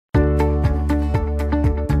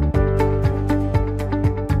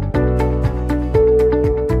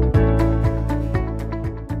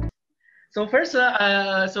So first,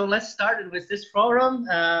 so let's start with this forum.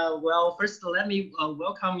 Well, first, let me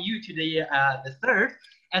welcome you to the third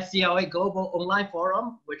SCLA Global Online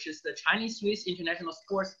Forum, which is the Chinese-Swiss International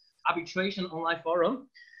Sports Arbitration Online Forum.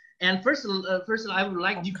 And first, I would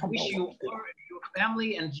like to wish you or your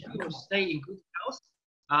family and you to stay in good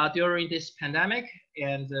health during this pandemic.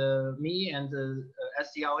 And me and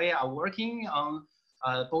SCLA are working on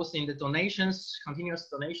both in the donations, continuous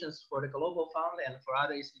donations for the Global Fund and for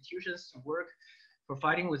other institutions to work for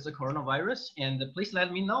fighting with the coronavirus. And please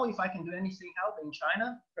let me know if I can do anything help in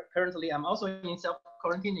China. Currently, I'm also in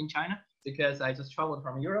self-quarantine in China because I just traveled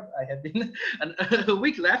from Europe. I have been a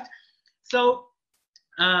week left. So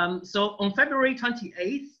on February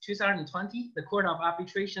 28th, 2020, the Court of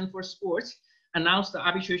Arbitration for Sports announced the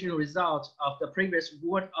arbitration result of the previous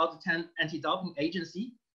World Anti-Doping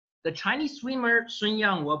Agency. The Chinese swimmer Sun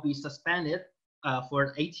Yang will be suspended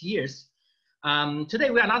for 8 years.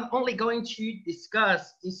 Today, we are not only going to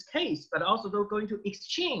discuss this case, but also going to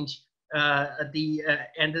exchange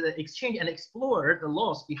exchange and explore the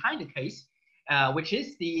laws behind the case, which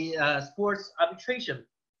is the sports arbitration.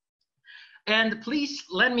 And please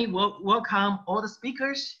let me welcome all the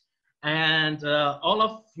speakers and all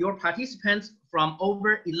of your participants from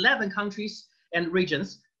over 11 countries and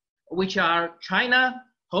regions, which are China,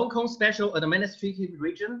 Hong Kong Special Administrative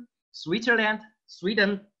Region, Switzerland,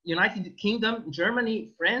 Sweden, United Kingdom,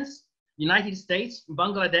 Germany, France, United States,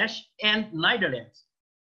 Bangladesh, and Netherlands.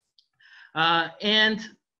 And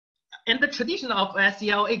the tradition of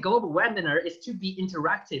SCLA Global Webinar is to be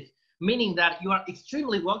interactive, meaning that you are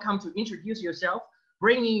extremely welcome to introduce yourself,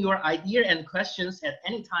 bringing your idea and questions at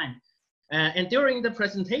any time. And during the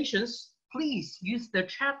presentations, please use the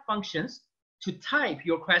chat functions to type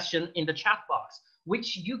your question in the chat box,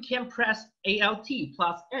 which you can press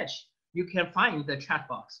Alt+H. You can find the chat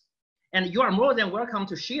box. And you are more than welcome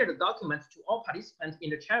to share the document to all participants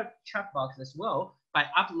in the chat box as well by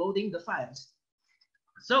uploading the files.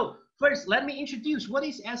 So first, let me introduce what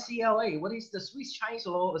is SCLA, what is the Swiss Chinese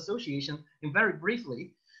Law Association, in very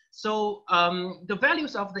briefly. So the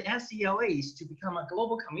values of the SCLA is to become a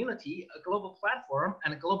global community, a global platform,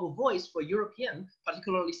 and a global voice for European,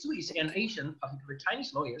 particularly Swiss and Asian, particularly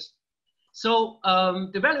Chinese lawyers. So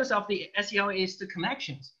the values of the SCLA is the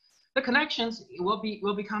connections. The connections will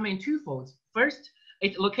be coming twofold. First,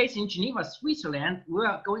 it locates in Geneva, Switzerland. We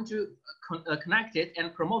are going to connect it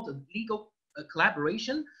and promote a legal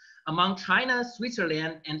collaboration among China,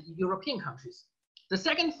 Switzerland, and European countries. The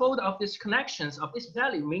second fold of these connections, of this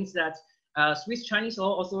value, means that Swiss Chinese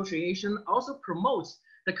Law Association also promotes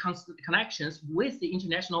the connections with the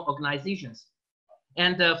international organizations.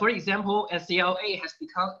 And for example, SCLA has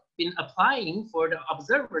been applying for the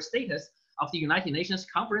observer status of the United Nations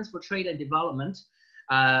Conference for Trade and Development,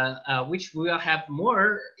 which will have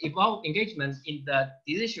more evolved engagement in the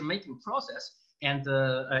decision-making process, and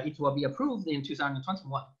it will be approved in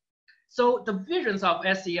 2021. So the visions of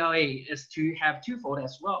SCLA is to have twofold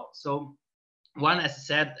as well. So one, as I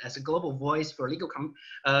said, as a global voice for legal,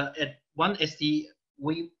 one is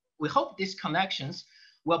we hope these connections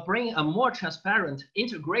will bring a more transparent,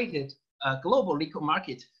 integrated global legal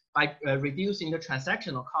market by reducing the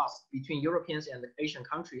transactional costs between Europeans and Asian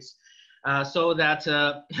countries, so that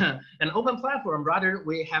an open platform, rather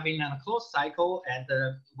we having a closed cycle, and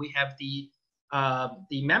we have the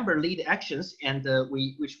member lead actions, and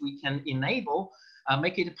which we can enable,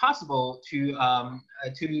 make it possible to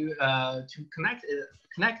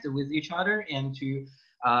connect with each other and to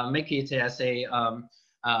make it as a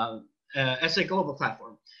global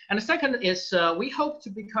platform. And the second is we hope to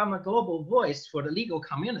become a global voice for the legal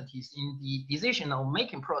communities in the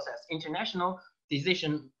decision-making process, international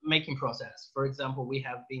decision-making process. For example, we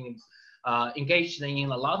have been engaged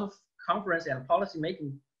in a lot of conference and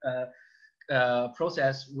policy-making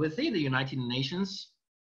process within the United Nations.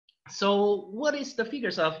 So what is the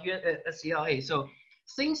figures of SCLA? So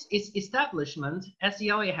since its establishment,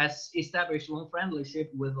 SCLA has established one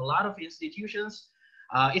friendship with a lot of institutions.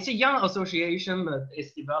 It's a young association, but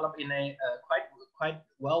it's developed in a quite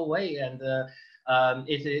well way, and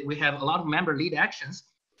we have a lot of member lead actions.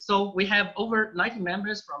 So we have over 90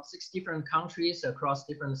 members from 6 different countries across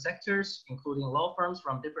different sectors, including law firms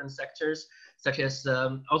from different sectors, such as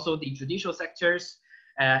also the judicial sectors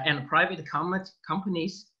and private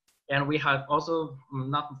companies. And we have also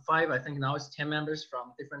not 5, I think now it's 10 members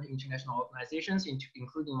from different international organizations,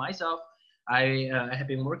 including myself. I have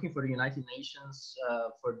been working for the United Nations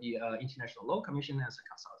for the International Law Commission as a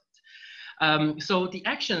consultant. So the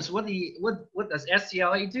actions, what does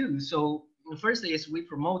SCLA do? So first is we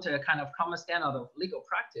promote a kind of common standard of legal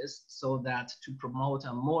practice, so that to promote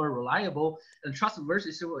a more reliable and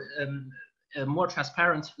trustworthy a more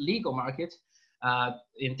transparent legal market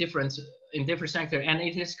in different sectors, and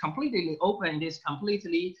it is completely open. It is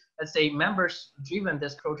completely, let's say, members driven.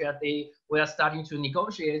 This project, we are starting to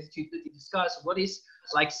negotiate to discuss what is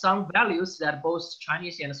like some values that both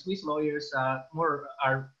Chinese and Swiss lawyers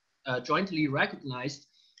are jointly recognized.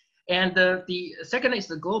 And the second is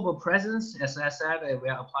the global presence. As I said, we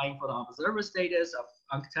are applying for the observer status of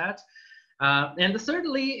UNCTAD. And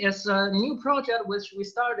thirdly is a new project which we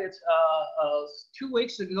started 2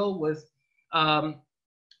 weeks ago with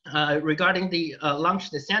regarding the launch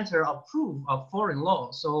the Center of Proof of Foreign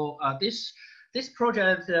Law. So this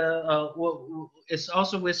project is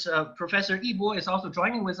also with Professor Yibo is also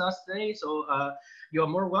joining with us today. So you are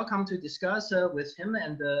more welcome to discuss with him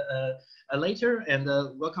and later, and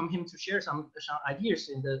welcome him to share some ideas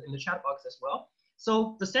in the chat box as well.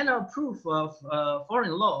 So the Center of Proof of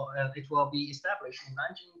Foreign Law, it will be established in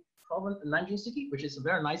Nanjing province, Nanjing city, which is a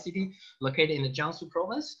very nice city located in the Jiangsu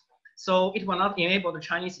province. So it will not enable the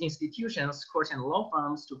Chinese institutions, courts, and law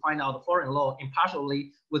firms to find out the foreign law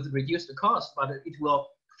impartially with reduced cost, but it will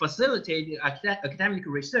facilitate academic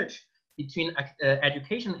research between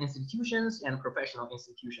education institutions and professional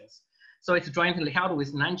institutions. So it's jointly held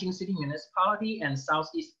with Nanjing City Municipality and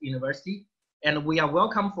Southeast University. And we are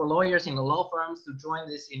welcome for lawyers in the law firms to join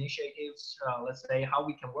these initiatives. Let's say how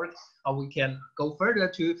we can work, how we can go further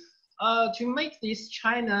to make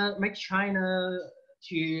China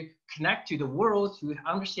to connect to the world, to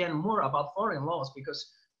understand more about foreign laws,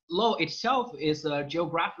 because law itself is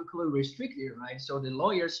geographically restricted, right? So the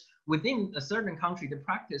lawyers within a certain country, the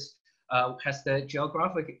practice has the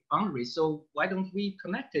geographic boundary. So why don't we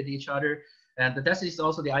connect to each other? And that is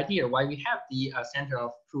also the idea why we have the Center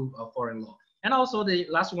of Proof of Foreign Law. And also the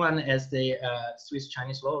last one is the Swiss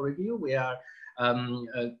Chinese Law Review. We are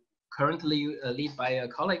currently led by a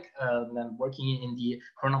colleague working in the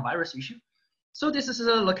coronavirus issue. So this is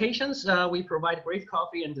the locations. We provide great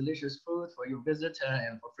coffee and delicious food for your visit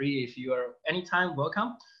and for free. If you are anytime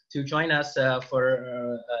welcome to join us for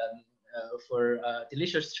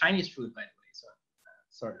delicious Chinese food, by the way. So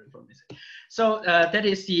sorry for missing. So that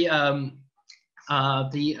is the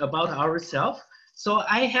about ourselves. So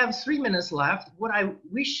I have 3 minutes left. What I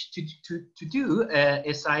wish to do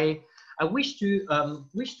is I wish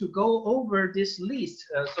to go over this list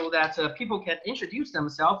so that people can introduce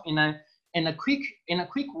themselves in a quick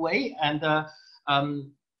way, and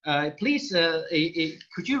please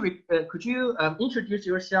could you introduce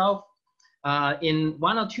yourself in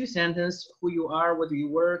 1 or 2 sentences, who you are, what do you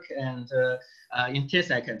work, and in 10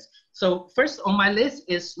 seconds. So first on my list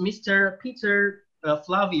is Mr. Peter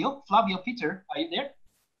Flavio Peter, are you there?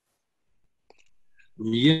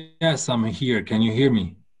 Yes, I'm here. Can you hear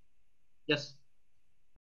me? Yes.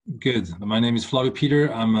 Good. My name is Flavio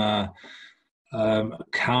Peter. I'm a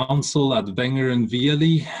counsel at Wenger and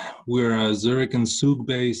Vieli. We're a Zurich and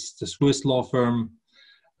Zug-based Swiss law firm,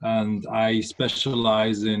 and I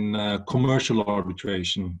specialize in commercial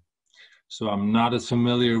arbitration. So I'm not as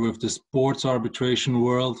familiar with the sports arbitration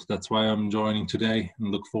world. That's why I'm joining today,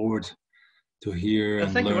 and look forward to hear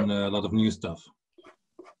and learn a lot of new stuff.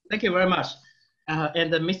 Thank you very much.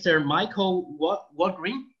 And Mr. Michael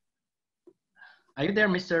Walgreen. Are you there,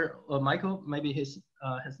 Mr. Michael? Maybe he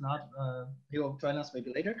has not. He will join us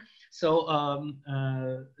maybe later. So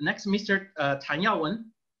next, Mr. Tan Yaowen.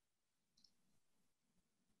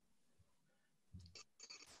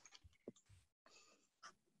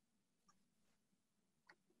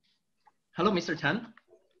 Hello, Mr. Tan.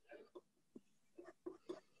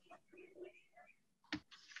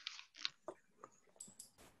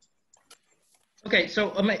 Okay,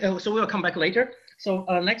 so so we'll come back later. So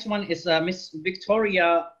next one is Miss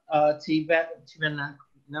Victoria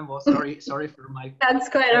Sorry for my. That's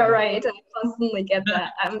quite all right. I constantly get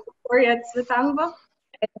that. I'm Victoria Tsvetanova,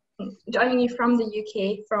 joining you from the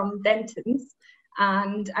UK, from Denton's,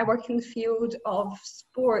 and I work in the field of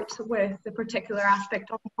sport with the particular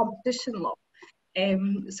aspect of competition law.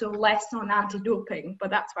 So less on anti-doping, but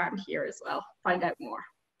that's why I'm here as well. Find out more.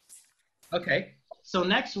 Okay. So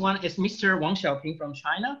next one is Mr. Wang Xiaoping from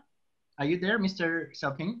China. Are you there, Mr.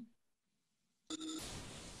 Xiaoping?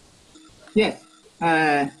 Yes.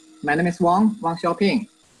 My name is Wang Xiaoping.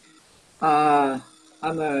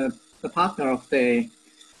 I'm the partner of the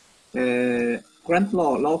Grand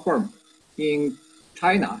Law firm in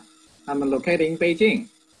China. I'm located in Beijing.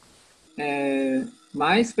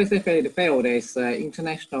 My specific field is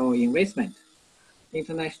international investment,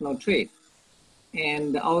 international trade,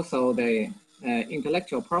 and also the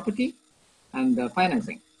intellectual property and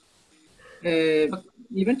financing.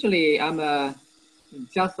 Eventually, I'm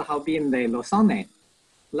just have been in the Lausanne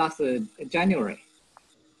last January.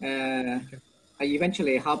 I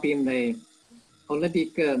eventually help in the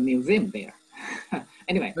Olympic Museum there.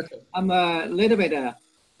 Anyway, Okay. I'm a little bit,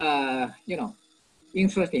 you know,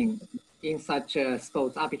 interested in such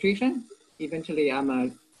sports arbitration. Eventually,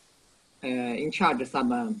 I'm in charge of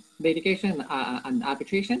some litigation and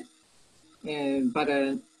arbitration, but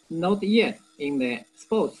not yet in the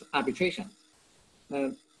sports arbitration.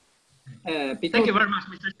 Because, Thank you very much,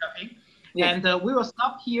 Mr. Xiaoping. yes. And we will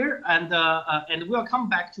stop here, and we'll come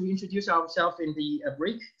back to introduce ourselves in the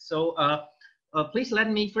break. So please let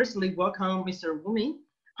me firstly welcome Mr. Wu Ming,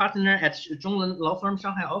 partner at Zhonglen Law Firm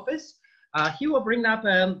Shanghai office. He will bring up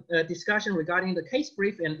a discussion regarding the case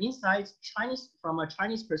brief and insights from a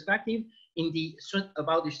Chinese perspective in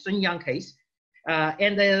about the Sun Yang case.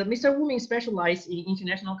 Mr. Wu Ming specializes in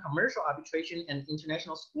international commercial arbitration and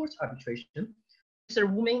international sports arbitration. Mr.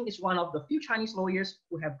 Wu Ming is one of the few Chinese lawyers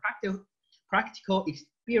who have practical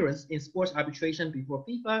experience in sports arbitration before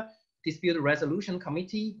FIFA, Dispute Resolution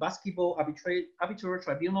Committee, Basketball Arbitral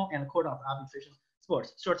Tribunal, and Court of Arbitration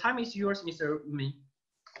Sports. So time is yours, Mr. Wu Ming.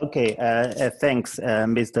 Okay, thanks,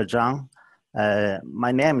 Mr. Zhang.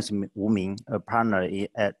 My name is Wu Ming, a partner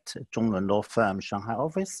at Zhonglen Law Firm Shanghai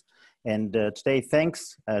office. And today,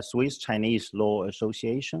 thanks Swiss Chinese Law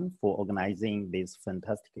Association for organizing this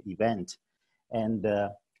fantastic event. And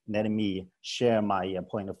let me share my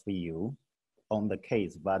point of view on the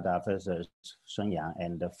case VADA versus Sun Yang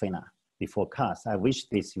and FINA before CAS. I wish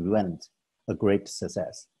this event a great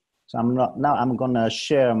success. So I'm gonna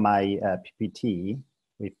share my PPT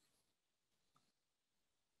with.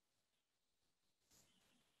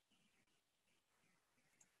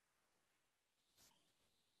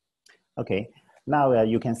 Okay, now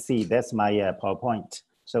you can see that's my PowerPoint.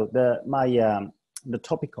 So the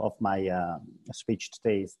topic of my speech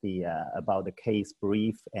today is about the case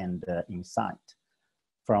brief and insight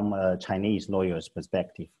from a Chinese lawyer's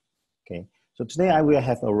perspective. Okay, so today I will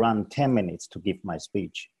have around 10 minutes to give my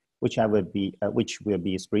speech, which will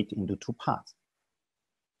be split into two parts.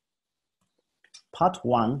 Part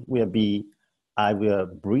one will be I will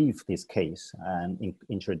brief this case and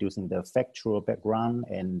introducing the factual background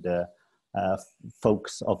and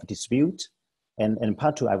focus of dispute. And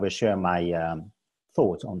part two, I will share my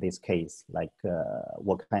thoughts on this case, like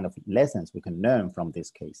what kind of lessons we can learn from this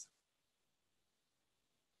case.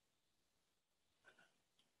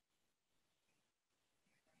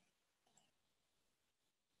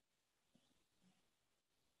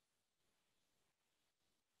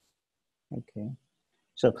 Okay,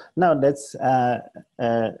 so now let's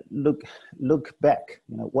look back.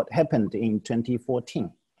 You know what happened in 2014.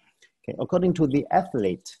 Okay, according to the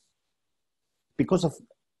athlete, because of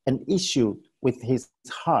an issue with his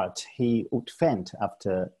heart, he would faint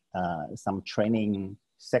after some training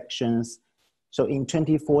sections. So in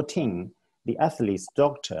 2014, the athlete's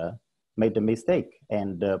doctor made a mistake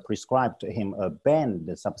and prescribed him a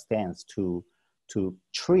banned substance to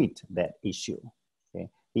treat that issue. Okay,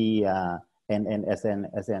 and as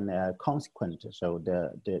an consequence, so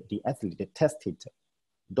the athlete tested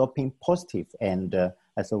doping positive, and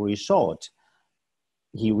as a result,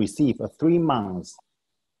 he received a 3 months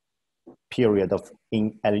period of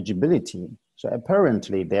ineligibility. So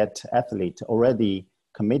apparently that athlete already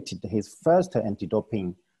committed his first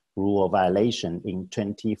anti-doping rule violation in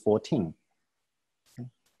 2014.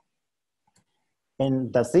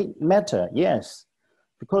 And does it matter? Yes,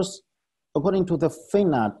 because according to the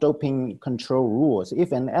FINA doping control rules,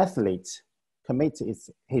 if an athlete commits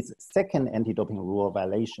his second anti-doping rule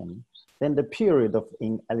violation, then the period of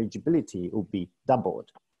ineligibility will be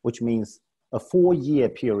doubled, which means a 4-year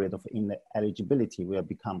period of ineligibility will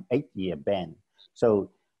become 8-year ban.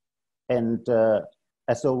 So, and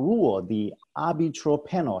as a rule, the arbitral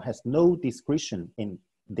panel has no discretion in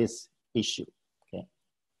this issue, okay?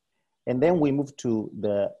 And then we move to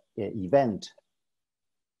the event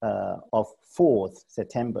of 4th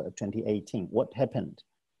September 2018. What happened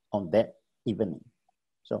on that evening?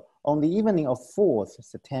 So on the evening of 4th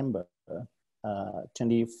September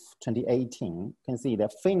 2018, you can see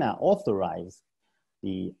that FINA authorized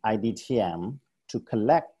the IDTM to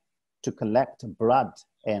collect blood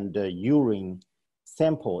and urine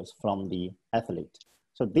samples from the athlete.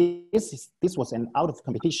 So this was an out of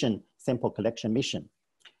competition sample collection mission.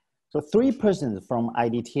 So 3 persons from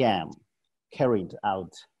IDTM carried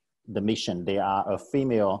out the mission. They are a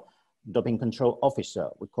female doping control officer,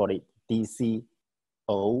 we call it DCO,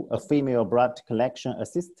 a female blood collection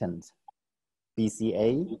assistant,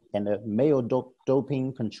 BCA, and a male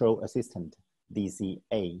doping control assistant,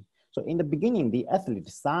 DCA. So in the beginning, the athlete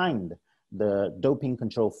signed the doping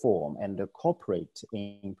control form and cooperate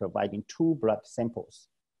in providing 2 blood samples.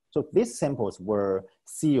 So these samples were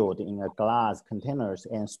sealed in a glass containers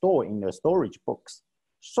and stored in the storage books.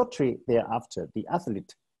 Shortly thereafter, the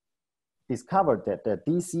athlete discovered that the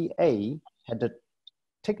DCA had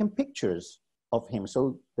taken pictures of him.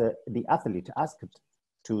 So the athlete asked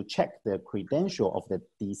to check the credential of the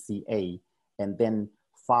DCA, and then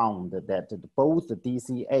found that both the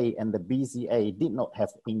DCA and the BCA did not have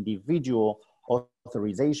individual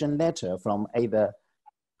authorization letter from either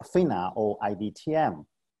FINA or IDTM.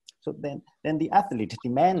 So then the athlete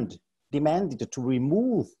demanded to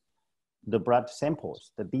remove the blood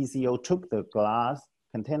samples. The DCO took the glass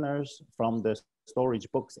containers from the storage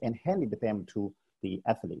books and handed them to the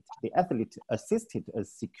athlete. The athlete assisted a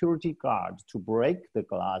security guard to break the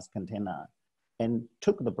glass container and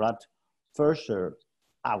took the blood vessel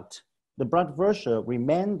out. The blood vessel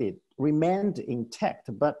remained intact,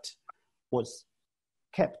 but was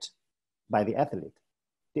kept by the athlete.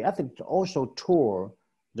 The athlete also tore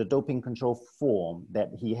the doping control form that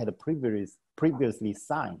he had previously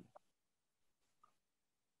signed.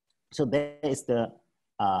 So that is the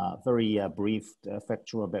very brief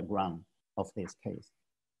factual background of this case.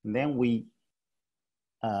 And then we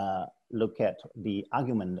look at the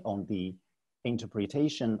argument on the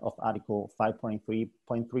interpretation of Article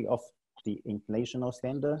 5.3.3 of the International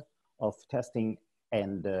Standard of Testing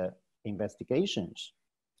and Investigations.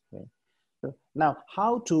 Okay. So now,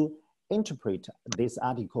 how to interpret this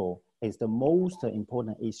article is the most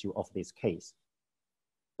important issue of this case.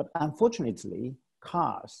 But unfortunately,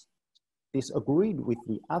 CARS disagreed with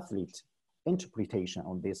the athlete interpretation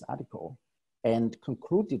on this article and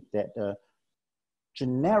concluded that a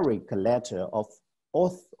generic letter of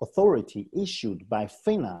authority issued by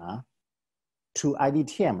FINA to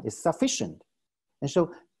IDTM is sufficient. And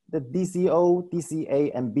so the DCO,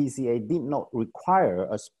 DCA, and BCA did not require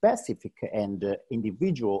a specific and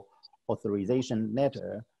individual authorization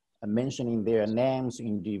letter mentioning their names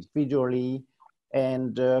individually.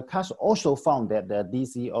 And CAS also found that the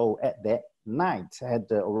DCO at that night had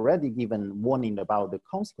already given warning about the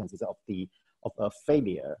consequences of a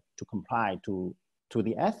failure to comply to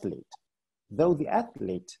the athlete, though the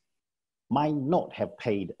athlete might not have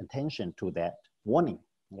paid attention to that warning.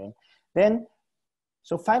 Okay? Then,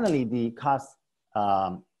 so finally, the CAS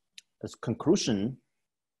conclusion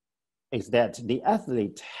is that the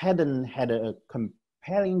athlete hadn't had a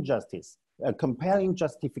compelling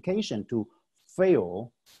justification to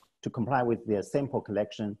fail to comply with their sample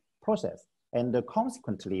collection process, and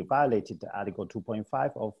consequently violated Article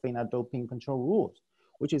 2.5 of FINA doping control rules,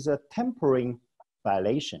 which is a tampering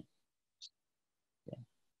violation. Okay.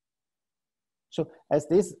 So as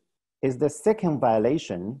this is the second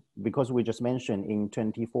violation, because we just mentioned in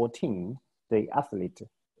 2014, the athlete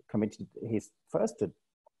committed his first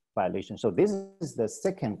violation. So this is the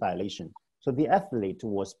second violation. So the athlete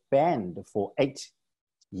was banned for 8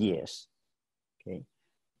 years. Okay.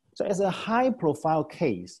 So as a high profile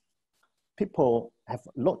case, people have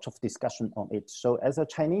lots of discussion on it. So as a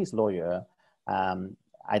Chinese lawyer,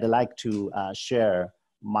 I'd like to share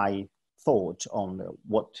my thought on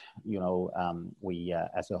what we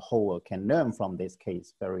as a whole can learn from this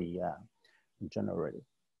case very generally.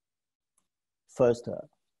 First,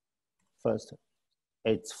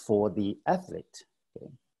 it's for the athlete.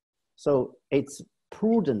 Okay? So it's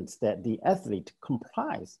prudent that the athlete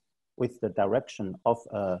complies with the direction of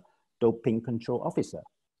a doping control officer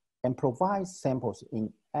and provides samples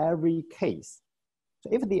in every case. So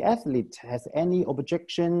if the athlete has any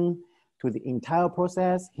objection to the entire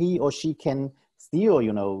process, he or she can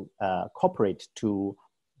still, cooperate to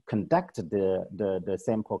conduct the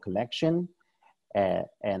sample collection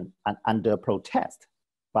and under protest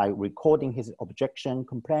by recording his objection,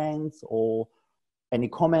 complaints, or any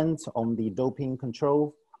comments on the doping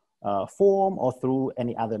control form or through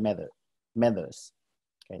any other methods.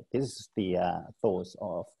 Okay, this is the thoughts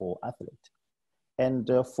for athlete. And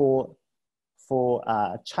for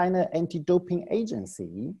China Anti-Doping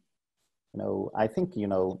Agency, I think,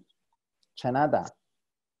 Canada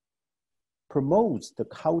promotes the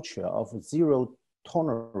culture of zero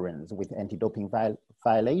tolerance with anti-doping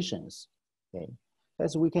violations. Okay,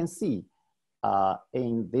 as we can see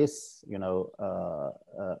in this,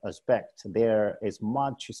 aspect, there is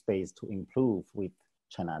much space to improve with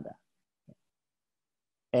Canada.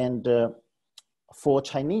 And for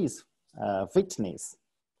Chinese witness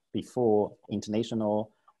before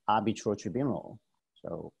International Arbitral Tribunal,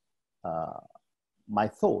 so my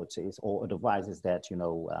thought is, or advice is that,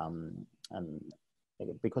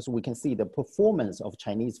 because we can see the performance of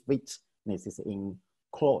Chinese witnesses in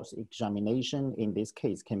cross examination in this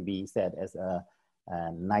case can be said as a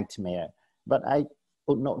nightmare. But I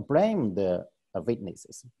would not blame the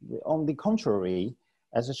witnesses. On the contrary,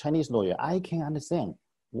 as a Chinese lawyer, I can understand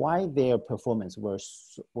why their performance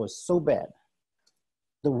was so bad.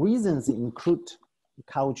 The reasons include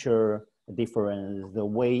culture difference, the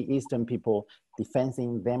way Eastern people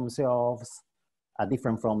defending themselves are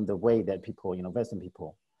different from the way that people, Western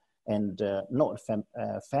people, and not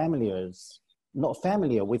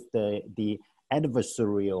familiar with the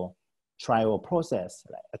adversarial trial process,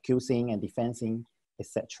 like accusing and defending,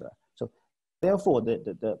 etc. So therefore,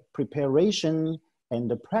 the preparation and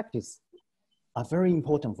the practice are very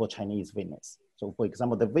important for Chinese witness. So for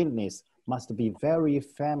example, the witness must be very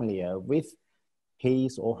familiar with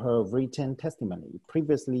his or her written testimony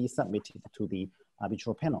previously submitted to the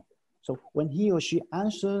arbitral panel. So when he or she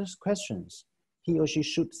answers questions, he or she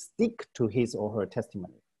should stick to his or her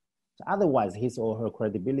testimony. So otherwise, his or her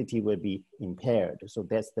credibility will be impaired. So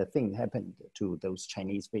that's the thing that happened to those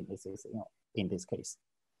Chinese witnesses in this case.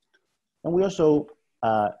 And we also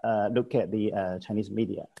look at the Chinese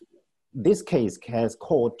media. This case has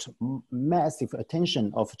caught massive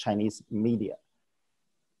attention of Chinese media.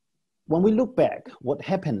 When we look back, what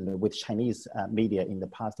happened with Chinese media in the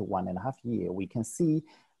past 1.5 years, we can see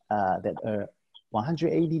that a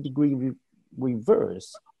 180-degree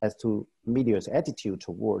reverse as to media's attitude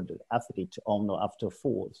toward the athlete on or after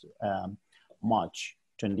 4th March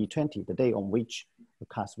 2020, the day on which the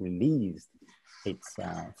CAS released its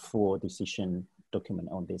full decision document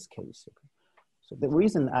on this case. Okay. So the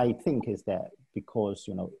reason I think is that because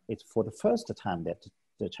it's for the first time that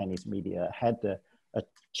the Chinese media had a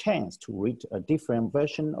chance to read a different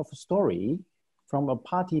version of a story from a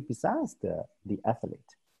party besides the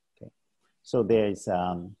athlete. Okay, so there is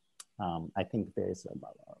I think there is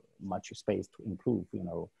much space to improve,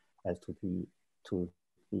 as to the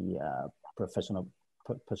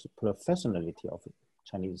professionality of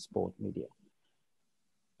Chinese sport media.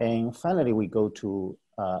 And finally, we go to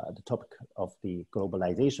the topic of the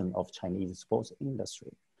globalization of Chinese sports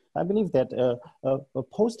industry. I believe that a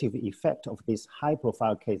positive effect of this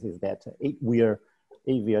high-profile case is that it will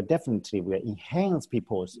enhance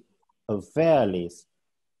people's awareness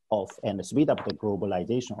of and speed up the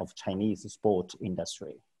globalization of Chinese sport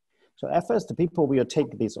industry. So at first, people will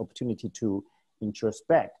take this opportunity to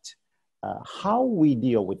introspect how we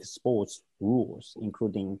deal with sports rules,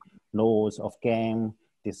 including laws of game,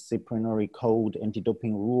 disciplinary code,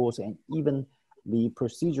 anti-doping rules, and even the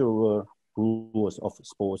procedural rules of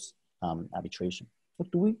sports arbitration.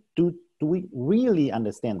 But do we really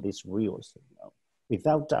understand these rules?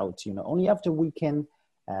 Without doubt, only after we can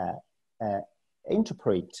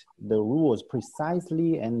interpret the rules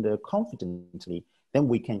precisely and confidently, then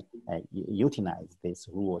we can utilize these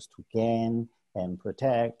rules to gain and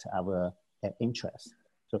protect our interests.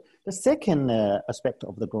 So the second aspect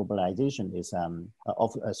of the globalization is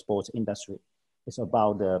of a sports industry is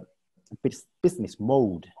about the business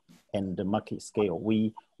mode and the market scale.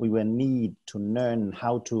 We will need to learn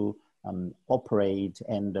how to operate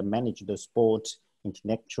and manage the sport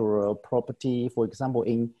intellectual property. For example,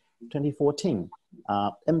 in 2014,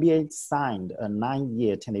 NBA signed a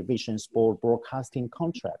 9-year television sport broadcasting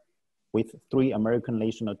contract with 3 American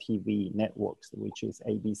national TV networks, which is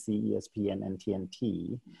ABC, ESPN, and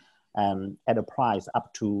TNT, at a price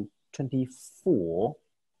up to $24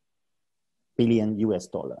 billion US.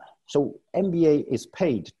 So NBA is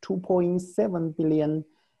paid $2.7 billion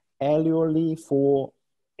annually for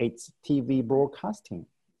its TV broadcasting.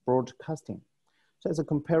 So as a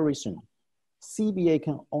comparison, CBA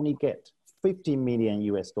can only get $50 million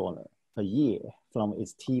US a year from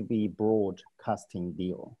its TV broadcasting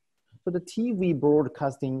deal. So the TV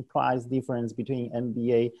broadcasting price difference between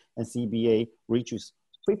NBA and CBA reaches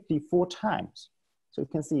 54 times. So you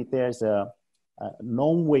can see there's a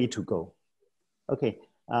long way to go. Okay,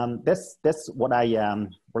 that's what I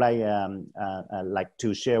like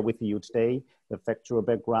to share with you today. The factual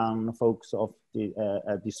background, focus of the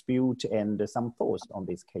dispute, and some thoughts on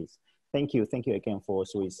this case. Thank you again for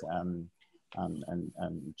Swiss and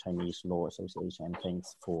Chinese Law Association, and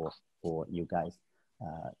thanks for you guys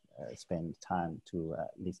spend time to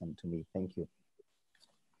listen to me. Thank you.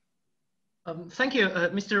 Thank you,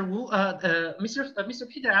 Mr. Wu. Mr.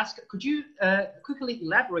 Peter asked, could you quickly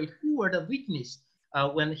elaborate who were the witnesses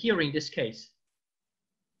when hearing this case?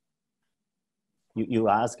 You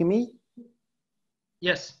asking me?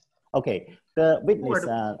 Yes. Okay. The witness,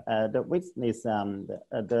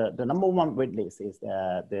 the number one witness is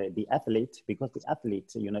the athlete, because the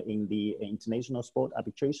athlete, in the international sport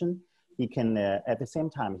arbitration, he can at the same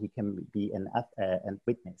time he can be an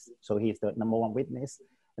witness. So he's the number one witness.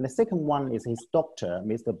 And the second one is his doctor,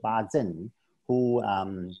 Mr. Ba Zhen,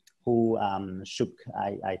 should,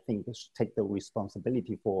 I think, take the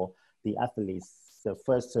responsibility for the athletes'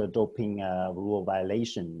 first doping rule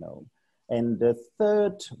violation. You know. And the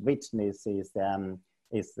third witness is a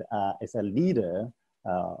leader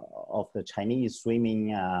of the Chinese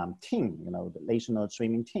swimming team. You know, the national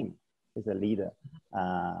swimming team is a leader.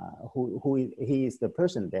 He is the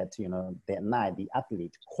person that, you know, that night the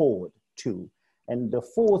athlete called to. And the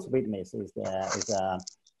fourth witness is the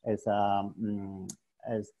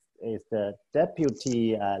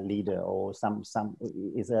deputy leader, or is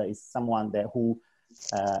someone that who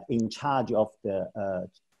in charge of the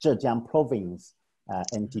Zhejiang province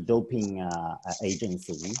anti-doping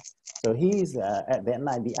agency. So he's at that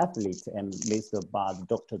night the athlete, and Mr. Ba,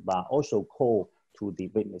 Dr. Ba also called to the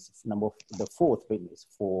witnesses, the fourth witness,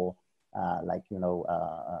 for like, you know,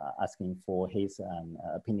 asking for his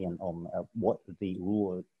opinion on what the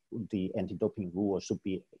rule, the anti-doping rule should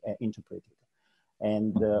be interpreted.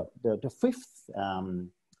 And the fifth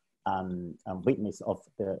witness of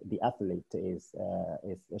the athlete is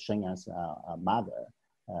Shenyang's mother.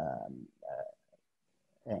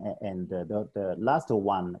 And the last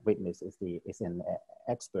one witness is an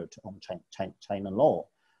expert on China law,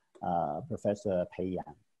 Professor Pei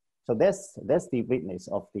Yan. So that's the witness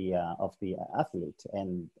of the athlete,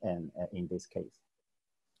 and in this case.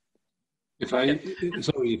 Sorry,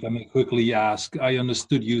 if I may quickly ask, I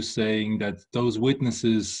understood you saying that those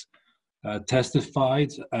witnesses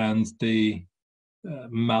testified and they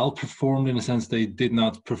malperformed, in a sense they did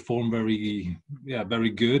not perform very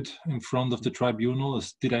good in front of the tribunal.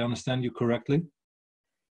 Did I understand you correctly?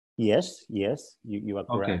 Yes, you are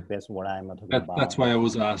correct. Okay. That's what I'm talking about. That's why I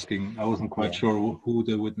was asking. I wasn't quite sure who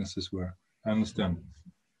the witnesses were. I understand.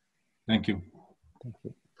 Thank you. Thank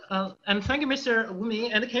you. And thank you, Mr. Wu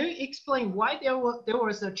Ming. And can you explain why there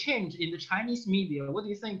was a change in the Chinese media? What do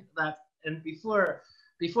you think that, and before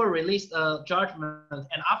release judgment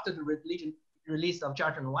and after the release of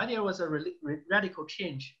judgment, why there was a radical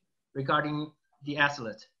change regarding the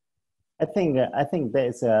athlete? I think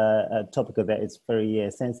there's a topic that is very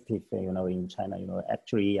sensitive, you know, in China. You know,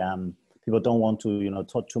 actually, people don't want to, you know,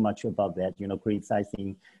 talk too much about that. You know,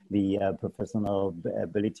 criticizing the professional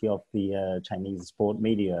ability of the Chinese sport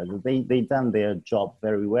media. They done their job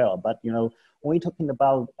very well, but you know, when we're talking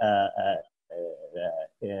about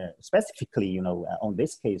specifically, you know, on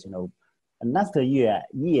this case, you know, last year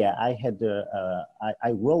I had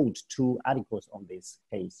I wrote 2 articles on this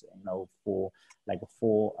case, you know, for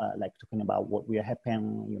talking about what will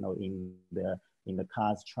happen, you know, in the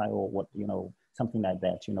cars trial, what, you know, something like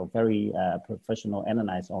that, you know, very professional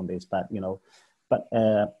analyze on this, but you know, but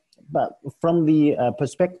from the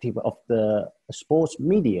perspective of the sports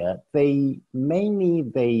media, they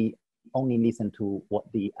only listen to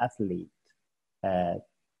what the athlete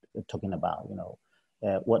talking about, you know.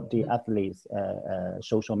 What the athlete's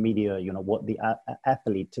social media, you know, what the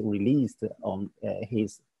athlete released on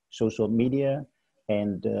his social media,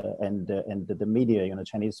 and the media, you know,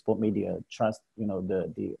 Chinese sport media trust, you know,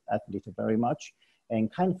 the athlete very much,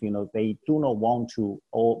 and kind of, you know, they do not want to,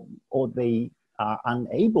 or they are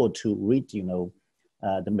unable to read, you know,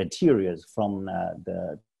 the materials from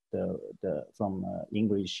from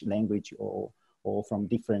English language or from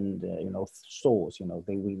different, you know, source. You know,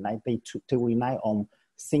 they rely on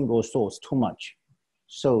single source too much.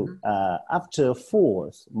 So after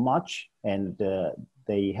 4th March, and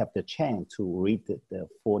they have the chance to read the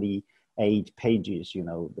 48 pages, you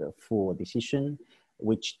know, the full decision,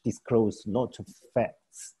 which disclose lot of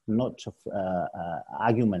facts, not of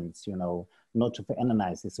arguments, you know, not of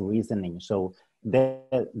analysis, reasoning. So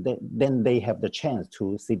then they have the chance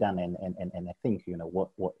to sit down and think, you know,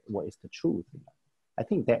 what is the truth. You know? I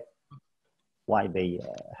think that why they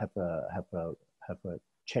have a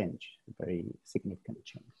change, a very significant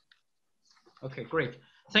change. Okay, great.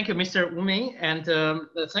 Thank you, Mr. Wu Ming, and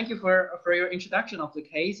thank you for your introduction of the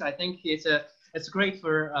case. I think it's great to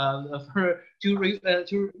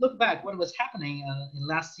look back what was happening in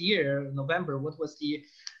last year, November. What was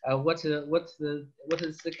what is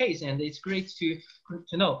the case, and it's great to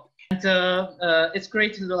know. And it's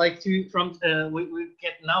great to we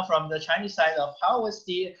get now from the Chinese side of how was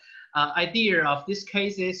the idea of this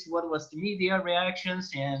cases, what was the media reactions,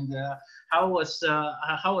 and how was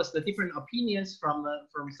the different opinions from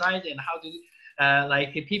side, and how do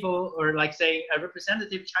like people, or like say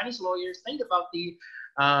representative Chinese lawyers think about the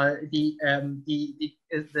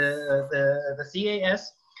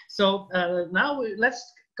CAS. So now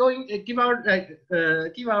let's give our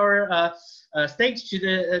stage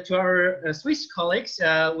to our Swiss colleagues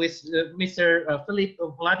with Mr. Philippe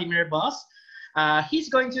Vladimir Boss. He's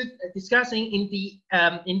going to discussing in the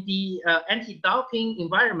anti-doping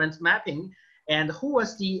environment mapping and who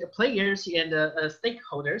was the players and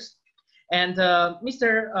stakeholders. And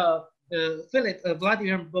Mr. Philip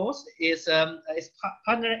Vladimir Boss is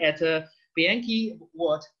partner at Bianchi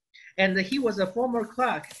Ward, and he was a former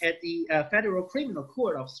clerk at the Federal Criminal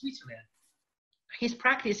Court of Switzerland. His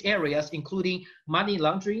practice areas including money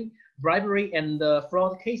laundering, bribery, and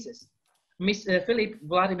fraud cases. Mr. Philip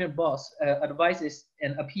Vladimir Boss advises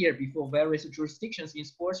and appears before various jurisdictions in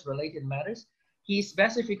sports-related matters. He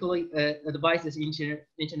specifically advises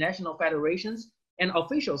international federations and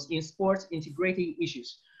officials in sports integrity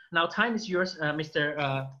issues. Now, time is yours,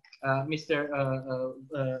 Mr.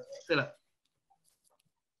 Philip.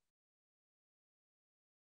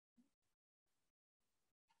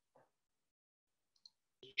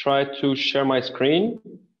 Try to share my screen,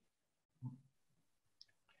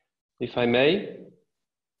 if I may.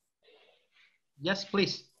 Yes,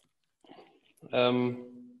 please.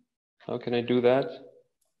 How can I do that?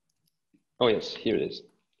 Oh, yes, here it is.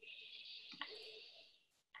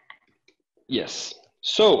 Yes.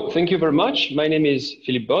 So, thank you very much. My name is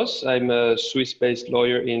Philippe Boss. I'm a Swiss-based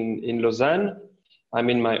lawyer in Lausanne. I'm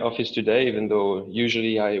in my office today, even though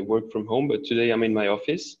usually I work from home, but today I'm in my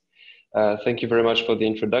office. Thank you very much for the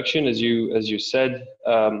introduction. As you said,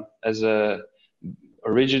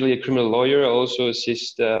 originally a criminal lawyer, I also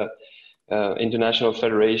assist international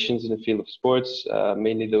federations in the field of sports,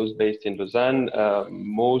 mainly those based in Lausanne,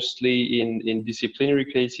 mostly in disciplinary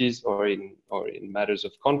cases or in matters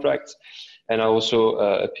of contracts. And I also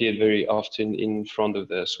appeared very often in front of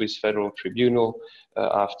the Swiss Federal Tribunal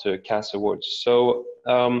after CAS awards. So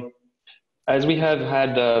as we have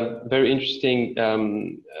had very interesting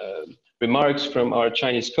remarks from our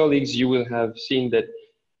Chinese colleagues, you will have seen that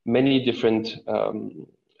many different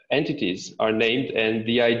entities are named, and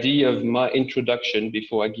the idea of my introduction,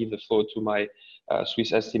 before I give the floor to my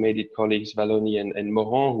Swiss estimated colleagues Valloni and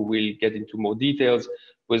Moran, who will get into more details,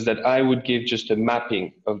 was that I would give just a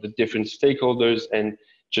mapping of the different stakeholders and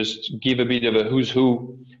just give a bit of a who's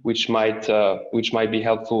who, which might be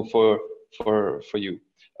helpful for you.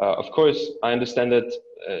 Of course, I understand that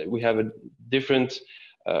we have a different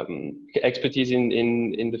expertise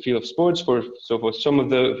in the field of sports. For some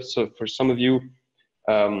of you,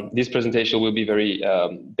 this presentation will be very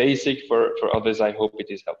basic. For others, I hope it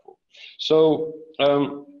is helpful. So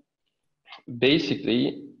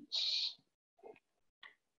basically,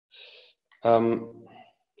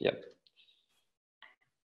 yeah.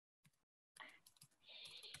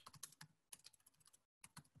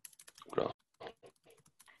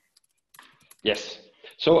 Yes.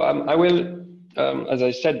 So I will, as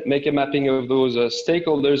I said, make a mapping of those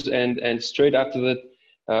stakeholders, and straight after that,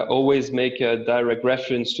 always make a direct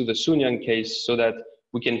reference to the Sunyang case so that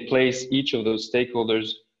we can place each of those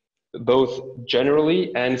stakeholders both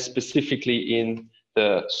generally and specifically in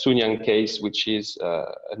the Sunyang case, which is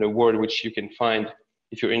an award which you can find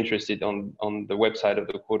if you're interested on the website of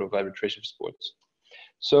the Court of Arbitration of Sports.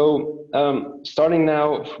 So starting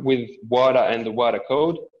now with WADA and the WADA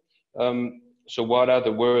code. So WADA,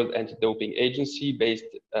 the World Anti-Doping Agency, based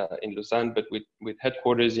in Lausanne, but with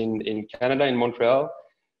headquarters in Canada, in Montreal.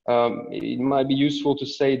 It might be useful to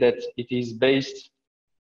say that it is based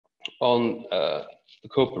on the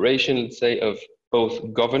cooperation, let's say, of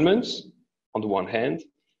both governments on the one hand,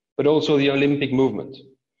 but also the Olympic movement,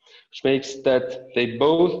 which makes that they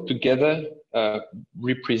both together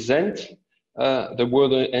represent the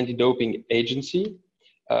World Anti-Doping Agency,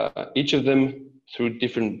 each of them through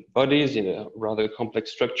different bodies in a rather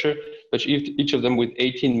complex structure, but each of them with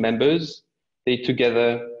 18 members. They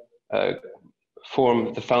together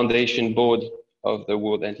form the foundation board of the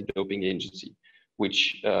World Anti-Doping Agency,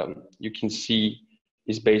 which you can see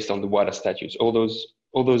is based on the WADA statutes. All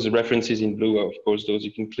those references in blue are, of course, those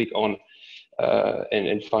you can click on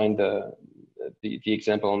and find the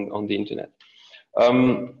example on the internet.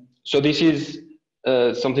 So this is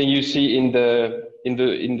something you see in the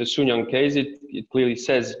Sunyang case. It clearly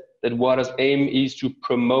says that WADA's aim is to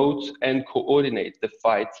promote and coordinate the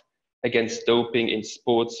fight against doping in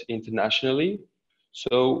sports internationally.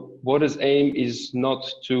 So WADA's aim is not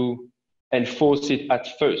to enforce it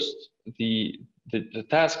at first. The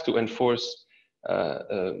task to enforce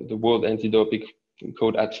the World Anti-Doping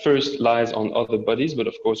Code at first lies on other bodies, but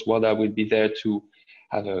of course WADA will be there to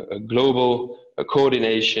have a global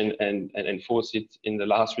coordination and enforce it in the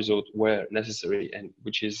last resort where necessary, and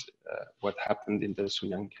which is what happened in the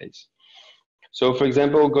Sunyang case. So, for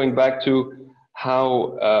example, going back to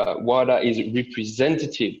how WADA is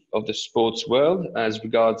representative of the sports world as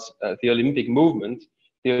regards the Olympic movement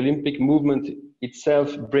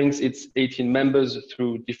itself brings its 18 members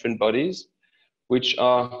through different bodies, which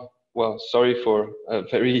are, well, sorry for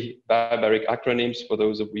very barbaric acronyms for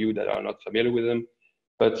those of you that are not familiar with them,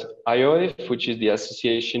 but IOF, which is the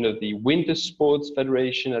Association of the Winter Sports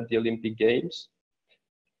Federation at the Olympic Games,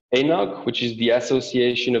 ENOC, which is the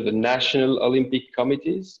Association of the National Olympic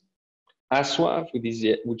Committees, ASWAF,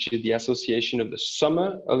 which is the Association of the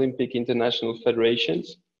Summer Olympic International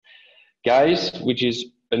Federations, GAIS, which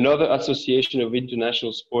is another association of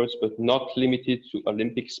international sports, but not limited to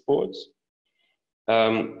Olympic sports.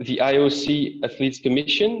 The IOC Athletes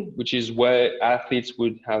Commission, which is where athletes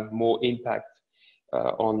would have more impact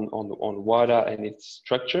on WADA and its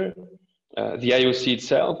structure. The IOC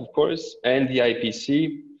itself, of course, and the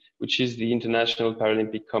IPC, which is the International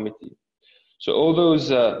Paralympic Committee. So all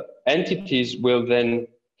those entities will then,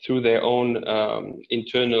 through their own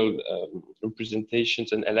internal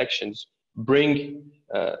representations and elections, bring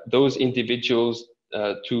those individuals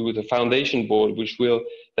to the foundation board, which will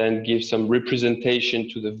then give some representation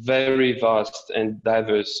to the very vast and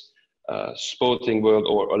diverse sporting world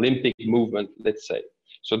or Olympic movement, let's say.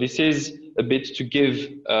 So this is a bit to give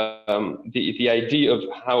the idea of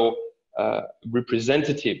how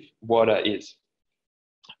representative WADA is.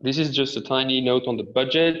 This is just a tiny note on the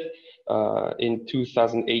budget. In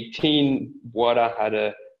 2018, WADA had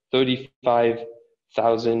a $35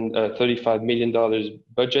 million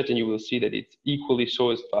budget, and you will see that it's equally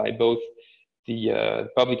sourced by both the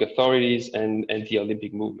public authorities and the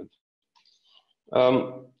Olympic movement.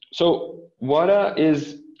 So WADA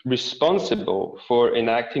is responsible for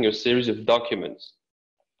enacting a series of documents,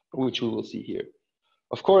 which we will see here.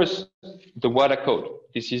 Of course, the WADA code.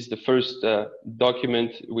 This is the first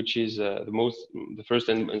document, which is the first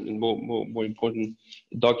and more important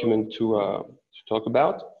document to talk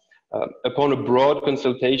about. Upon a broad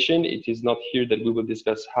consultation, it is not here that we will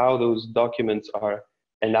discuss how those documents are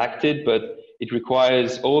enacted, but it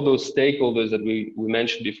requires all those stakeholders that we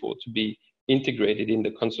mentioned before to be integrated in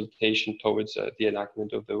the consultation towards the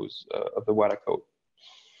enactment of those of the WADA code.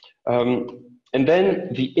 And then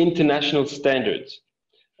the international standards.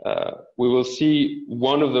 We will see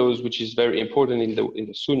one of those which is very important in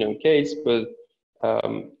the Sunyan case, but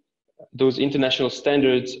those international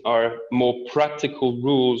standards are more practical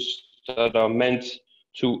rules that are meant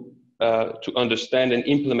to understand and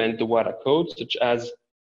implement the WADA code, such as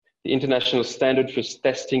the International Standard for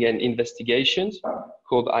Testing and Investigations,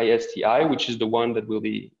 called ISTI, which is the one that will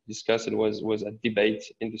be discussed and was a debate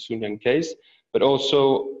in the Sunyan case, but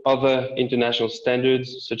also other international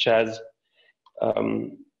standards, such as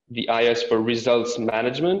the IS for Results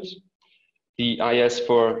Management, the IS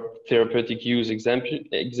for Therapeutic Use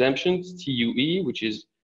Exemptions, TUE, which is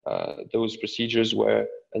those procedures where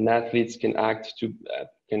an athlete can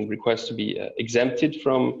request to be exempted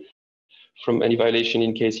from any violation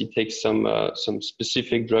in case he takes some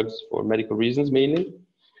specific drugs for medical reasons mainly.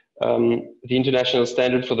 The International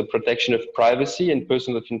Standard for the Protection of Privacy and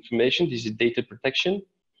Personal Information, this is data protection.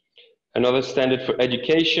 Another standard for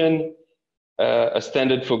education, a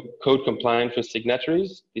standard for code compliance for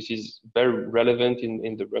signatories. This is very relevant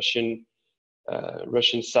in the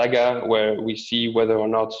Russian saga, where we see whether or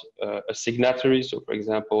not a signatory, so for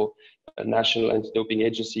example, a national anti-doping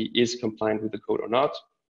agency, is compliant with the code or not.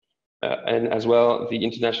 And as well, the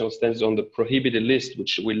international standards on the prohibited list,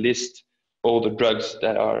 which will list all the drugs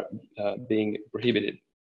that are being prohibited.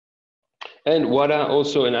 And WADA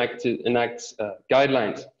also enacts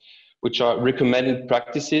guidelines, which are recommended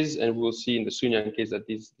practices, and we'll see in the Sunyan case that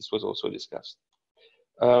this was also discussed.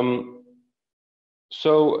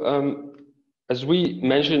 As we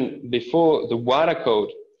mentioned before, the WADA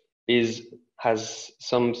code has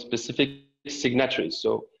some specific signatories.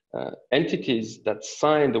 So entities that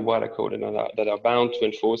sign the WADA code and that are bound to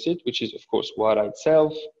enforce it, which is of course WADA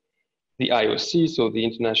itself, the IOC, so the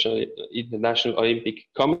International Olympic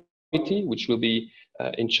Committee, which will be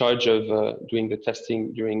in charge of doing the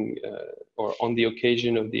testing during or on the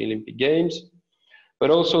occasion of the Olympic Games, but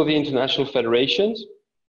also the international federations,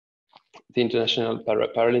 the International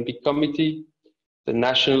Paralympic Committee, the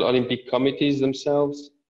National Olympic Committees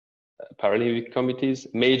themselves, Paralympic committees,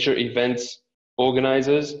 major events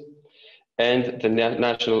organizers, and the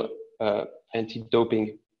national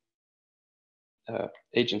anti-doping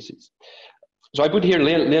agencies. So I put here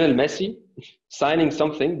Lionel Messi signing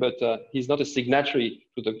something, but he's not a signatory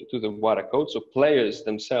to the WADA code. So players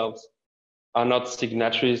themselves are not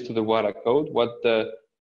signatories to the WADA code. What the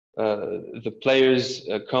players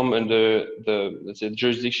come under let's say,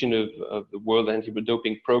 jurisdiction of the World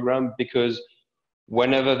Anti-Doping Program, because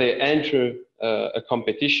whenever they enter a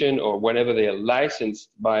competition or whenever they are licensed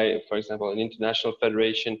by, for example, an international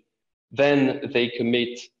federation then they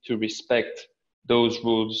commit to respect those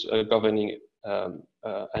rules governing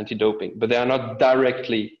anti-doping, but they are not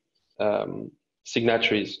directly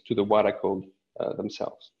signatories to the WADA code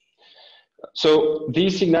themselves. So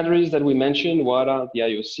these signatories that we mentioned, WADA, the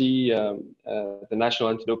IOC, the National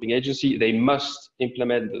Anti-Doping Agency, they must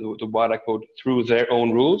implement the WADA code through their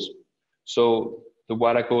own rules. So the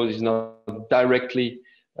WADA code is not directly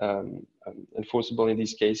enforceable in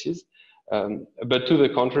these cases. But to the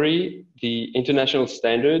contrary, the international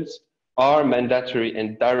standards are mandatory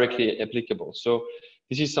and directly applicable. So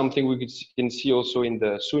this is something we can see also in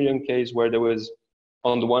the Sunyan case, where there was,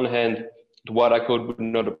 on the one hand, the WADA code would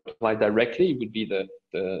not apply directly. It would be the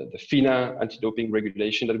FINA anti-doping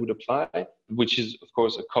regulation that would apply, which is, of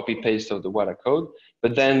course, a copy-paste of the WADA code.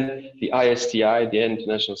 But then the ISTI, the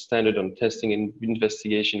International Standard on Testing and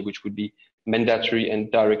Investigation, which would be mandatory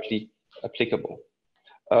and directly applicable.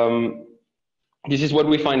 This is what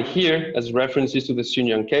we find here as references to the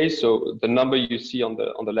Sunyan case. So the number you see on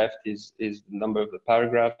the left is the number of the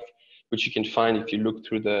paragraph, which you can find if you look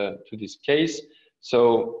through this case.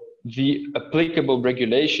 So the applicable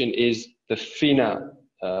regulation is the FINA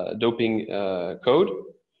doping code,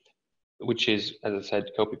 which is, as I said,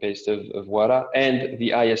 copy-paste of WADA, and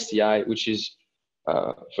the ISTI, which is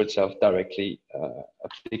for itself directly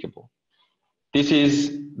applicable. This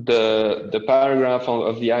is the paragraph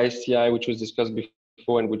of the ISTI, which was discussed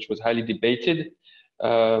before and which was highly debated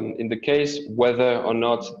in the case, whether or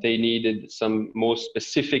not they needed some more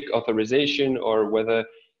specific authorization, or whether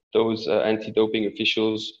those anti-doping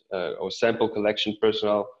officials or sample collection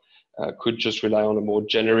personnel could just rely on a more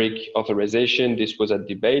generic authorization. This was at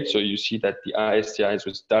debate, so you see that the ISTIs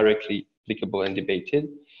was directly applicable and debated.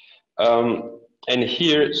 And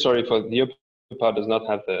here, sorry for the upper part does not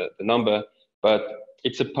have the number, but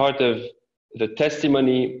it's a part of the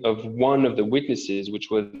testimony of one of the witnesses, which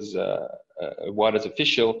was WADA's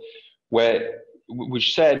official,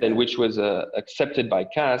 which said, and which was accepted by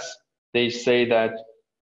CAS, they say that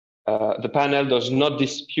the panel does not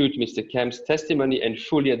dispute Mr. Kemp's testimony and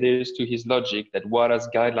fully adheres to his logic that WADA's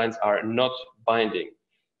guidelines are not binding.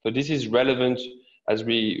 So this is relevant, as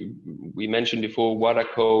we mentioned before, WADA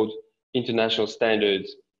code, international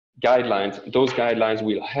standards, guidelines. Those guidelines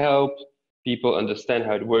will help people understand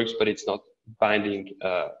how it works, but it's not binding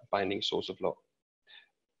source of law.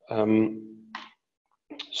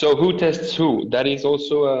 So who tests who? That is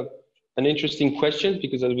also an interesting question,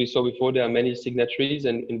 because as we saw before, there are many signatories,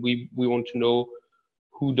 and we want to know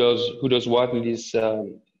who does what in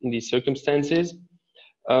these circumstances.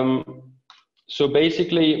 So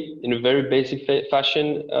basically, in a very basic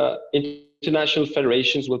fashion, international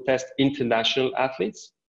federations will test international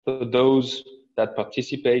athletes, so those that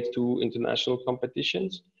participate to international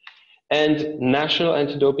competitions, and national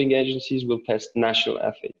anti-doping agencies will test national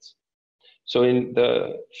athletes. So in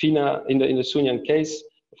the FINA, in the Sunyan case,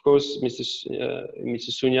 of course, Mr.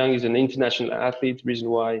 Sunyan is an international athlete, reason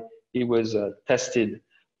why he was tested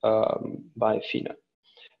by FINA.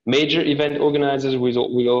 Major event organizers will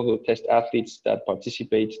also test athletes that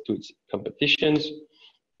participate to its competitions,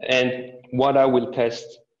 and WADA will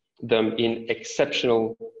test them in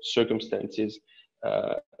exceptional circumstances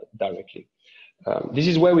directly. This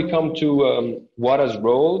is where we come to WADA's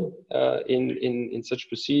role in such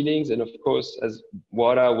proceedings, and of course, as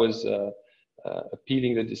WADA was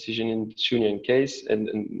appealing the decision in the Sunyan case, and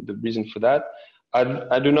the reason for that,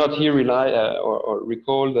 I do not here rely or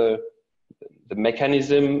recall the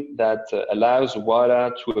mechanism that allows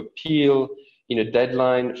WADA to appeal in a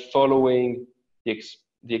deadline following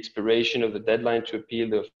the expiration of the deadline to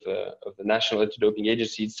appeal of the National Anti-Doping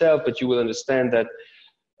Agency itself. But you will understand that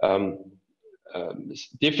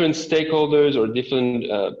different stakeholders or different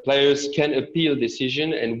players can appeal a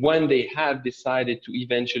decision, and when they have decided to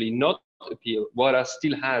eventually not appeal, WADA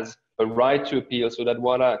still has a right to appeal, so that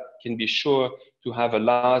WADA can be sure to have a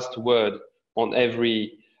last word on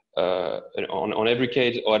every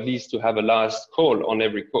case, or at least to have a last call on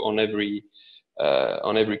every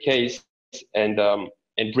case, and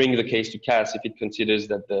bring the case to CAS if it considers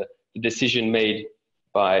that the decision made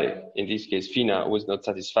by, in this case, FINA was not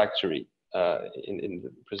satisfactory in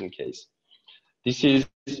the present case. This is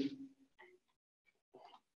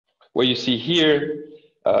where you see here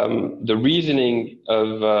the reasoning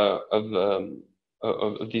of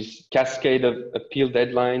this cascade of appeal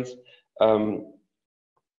deadlines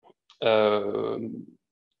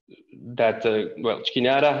that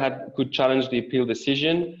Chiquinara could challenge the appeal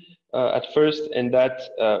decision at first, and that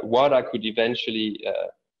WADA could eventually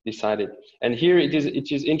decide it. And here it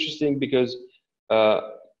is interesting because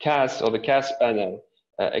CAS, or the CAS panel,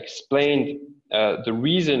 explained the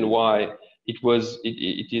reason why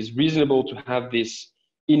it is reasonable to have this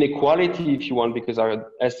inequality, if you want, because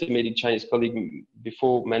our estimated Chinese colleague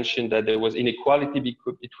before mentioned that there was inequality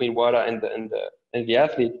between WADA and the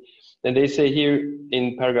athlete. And they say here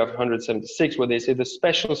in paragraph 176, where they say the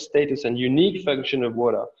special status and unique function of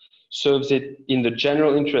WADA serves it in the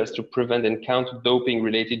general interest to prevent and counter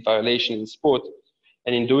doping-related violations in sport.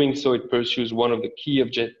 And in doing so, it pursues one of the key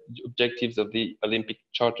objectives of the Olympic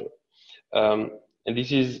Charter. And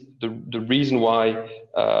this is the reason why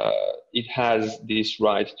it has this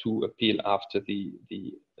right to appeal after the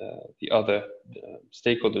other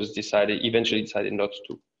stakeholders eventually decided not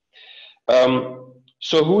to.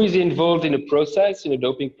 So who is involved in a process, in a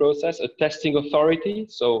doping process? A testing authority.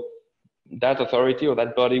 So that authority or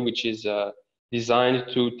that body which is designed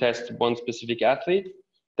to test one specific athlete.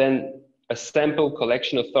 Then a sample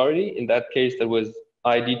collection authority. In that case, there was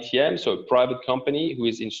IDTM, so a private company who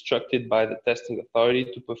is instructed by the testing authority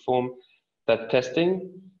to perform that testing.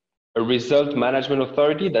 A result management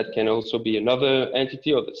authority, that can also be another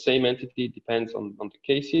entity or the same entity, depends on the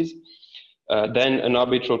cases. Then an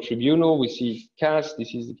arbitral tribunal, we see CAS,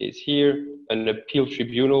 this is the case here, an appeal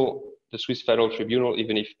tribunal, the Swiss Federal Tribunal,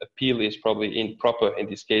 even if appeal is probably improper in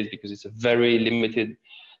this case because it's a very limited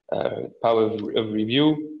power of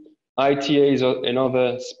review. ITA is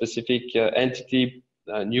another specific entity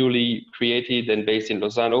newly created and based in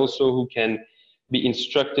Lausanne also, who can be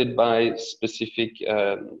instructed by specific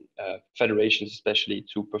federations, especially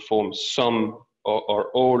to perform some or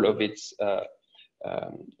all of its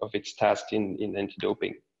tasks in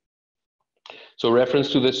anti-doping. So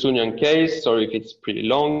reference to the Sunyan case, sorry if it's pretty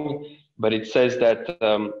long, but it says that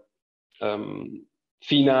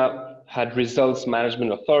FINA had results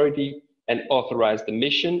management authority and authorized the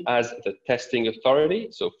mission as the testing authority.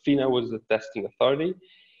 So FINA was the testing authority,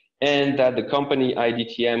 and that the company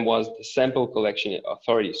IDTM was the sample collection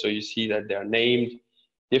authority. So you see that they're named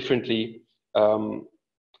differently,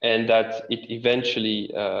 and that it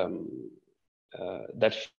eventually,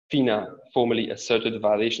 that FINA formally asserted the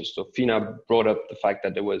violation. So FINA brought up the fact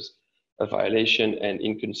that there was a violation, and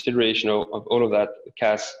in consideration of all of that,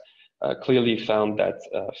 CAS clearly found that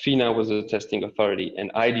FINA was the testing authority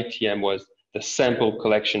and IDTM was the sample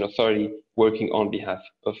collection authority working on behalf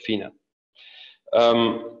of FINA.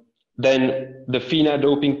 Then the FINA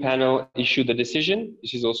doping panel issued a decision.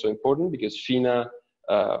 This is also important because FINA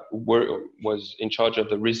was in charge of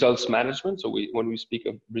the results management. So when we speak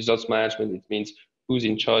of results management, it means who's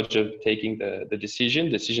in charge of taking the decision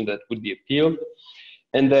that would be appealed.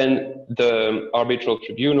 And then the arbitral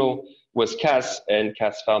tribunal was CAS, and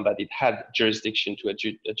CAS found that it had jurisdiction to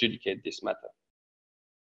adjudicate this matter.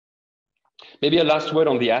 Maybe a last word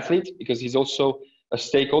on the athlete, because he's also a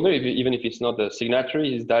stakeholder, even if it's not a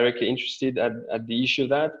signatory, he's directly interested at the issue of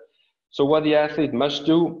that. So what the athlete must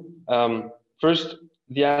do, first,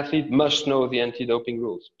 the athlete must know the anti-doping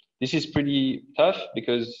rules. This is pretty tough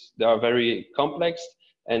because they are very complex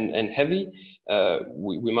and heavy.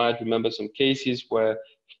 We might remember some cases where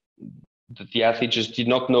the athlete just did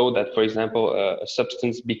not know that, for example, a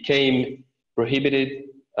substance became prohibited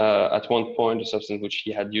at one point, a substance which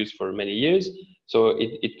he had used for many years. So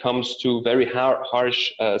it comes to very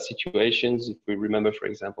harsh situations. If we remember, for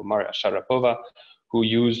example, Maria Sharapova, who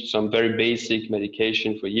used some very basic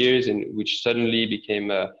medication for years and which suddenly became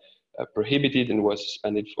prohibited and was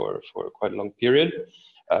suspended for quite a long period.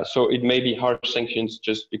 So it may be harsh sanctions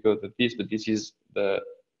just because of this, but this is the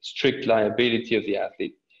strict liability of the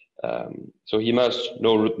athlete. So he must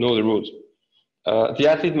know the rules. The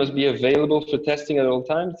athlete must be available for testing at all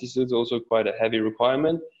times. This is also quite a heavy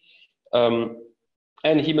requirement.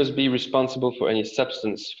 And he must be responsible for any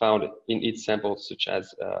substance found in its samples, such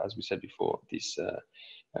as we said before, this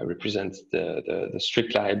represents the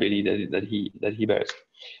strict liability that he bears.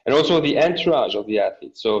 And also the entourage of the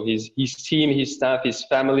athlete. So his team, his staff, his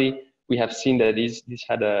family, we have seen that this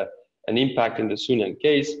had an impact in the Sunyan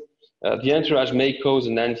case. The entourage may cause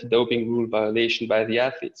an anti-doping rule violation by the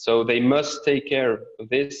athlete. So they must take care of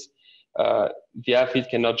this. The athlete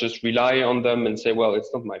cannot just rely on them and say, well, it's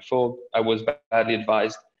not my fault. I was badly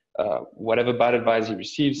advised. Whatever bad advice he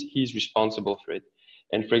receives, he's responsible for it.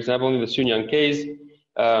 And for example, in the Sunyan case,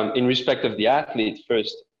 in respect of the athlete,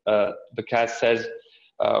 first, the CAS says,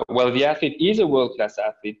 well, the athlete is a world-class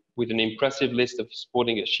athlete with an impressive list of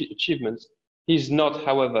sporting achievements. He's not,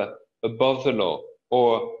 however, above the law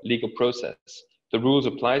or legal process. The rules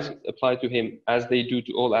apply to him as they do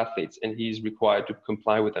to all athletes, and he's required to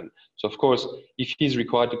comply with them. So of course, if he's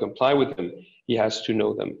required to comply with them, he has to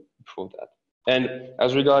know them before that. And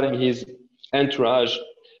as regarding his entourage,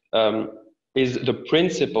 is the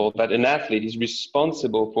principle that an athlete is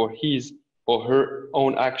responsible for his or her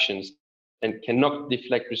own actions and cannot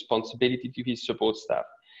deflect responsibility to his support staff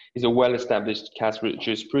is a well-established CAS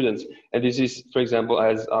jurisprudence. And this is, for example,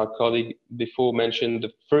 as our colleague before mentioned,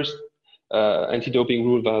 the first anti-doping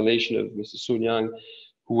rule violation of Mr. Sun Yang,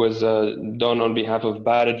 who was done on behalf of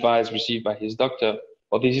bad advice received by his doctor.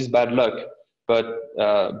 Well, this is bad luck, but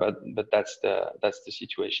that's the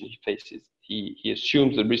situation he faces. He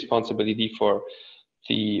assumes the responsibility for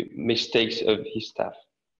the mistakes of his staff.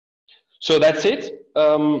 So that's it.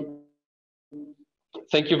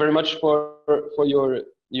 Thank you very much for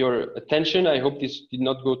your attention. I hope this did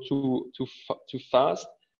not go too fast.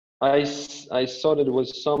 I saw that there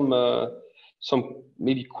was some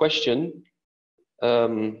maybe question.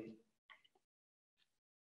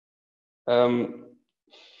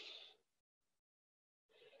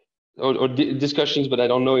 Or discussions, but I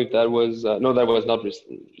don't know if that was no, that was not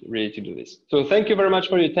related to this. So thank you very much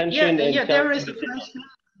for your attention. Yeah, there is a question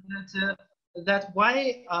that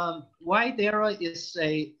why there is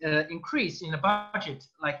a increase in the budget,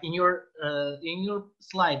 like in your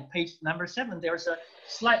slide, page number 7. There's a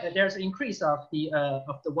slide. There's an increase of the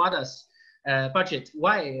WADA's budget.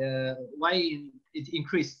 Why it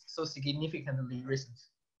increased so significantly recently?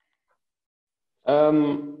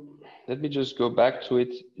 Let me just go back to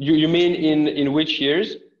it. You mean in which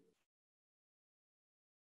years?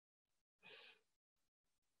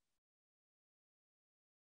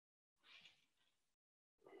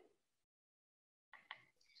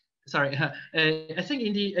 Sorry, I think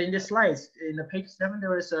in the slides in the page 7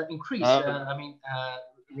 there is an increase. I mean,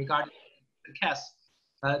 regarding the CAS,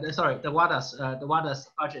 sorry, the WADA's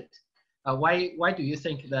budget. Why do you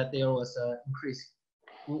think that there was an increase?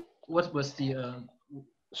 What was the?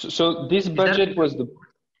 So this budget was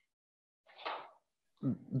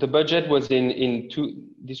the budget was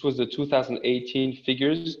this was the 2018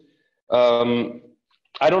 figures.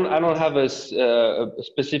 I don't have a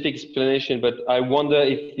specific explanation, but I wonder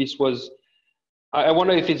if this was. I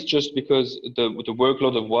wonder if it's just because the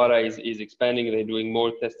workload of WADA is expanding and they're doing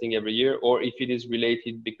more testing every year, or if it is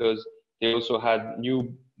related because they also had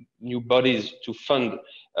new bodies to fund,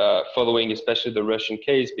 following especially the Russian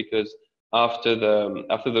case, because after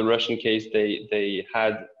the Russian case they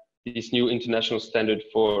had this new international standard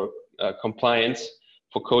for compliance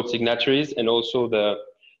for code signatories, and also the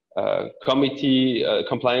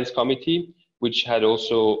compliance committee, which had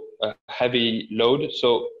also a heavy load.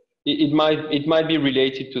 So it might be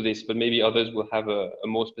related to this, but maybe others will have a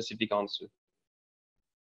more specific answer.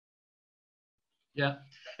 Yeah,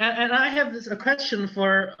 and I have a question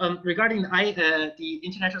for regarding the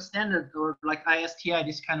international standard, or like ISTI,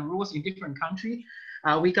 this kind of rules in different countries.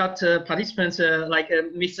 We got participants like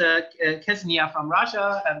Ms. Kesnia from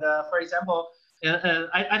Russia, and for example,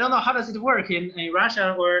 I don't know how does it work in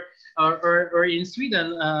Russia or in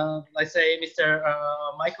Sweden. Let's say Mr.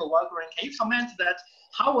 Michael Walgren, can you comment that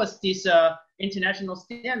how was this international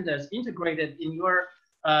standards integrated in your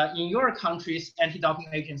country's anti-doping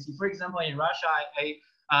agency? For example, in Russia,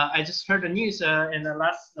 I just heard the news in the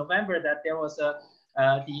last November that there was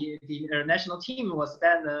the national team was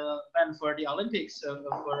banned for the Olympics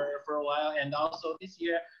for a while, and also this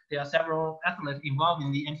year there are several athletes involved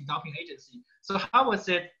in the anti-doping agency. So how was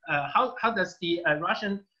it? How does the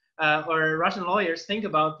Russian or Russian lawyers think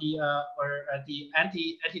about the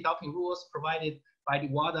anti-doping rules provided by the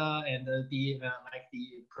WADA and like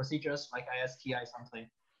the procedures like ISTI something?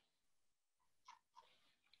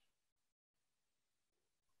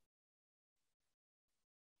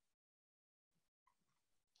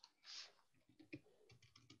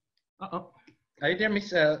 Are you there,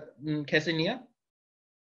 Miss Kesenia?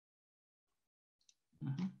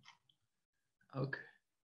 Okay.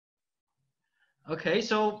 Okay.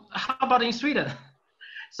 So how about in Sweden?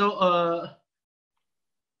 So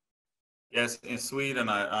yes, in Sweden,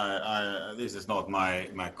 this is not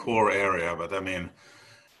my core area, but I mean,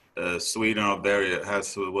 Sweden up there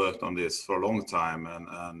has worked on this for a long time,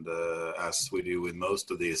 and as we do with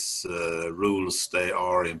most of these rules, they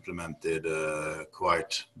are implemented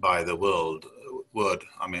quite by the word.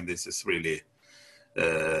 I mean, this is really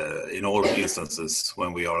in all instances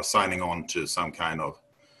when we are signing on to some kind of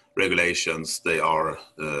regulations, they are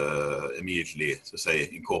immediately, to say,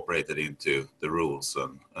 incorporated into the rules,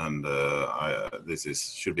 and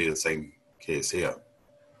this should be the same case here.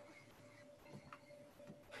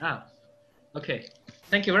 Ah, okay.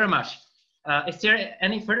 Thank you very much. Is there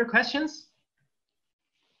any further questions?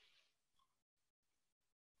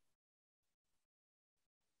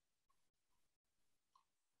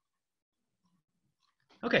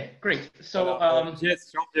 Okay, great. So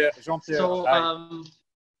yes, Jean-Pierre. So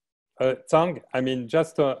Tang, I mean,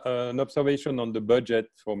 just an observation on the budget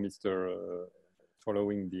for Mr.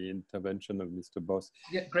 following the intervention of Mr. Boss.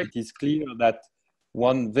 Yeah, great. It is clear that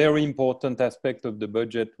one very important aspect of the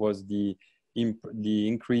budget was the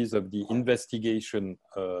increase of the investigation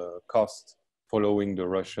cost following the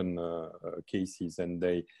Russian cases, and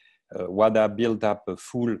WADA built up a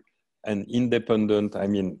full and independent, I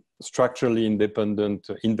mean, structurally independent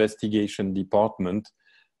investigation department,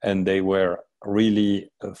 and they were really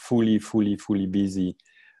fully busy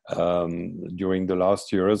during the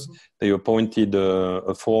last years. They appointed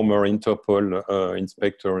a former Interpol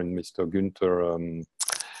inspector, in Mr. Günther.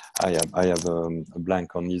 I have a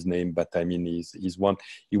blank on his name, but I mean,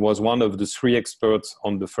 he was one of the 3 experts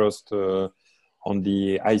on the first on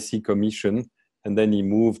the IC Commission, and then he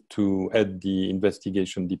moved to head the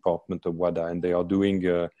investigation department of WADA, and they are doing.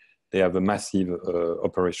 They have a massive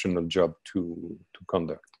operational job to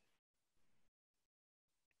conduct.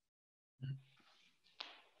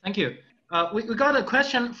 Thank you. We got a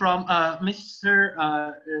question from Mr.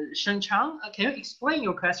 Shen Chang. Can you explain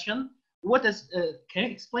your question? What does, can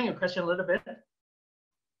you explain your question a little bit?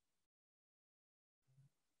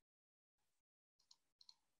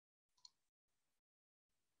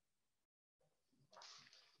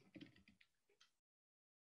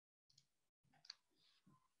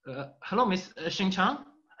 Hello, Ms. Shen Chang.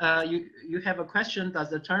 You have a question. Does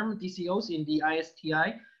the term DCOs in the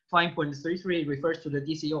ISTI 5.33 refers to the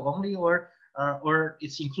DCO only, or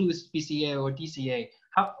it includes BCA or DCA?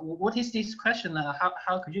 What is this question?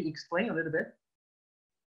 How could you explain a little bit?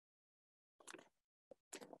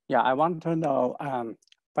 Yeah, I want to know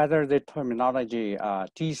whether the terminology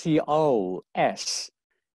DCOS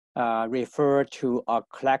refer to a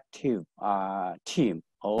collective team,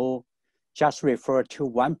 or just refer to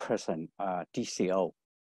one person DCO,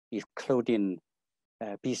 including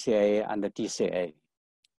BCA and the DCA.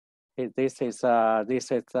 This is a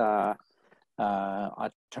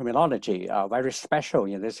terminology very special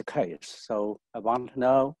in this case. So I want to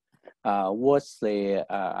know what's the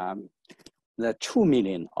true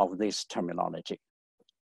meaning of this terminology.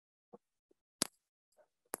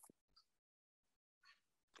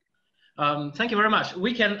 Thank you very much.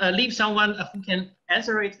 We can leave someone who can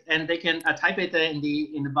answer it, and they can type it in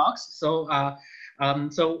the box. So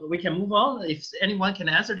so we can move on. If anyone can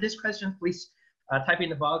answer this question, please type in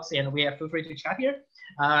the box, and we feel free to chat here.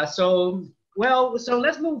 So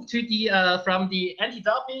let's move to the from the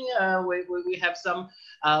anti-doping. We have some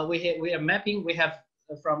we are mapping. We have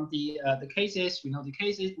from the cases. We know the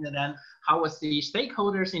cases, and then how was the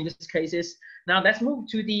stakeholders in these cases. Now let's move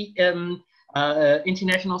to the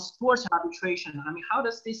international sports arbitration. I mean, how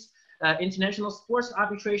does this international sports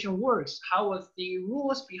arbitration works? How was the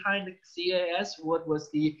rules behind the CAS? What was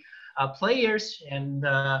the players and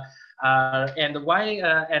why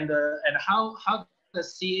and how the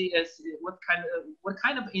CAS, what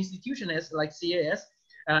kind of institution is like CAS,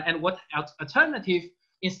 and what alternative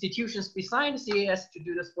institutions besides CAS to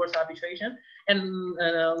do the sports arbitration? And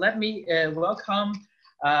let me welcome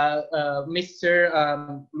Mr.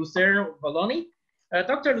 Lucien Valloni.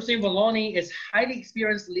 Dr. Lucien Valloni is highly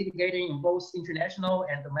experienced litigating in both international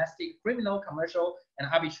and domestic criminal, commercial, and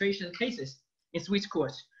arbitration cases in Swiss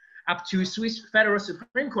courts, up to Swiss Federal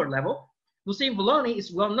Supreme Court level. Lucien Valloni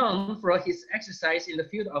is well known for his exercise in the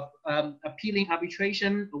field of appealing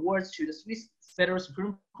arbitration awards to the Swiss Federal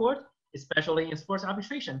Supreme Court, especially in sports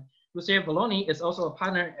arbitration. Lucien Valloni is also a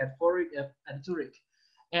partner at Zurich.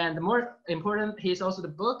 And more important, he's also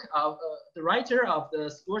the writer of the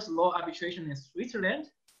sports law arbitration in Switzerland,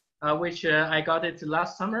 which I got it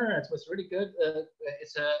last summer. It was really good. It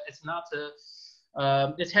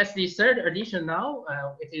has the 3rd edition now.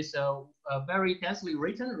 It is very densely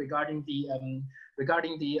written regarding the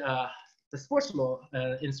sports law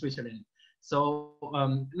in Switzerland. So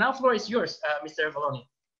now floor is yours, Mr. Valloni.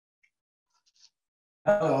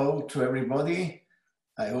 Hello to everybody.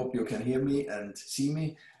 I hope you can hear me and see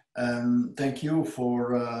me. Thank you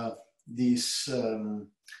for this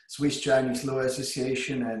Swiss Chinese Law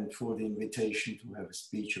Association and for the invitation to have a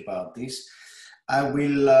speech about this. I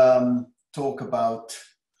will talk about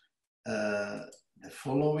the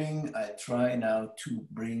following. I try now to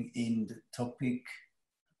bring in the topic.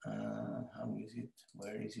 How is it?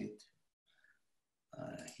 Where is it?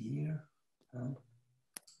 Here.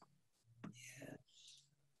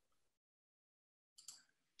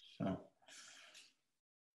 So,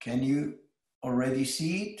 can you already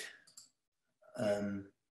see it?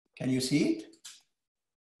 Can you see it?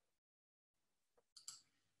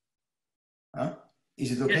 Huh?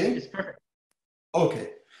 Is it okay? Yes, it's perfect.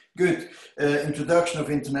 Okay, good. Introduction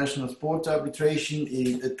of international sport arbitration.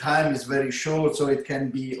 The time is very short, so it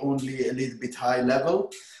can be only a little bit high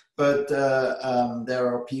level. but there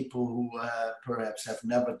are people who perhaps have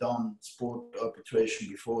never done sport arbitration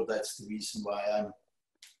before. That's the reason why I'm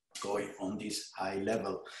going on this high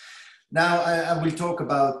level. Now I will talk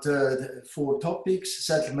about 4 topics: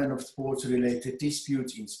 settlement of sports-related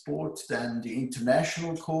disputes in sport, then the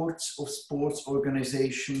international courts of sports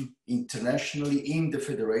organization internationally in the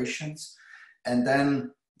federations, and then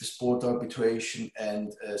the sport arbitration and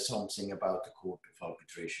something about the Court of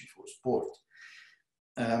Arbitration for Sport.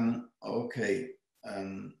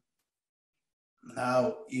 Now,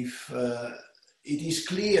 if it is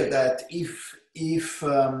clear that if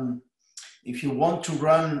you want to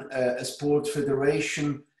run a sport federation,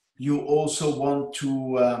 you also want to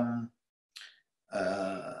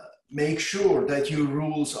make sure that your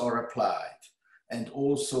rules are applied, and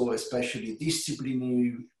also especially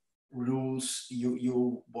disciplinary rules,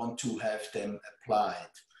 you want to have them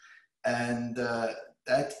applied. And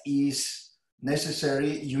that is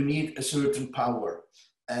necessary. You need a certain power.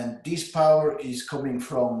 And this power is coming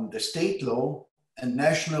from the state law, and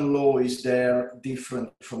national law is there different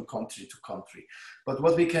from country to country. But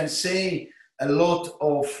what we can say, a lot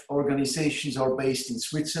of organizations are based in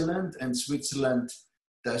Switzerland, and Switzerland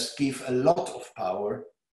does give a lot of power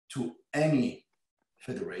to any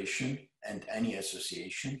federation and any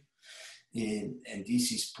association. And this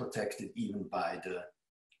is protected even by the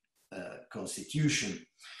constitution.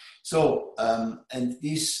 So, and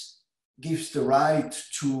this gives the right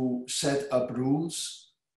to set up rules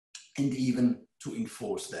and even to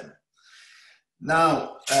enforce them.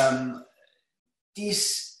 Now,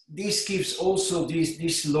 this gives also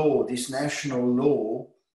this law, this national law,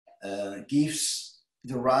 gives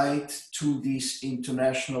the right to this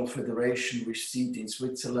international federation with seat in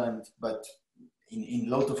Switzerland, but in a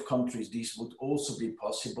lot of countries this would also be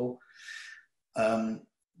possible,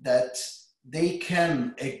 that they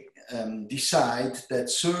can decide that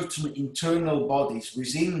certain internal bodies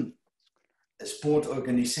within a sport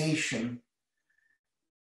organization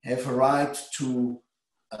have a right to,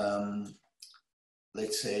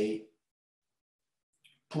 let's say,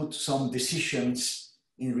 put some decisions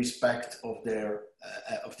in respect of their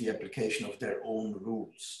of the application of their own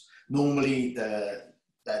rules. Normally, that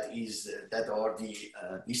are the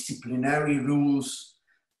disciplinary rules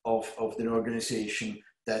of the organization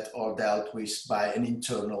that are dealt with by an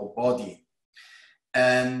internal body.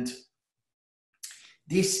 And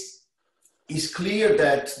this is clear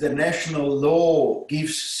that the national law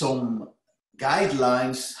gives some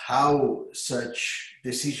guidelines how such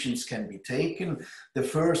decisions can be taken. The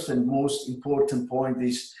first and most important point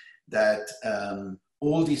is that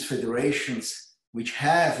all these federations which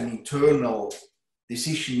have an internal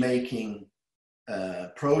decision-making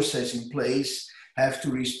process in place have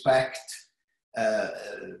to respect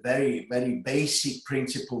very, very basic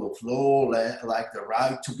principle of law, like the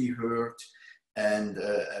right to be heard and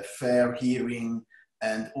a fair hearing,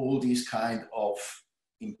 and all these kind of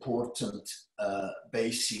important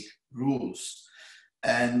basic rules.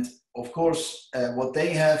 And of course, what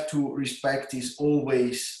they have to respect is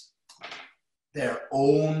always their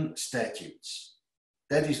own statutes.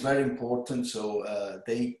 That is very important. So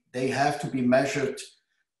they have to be measured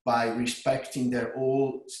by respecting their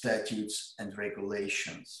own statutes and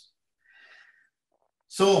regulations.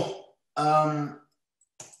 So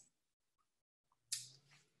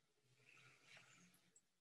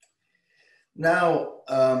now,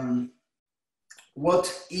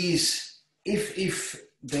 what is, if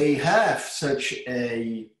they have such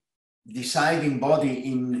a deciding body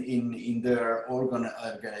in their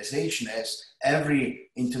organization, as every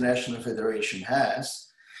international federation has,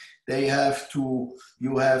 you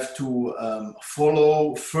have to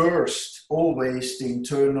follow first always the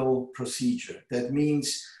internal procedure. That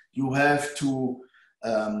means you have to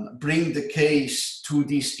bring the case to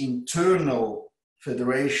this internal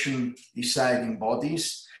federation deciding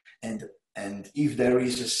bodies, and if there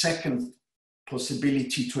is a second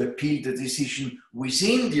possibility to appeal the decision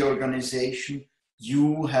within the organization,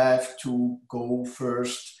 you have to go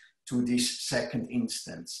first to this second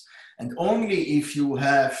instance. And only if you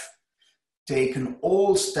have taken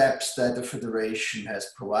all steps that the federation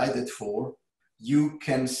has provided for, you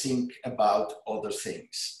can think about other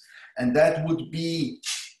things. And that would be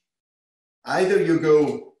either you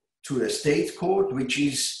go to a state court, which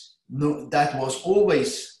is that was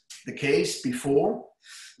always the case before.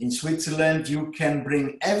 In Switzerland, you can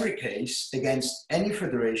bring every case against any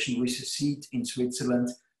federation with a seat in Switzerland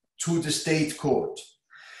to the state court.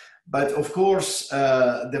 But of course,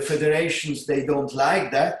 the federations, they don't like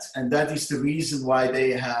that. And that is the reason why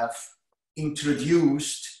they have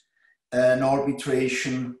introduced an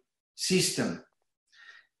arbitration system.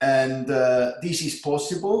 And this is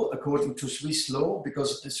possible according to Swiss law,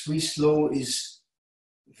 because the Swiss law is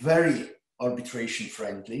very arbitration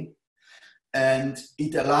friendly, and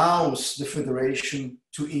it allows the federation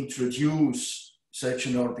to introduce such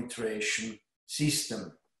an arbitration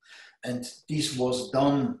system. And this was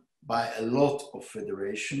done by a lot of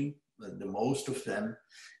federations, the most of them.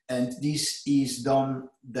 And this is done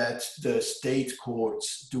that the state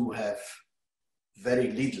courts do have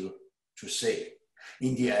very little to say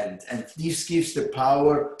in the end. And this gives the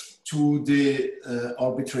power to the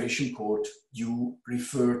arbitration court you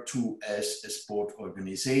refer to as a sport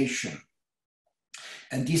organization.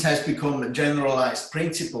 And this has become a generalized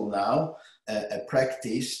principle now, a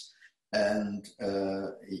practice, and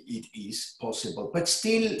it is possible. But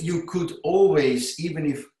still, you could always, even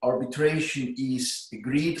if arbitration is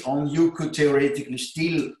agreed on, you could theoretically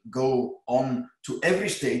still go on to every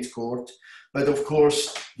state court. But of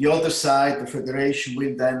course, the other side, the federation,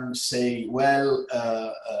 will then say, well,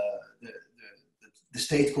 the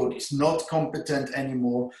state court is not competent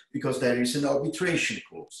anymore because there is an arbitration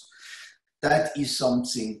clause. That is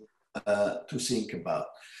something to think about.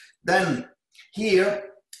 Then here,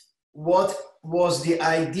 what was the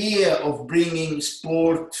idea of bringing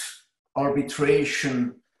sport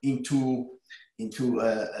arbitration into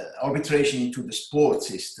arbitration into the sport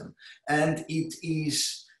system? And it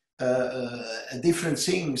is different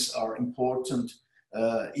things are important.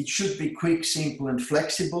 It should be quick, simple, and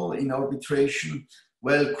flexible in arbitration.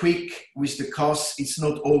 Well, quick with the costs, it's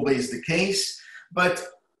not always the case, but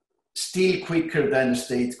still quicker than a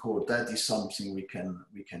state court. That is something we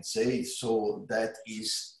can say. So that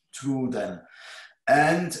is true then.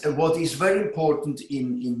 And what is very important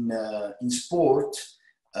in sport,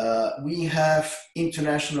 we have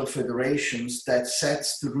international federations that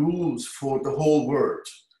sets the rules for the whole world,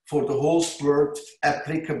 for the whole sport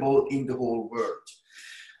applicable in the whole world.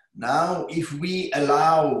 Now, if we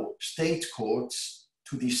allow state courts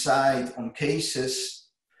to decide on cases,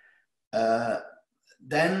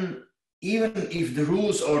 then even if the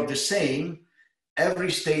rules are the same,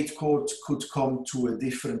 every state court could come to a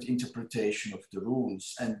different interpretation of the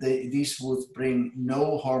rules, and this would bring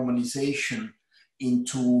no harmonization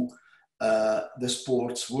into the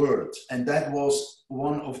sports world. And that was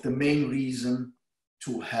one of the main reasons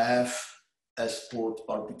to have a sport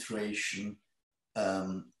arbitration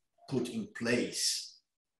put in place.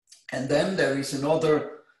 And then there is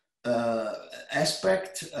another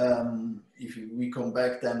aspect. If we come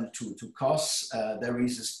back then to costs, there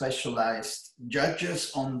is a specialized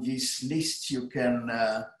judges on this list you can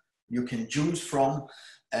choose from,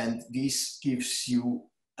 and this gives you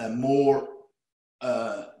a more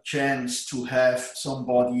chance to have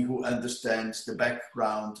somebody who understands the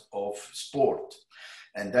background of sport.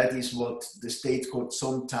 And that is what the state courts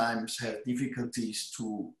sometimes have difficulties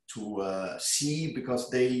to see, because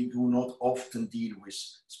they do not often deal with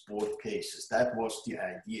sport cases. That was the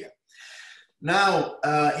idea. Now,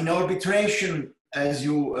 in arbitration, as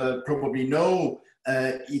you probably know,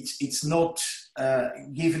 it's not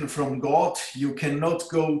given from God. You cannot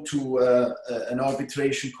go to an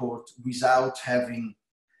arbitration court without having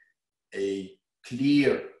a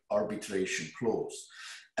clear arbitration clause.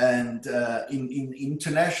 And in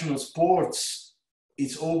international sports,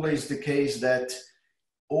 it's always the case that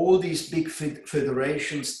all these big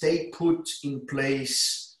federations, they put in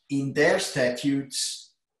place in their statutes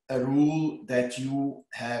a rule that you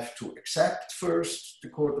have to accept first the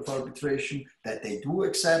Court of Arbitration, that they do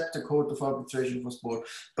accept the Court of Arbitration for Sport,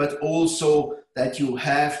 but also that you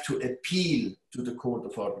have to appeal to the Court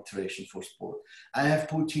of Arbitration for Sport. I have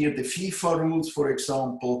put here the FIFA rules, for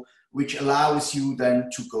example, which allows you then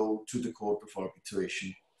to go to the Court of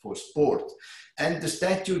Arbitration for Sport. And the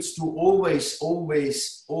statutes do always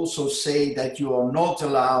also say that you are not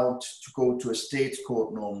allowed to go to a state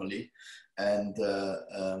court normally. And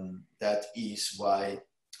that is why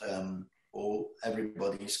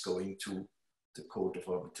everybody is going to the Court of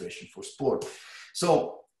Arbitration for Sport.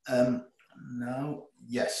 So now,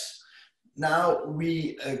 yes. Now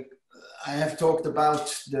I have talked about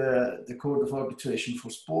the Court of Arbitration for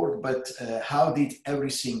Sport, but how did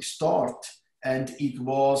everything start? And it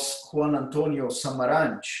was Juan Antonio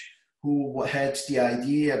Samaranch who had the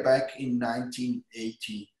idea back in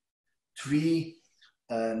 1983,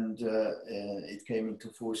 and it came into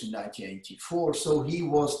force in 1984. So he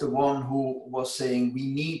was the one who was saying we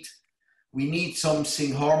need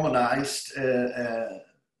something harmonized, an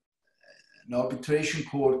arbitration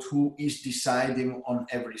court who is deciding on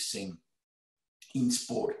everything in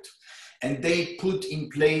sport. And they put in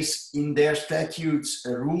place in their statutes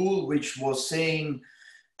a rule which was saying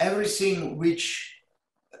everything which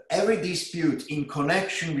every dispute in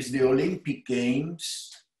connection with the Olympic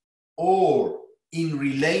Games or in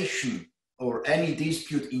relation, or any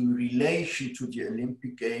dispute in relation to the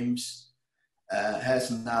Olympic Games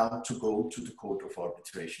has now to go to the Court of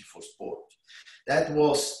Arbitration for Sport. That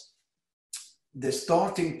was the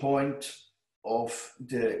starting point of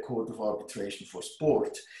the Court of Arbitration for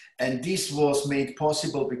Sport. And this was made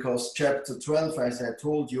possible because Chapter 12, as I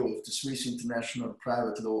told you, of the Swiss International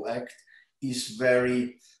Private Law Act is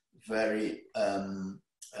very, very,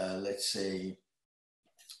 let's say,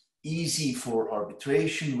 easy for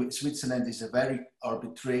arbitration. Switzerland is a very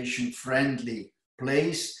arbitration-friendly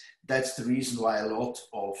place. That's the reason why a lot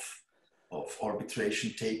of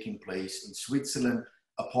arbitration taking place in Switzerland,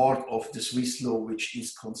 a part of the Swiss law, which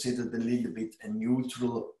is considered a little bit a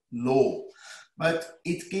neutral law. But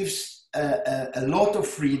it gives a lot of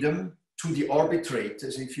freedom to the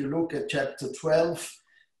arbitrators. If you look at Chapter 12,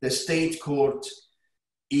 the state court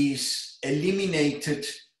is eliminated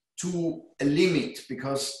to a limit,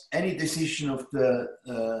 because any decision of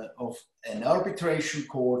an arbitration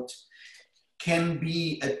court can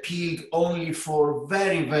be appealed only for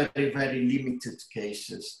very, very, very limited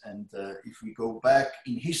cases. And if we go back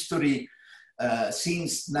in history,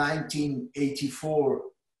 since 1984,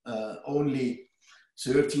 only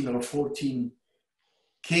 13 or 14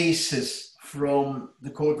 cases from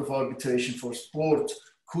the Court of Arbitration for Sport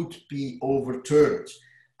could be overturned.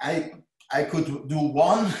 I could do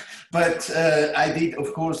one, but I did,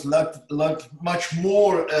 of course, much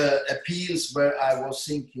more appeals where I was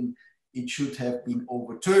thinking it should have been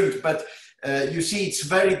overturned. But you see, it's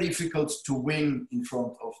very difficult to win in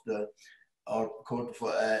front of the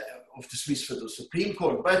Swiss Federal Supreme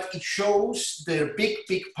Court. But it shows the big,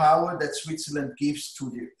 big power that Switzerland gives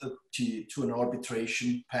to an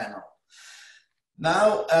arbitration panel.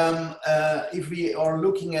 Now, if we are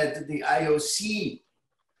looking at the IOC,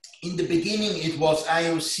 in the beginning, it was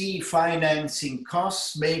IOC financing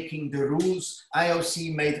costs, making the rules.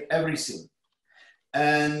 IOC made everything.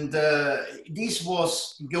 And this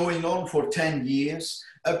was going on for 10 years,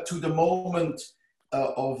 up to the moment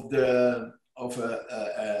of a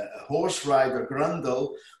horse rider,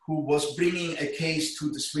 Grundl, who was bringing a case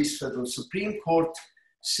to the Swiss Federal Supreme Court,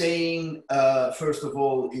 saying, first of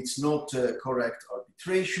all, it's not a correct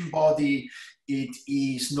arbitration body. It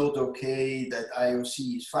is not okay that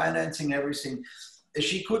IOC is financing everything.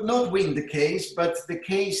 She could not win the case, but the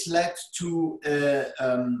case led to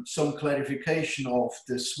some clarification of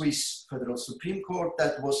the Swiss Federal Supreme Court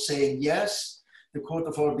that was saying, yes, the Court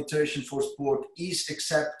of Arbitration for Sport is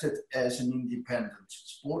accepted as an independent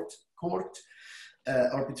sport court,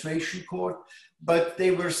 arbitration court, but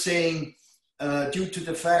they were saying, due to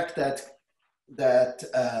the fact that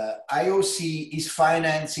IOC is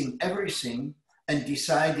financing everything and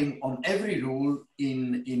deciding on every rule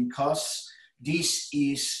in costs, this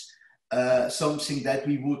is something that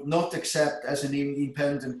we would not accept as an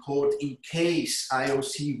independent court in case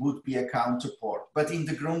IOC would be a counterpart. But in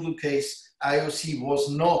the Grundl case, IOC was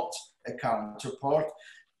not a counterpart,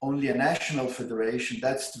 only a national federation.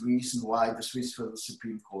 That's the reason why the Swiss Federal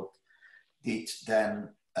Supreme Court did then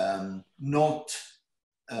not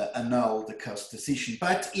annul the CAS decision.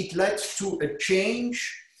 But it led to a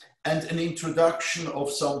change and an introduction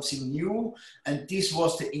of something new, and this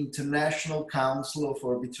was the International Council of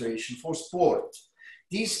Arbitration for Sport.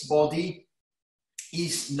 This body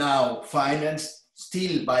is now financed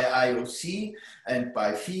still by IOC and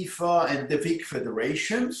by FIFA and the big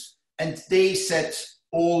federations, and they set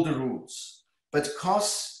all the rules. But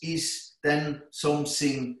CAS is then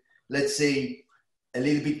something, let's say, a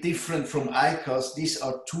little bit different from ICAS. These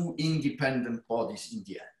are two independent bodies in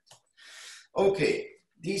the end. Okay.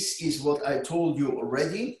 This is what I told you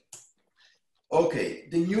already. Okay,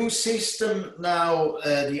 the new system now,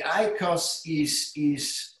 the ICAS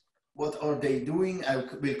is, what are they doing? I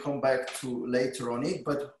will come back to later on it,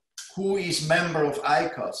 but who is member of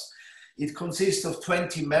ICAS? It consists of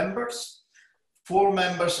 20 members. 4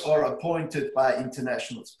 members are appointed by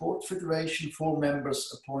International Sport Federation, 4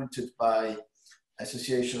 members appointed by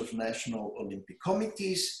Association of National Olympic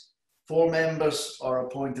Committees, 4 members are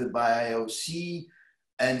appointed by IOC,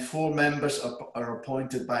 and 4 members are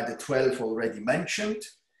appointed by the 12 already mentioned,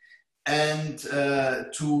 and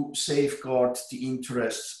to safeguard the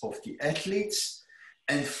interests of the athletes,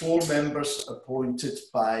 and 4 members appointed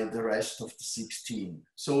by the rest of the 16.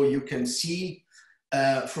 So you can see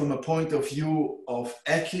from a point of view of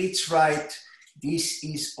athletes' right, this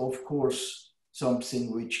is of course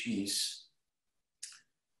something which is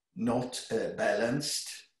not a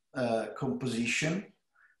balanced composition,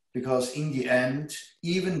 because in the end,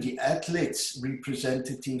 even the athletes'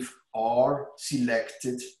 representatives are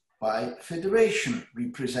selected by federation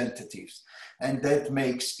representatives. And that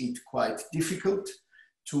makes it quite difficult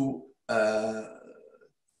to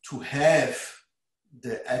have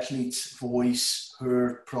the athlete's voice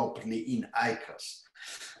heard properly in ICAS.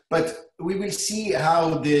 But we will see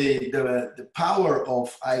how the power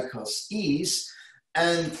of ICAS is,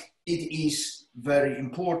 and it is very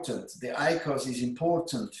important. The ICAS is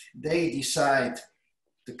important. They decide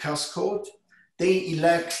the CAS code. They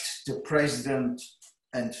elect the president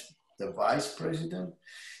and the vice president.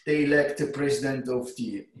 They elect the president of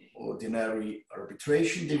the ordinary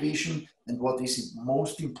arbitration division. And what is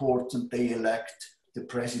most important, they elect the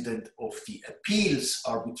president of the appeals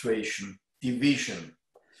arbitration division.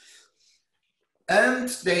 And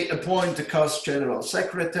they appoint the CAS general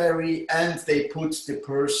secretary, and they put the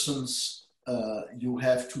persons you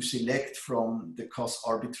have to select from the CAS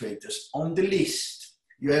arbitrators on the list.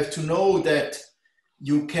 You have to know that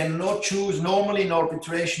you cannot choose, normally in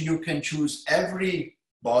arbitration, you can choose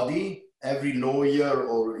everybody, every lawyer,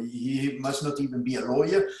 or he must not even be a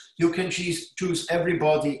lawyer. You can choose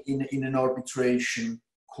everybody in an arbitration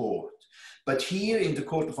court. But here in the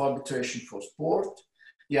Court of Arbitration for Sport,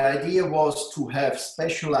 the idea was to have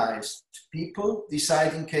specialized people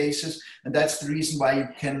deciding cases, and that's the reason why you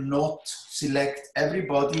cannot select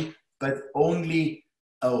everybody, but only,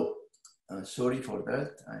 sorry for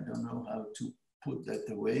that, I don't know how to put that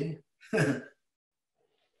away.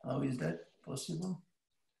 How is that possible?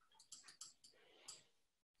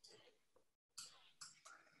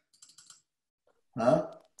 Huh?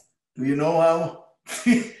 Do you know how?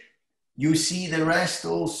 You see the rest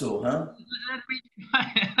also, huh?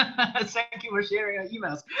 Thank you for sharing your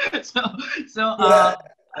emails.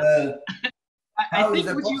 I think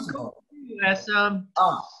would you go as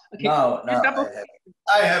okay, now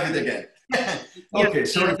I have it again. Okay,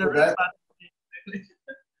 sorry for that.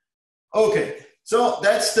 Okay, so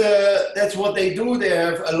that's what they do. They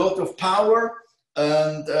have a lot of power,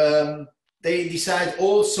 and they decide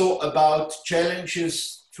also about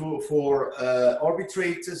challenges for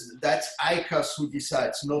arbitrators. That's ICAS who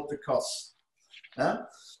decides, not the CAS. Huh?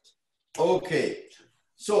 Okay,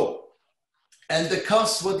 so, and the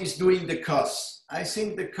CAS, what is doing the CAS? I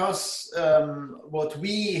think the CAS, what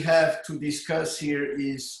we have to discuss here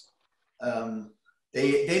is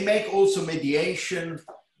they make also mediation.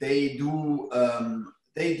 They do,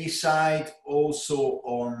 they decide also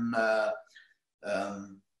on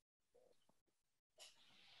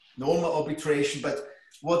normal arbitration, but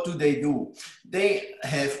what do? They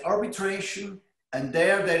have arbitration, and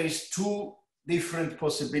there is two different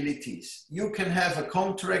possibilities. You can have a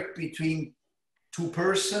contract between two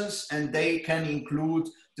persons, and they can include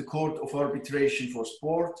the Court of Arbitration for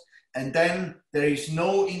Sport, and then there is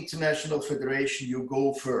no international federation, you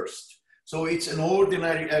go first. So it's an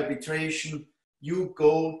ordinary arbitration, you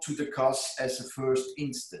go to the CAS as a first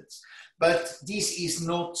instance. But this is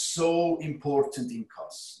not so important in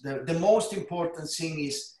CAS. The most important thing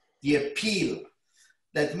is the appeal.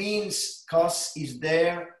 That means CAS is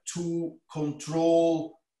there to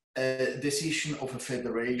control a decision of a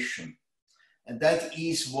federation. And that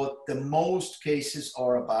is what the most cases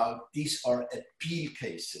are about. These are appeal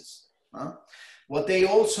cases. Huh? What they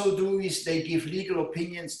also do is they give legal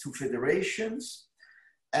opinions to federations,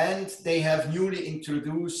 and they have newly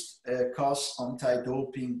introduced a CAS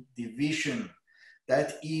anti-doping division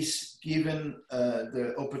that is given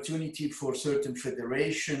the opportunity for certain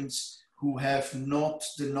federations who have not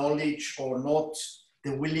the knowledge or not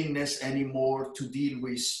the willingness anymore to deal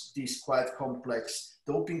with these quite complex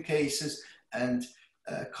doping cases. And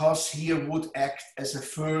CAS here would act as a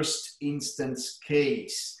first instance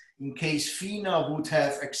case. In case FINA would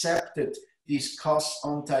have accepted this CAS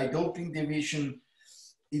anti-doping division,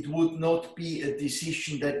 it would not be a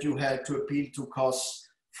decision that you had to appeal to CAS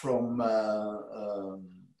from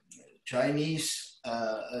Chinese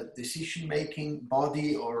decision-making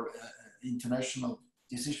body or international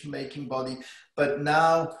decision-making body, but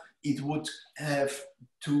now it would have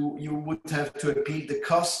to, you would have to appeal the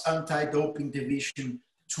CAS anti-doping division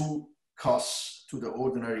to CAS, to the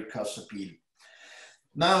ordinary CAS appeal.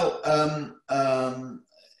 Now,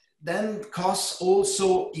 then CAS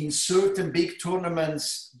also in certain big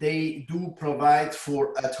tournaments, they do provide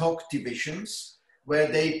for ad hoc divisions where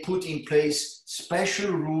they put in place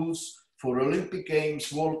special rules for Olympic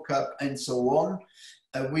Games, World Cup, and so on,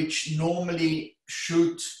 which normally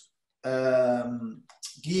should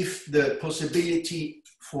give the possibility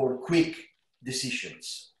for quick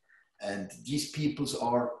decisions. And these people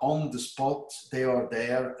are on the spot, they are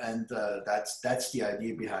there, and that's the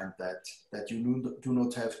idea behind that, that you do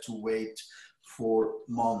not have to wait for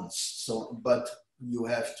months. So, but you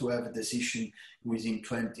have to have a decision within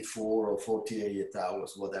 24 or 48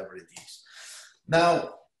 hours, whatever it is.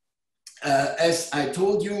 Now, as I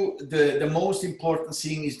told you, the most important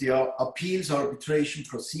thing is the appeals arbitration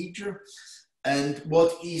procedure. And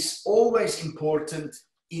what is always important,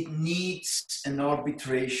 it needs an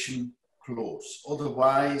arbitration clause.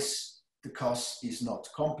 Otherwise, the CAS is not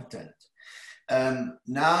competent.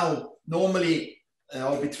 Now, normally, an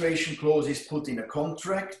arbitration clause is put in a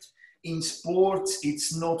contract. In sports,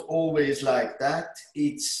 it's not always like that.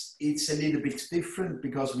 It's a little bit different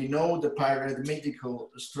because we know the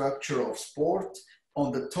pyramidal structure of sport.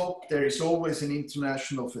 On the top, there is always an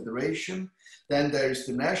international federation. Then there is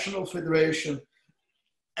the national federation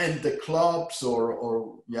and the clubs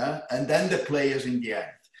and then the players in the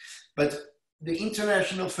end. But the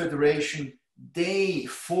international federation, they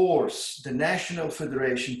force the national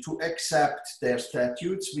federation to accept their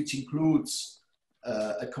statutes, which includes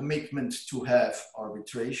a commitment to have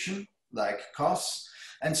arbitration, like CAS.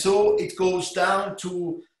 And so it goes down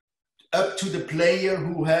to up to the player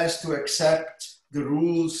who has to accept the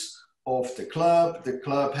rules of the club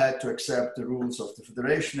had to accept the rules of the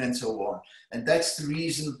federation, and so on. And that's the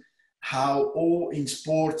reason how all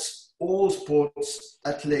sports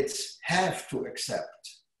athletes have to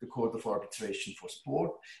accept the Court of Arbitration for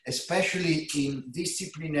Sport, especially in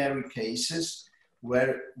disciplinary cases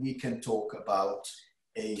where we can talk about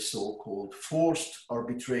a so-called forced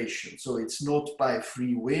arbitration. So it's not by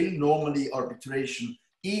free will. Normally arbitration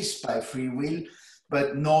is by free will,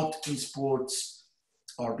 but not in sports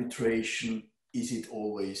arbitration is it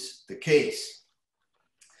always the case.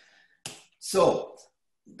 So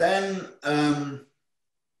then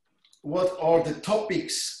what are the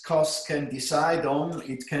topics CAS can decide on?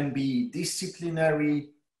 It can be disciplinary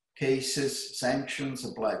cases, sanctions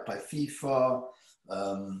applied by FIFA,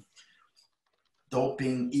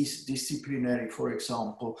 doping is disciplinary, for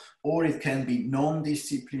example, or it can be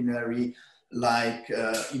non-disciplinary, like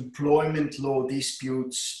employment law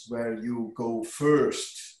disputes, where you go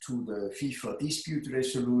first to the FIFA dispute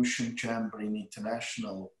resolution chamber in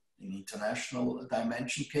international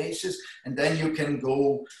dimension cases, and then you can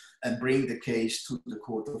go and bring the case to the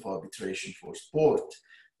Court of Arbitration for Sport.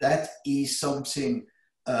 That is something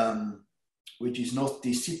which is not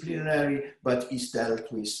disciplinary, but is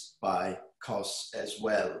dealt with by CAS as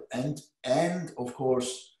well. And of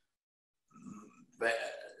course,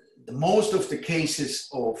 the most of the cases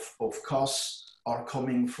of CAS are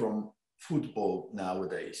coming from football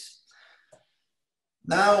nowadays.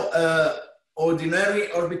 Now,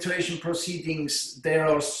 ordinary arbitration proceedings, there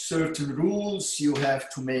are certain rules. You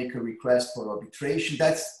have to make a request for arbitration.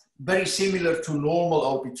 That's very similar to normal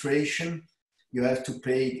arbitration. You have to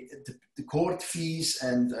pay the court fees,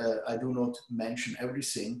 and I do not mention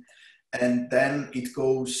everything. And then it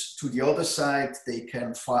goes to the other side. They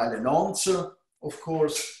can file an answer. Of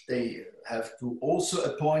course, they have to also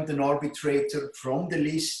appoint an arbitrator from the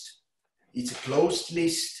list. It's a closed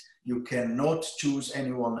list. You cannot choose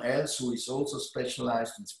anyone else who is also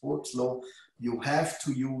specialized in sports law. You have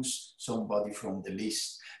to use somebody from the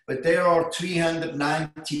list. But there are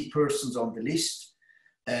 390 persons on the list,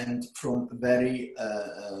 and from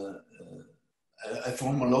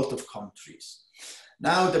from a lot of countries.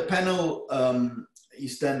 Now the panel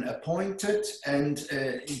is then appointed, and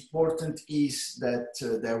important is that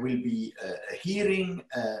there will be a hearing,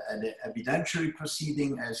 an evidentiary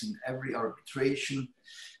proceeding as in every arbitration,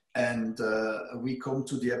 and we come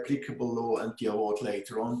to the applicable law and the award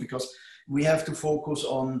later on, because we have to focus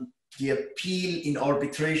on the appeal in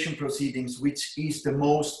arbitration proceedings, which is the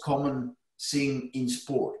most common thing in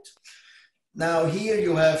sport. Now here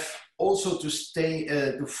you have also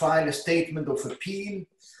to file a statement of appeal.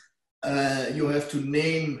 You have to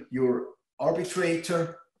name your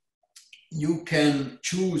arbitrator. You can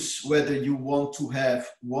choose whether you want to have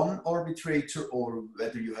one arbitrator or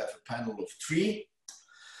whether you have a panel of 3.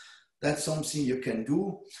 That's something you can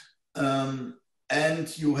do.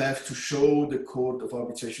 And you have to show the Court of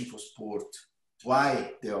Arbitration for Sport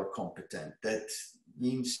why they are competent. That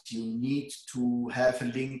means you need to have a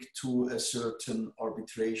link to a certain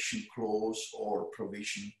arbitration clause or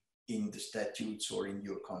provision in the statutes or in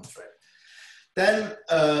your contract. Then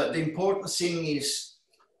the important thing is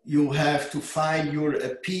you have to file your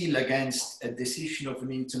appeal against a decision of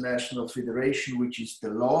an international federation, which is the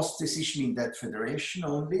last decision in that federation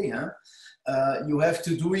only. You have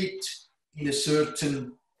to do it in a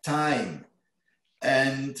certain time.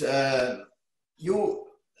 And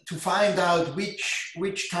to find out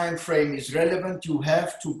which time frame is relevant, you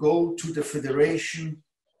have to go to the federation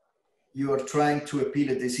you are trying to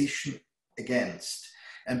appeal a decision against.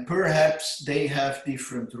 And perhaps they have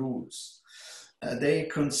different rules. they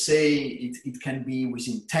can say it can be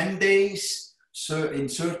within 10 days. So in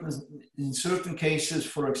certain cases,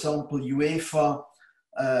 for example, UEFA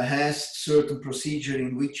has certain procedure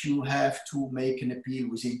in which you have to make an appeal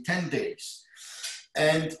within 10 days.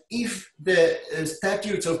 And if the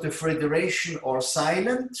statutes of the federation are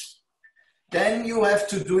silent, then you have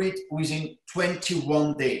to do it within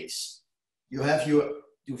 21 days. You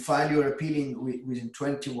file your appeal within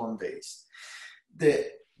 21 days.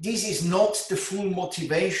 This is not the full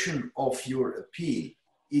motivation of your appeal.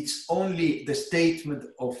 It's only the statement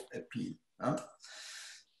of appeal.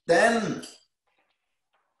 Then,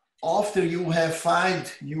 after you have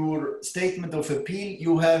filed your statement of appeal,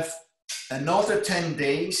 you have another 10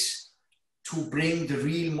 days to bring the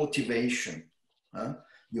real motivation.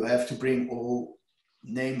 You have to bring all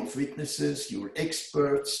name of witnesses, your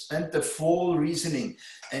experts, and the full reasoning.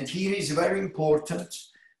 And here is very important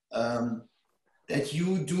that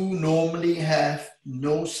you do normally have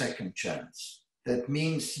no second chance. That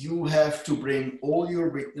means you have to bring all your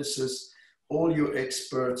witnesses, all your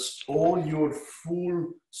experts, all your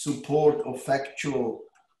full support of factual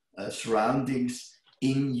surroundings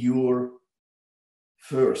in your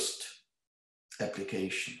first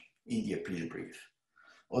application in the appeal brief.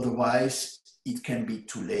 Otherwise, it can be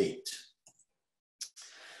too late.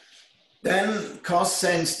 Then CAS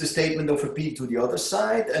sends the statement of appeal to the other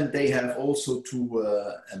side, and they have also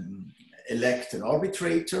to elect an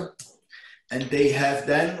arbitrator. And they have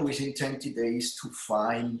then, within 20 days, to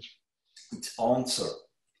find its answer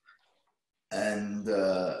and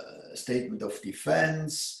statement of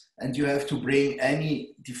defense. And you have to bring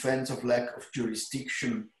any defense of lack of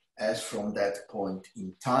jurisdiction as from that point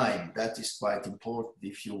in time. That is quite important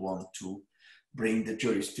if you want to bring the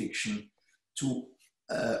jurisdiction to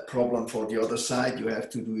a problem for the other side. You have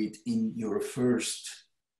to do it in your first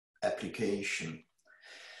application.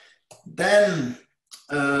 Then,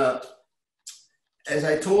 as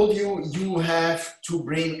I told you, you have to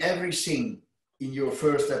bring everything in your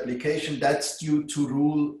first application. That's due to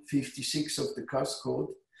Rule 56 of the CAS Code.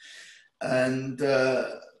 And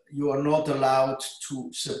you are not allowed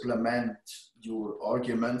to supplement your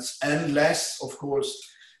arguments unless, of course,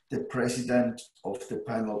 the president of the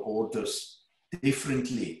panel orders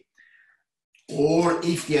differently. Or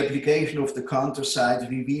if the application of the counterside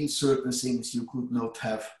reveals certain things you could not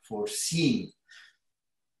have foreseen,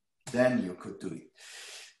 then you could do it.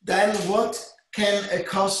 Then what can a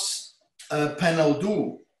CAS panel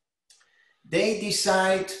do? They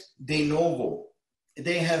decide de novo.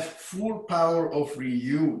 They have full power of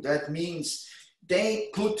review. That means they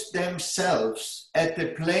put themselves at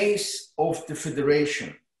the place of the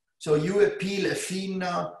federation. So you appeal a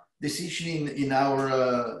FINA decision in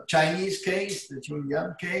our Chinese case, the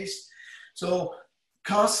Junyan case. So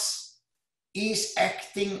CAS is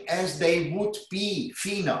acting as they would be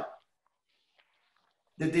FINA.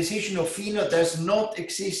 The decision of FINA does not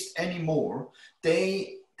exist anymore.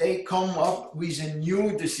 They come up with a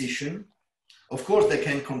new decision. Of course, they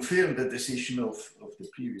can confirm the decision of the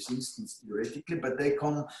previous instance theoretically, but they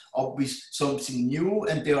come up with something new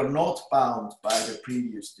and they are not bound by the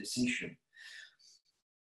previous decision.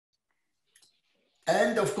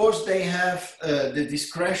 And of course, they have the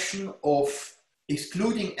discretion of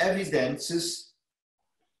excluding evidences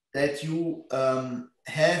that you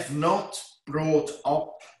have not brought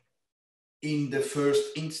up in the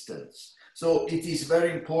first instance. So it is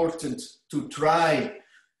very important to try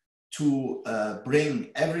to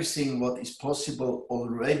bring everything what is possible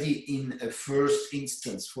already in a first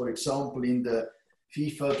instance. For example, in the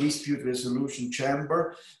FIFA Dispute Resolution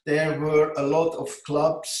Chamber, there were a lot of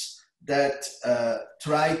clubs that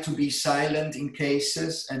tried to be silent in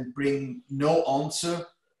cases and bring no answer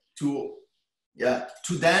to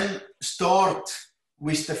then start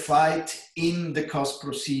with the fight in the CAS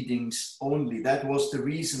proceedings only. That was the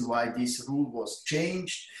reason why this rule was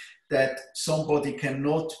changed, that somebody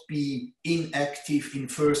cannot be inactive in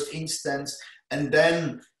first instance and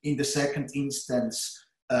then in the second instance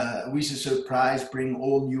with a surprise bring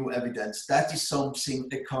all new evidence. That is something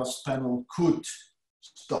a CAS panel could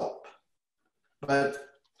stop, but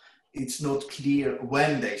it's not clear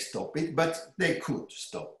when they stop it, but they could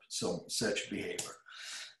stop such behavior.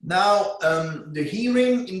 Now, the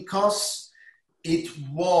hearing in CAS, it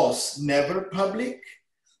was never public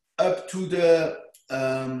up to the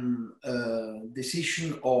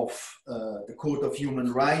decision of the Court of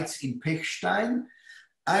Human Rights in Pechstein.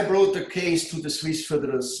 I brought the case to the Swiss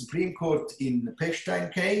Federal Supreme Court in the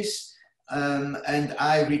Pechstein case, and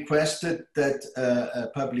I requested that a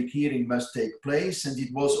public hearing must take place, and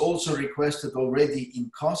it was also requested already in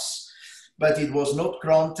CAS, but it was not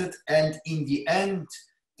granted, and in the end,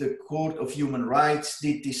 the Court of Human Rights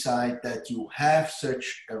did decide that you have such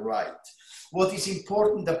a right. What is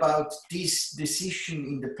important about this decision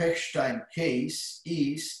in the Pechstein case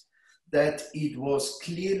is that it was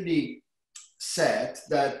clearly said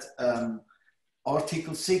that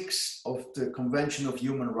Article 6 of the Convention of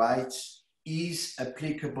Human Rights is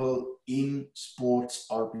applicable in sports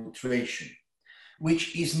arbitration,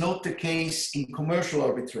 which is not the case in commercial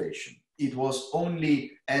arbitration. It was only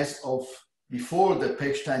as of before the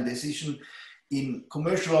Pechstein decision. In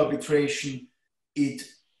commercial arbitration, it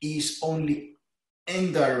is only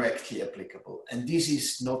indirectly applicable, and this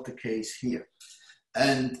is not the case here.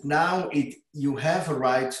 And now you have a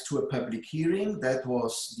right to a public hearing that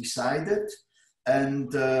was decided,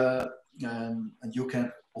 and you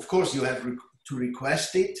can, of course, you have to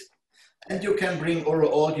request it, and you can bring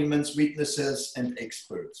oral arguments, witnesses, and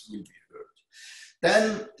experts will be heard. Then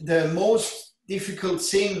the most difficult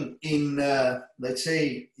thing in, let's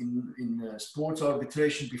say, in sports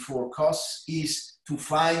arbitration before COS is to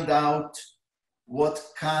find out what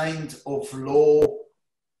kind of law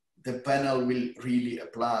the panel will really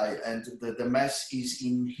apply. And the mess is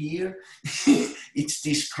in here. It's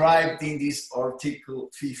described in this Article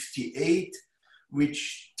 58,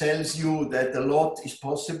 which tells you that a lot is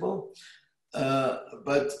possible,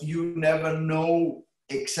 but you never know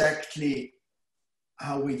exactly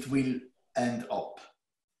how it will end up.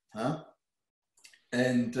 Huh?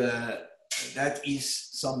 And that is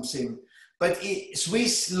something. But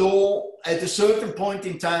Swiss law at a certain point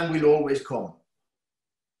in time will always come.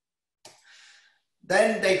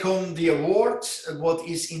 Then they come the awards. What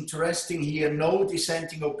is interesting here, no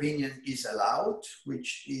dissenting opinion is allowed,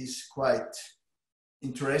 which is quite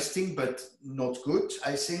interesting, but not good,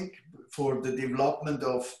 I think. For the development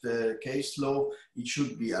of the case law, it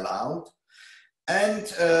should be allowed. And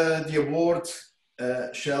the award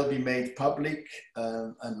shall be made public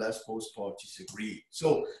unless both parties agree.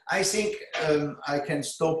 So I think I can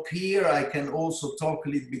stop here. I can also talk a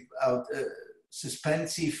little bit about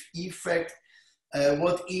suspensive effect.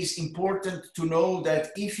 What is important to know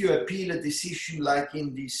that if you appeal a decision like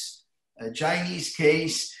in this Chinese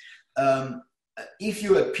case, if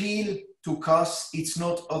you appeal to COS, it's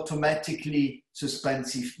not automatically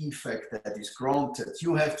suspensive effect that is granted.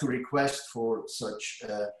 You have to request for such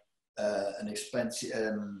an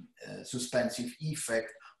suspensive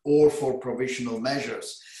effect or for provisional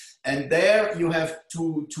measures. And there you have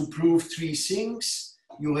to prove three things.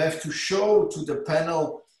 You have to show to the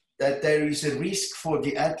panel that there is a risk for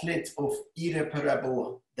the athlete of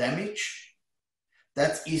irreparable damage.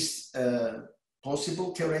 That is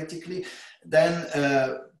possible theoretically. Then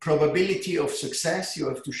probability of success, you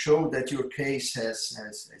have to show that your case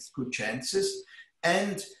has good chances.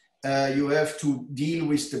 And you have to deal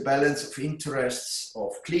with the balance of interests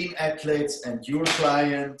of clean athletes and your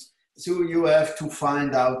client. So you have to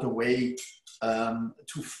find out a way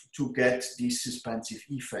to get this suspensive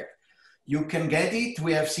effect. You can get it.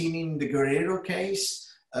 We have seen in the Guerrero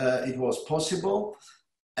case, it was possible.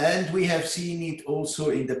 And we have seen it also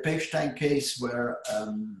in the Pechstein case where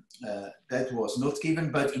that was not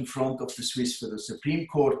given, but in front of the Swiss Federal Supreme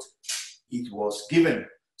Court, it was given.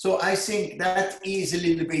 So I think that is a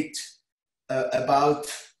little bit about,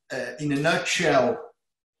 in a nutshell,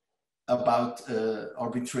 about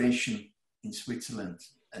arbitration in Switzerland.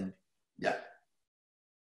 And yeah.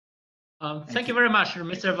 Thank you very much,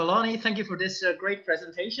 Mr. Valloni. Thank you for this great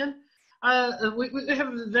presentation. We have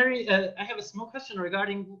a very, I have a small question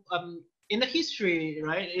regarding in the history,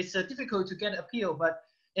 right? It's difficult to get appeal, but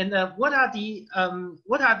what are the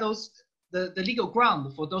legal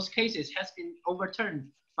ground for those cases has been overturned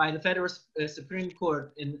by the Federal Supreme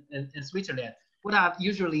Court in Switzerland? What are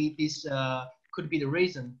usually these could be the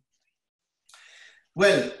reason?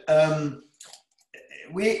 Well,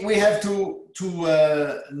 we have to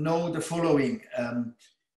know the following.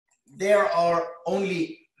 There are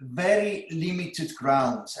only very limited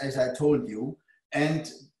grounds, as I told you,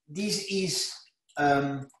 and this is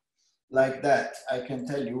like that. I can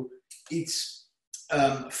tell you, it's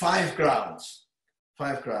 5 grounds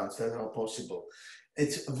that are possible.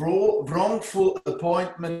 It's wrongful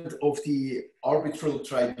appointment of the arbitral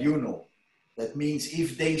tribunal. That means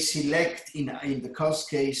if they select in the COS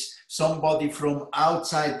case somebody from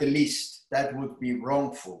outside the list, that would be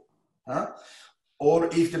wrongful. Huh? Or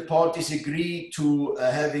if the parties agree to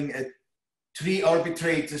having 3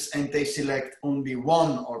 arbitrators and they select only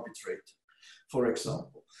 1 arbitrator, for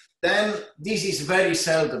example. Then this is very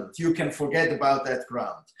seldom. You can forget about that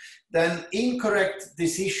ground. Then incorrect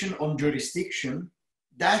decision on jurisdiction,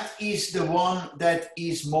 that is the one that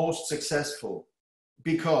is most successful.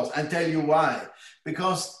 Because, I'll tell you why.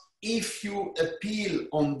 Because if you appeal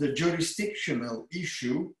on the jurisdictional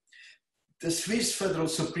issue, the Swiss Federal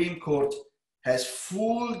Supreme Court has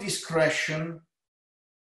full discretion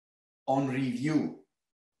on review.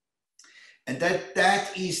 And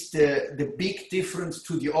that is the big difference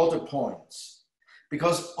to the other points.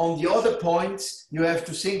 Because on the other points, you have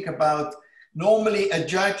to think about, normally a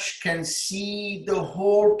judge can see the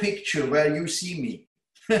whole picture where you see me.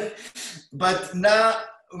 But now,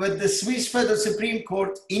 with the Swiss Federal Supreme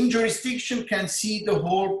Court, in jurisdiction can see the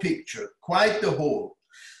whole picture, quite the whole.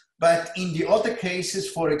 But in the other cases,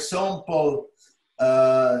 for example,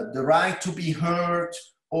 the right to be heard,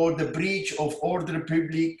 or the breach of ordre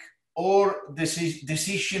public, or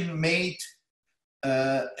decision made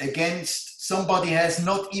against somebody has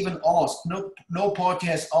not even asked, no party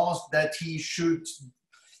has asked that he should,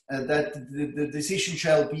 that the decision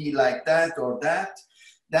shall be like that or that,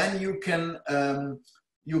 then you can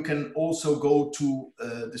also go to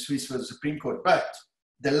the Swiss Federal Supreme Court. But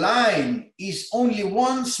the line is only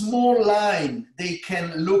one small line. They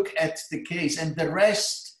can look at the case, and the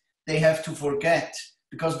rest they have to forget,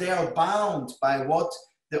 because they are bound by what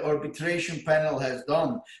the arbitration panel has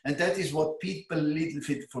done. And that is what people a little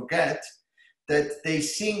bit forget, that they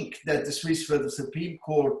think that the Swiss Federal Supreme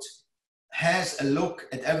Court has a look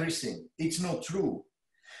at everything. It's not true.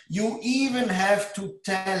 You even have to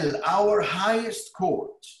tell our highest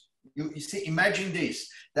court, you see, imagine this,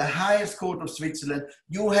 the highest court of Switzerland,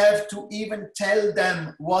 you have to even tell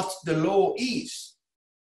them what the law is.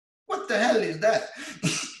 What the hell is that?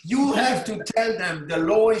 You have to tell them the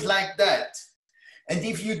law is like that. And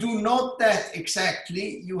if you do not that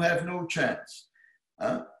exactly, you have no chance.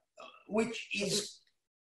 Which is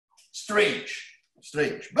strange.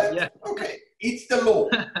 But yeah. Okay, it's the law.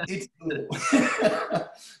 It's the law.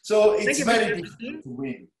 So it's very difficult to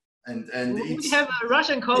win. And we have a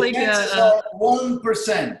Russian colleague.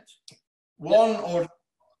 1%, 1 or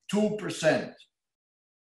 2%.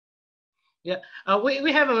 Yeah,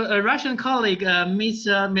 we have a Russian colleague, Ms.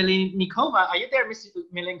 Melenkova. Are you there, Ms.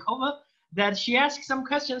 Melenkova? That she asked some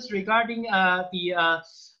questions regarding the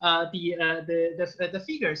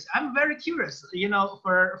figures. I'm very curious, you know,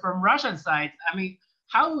 from Russian side. I mean,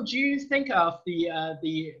 how would you think of the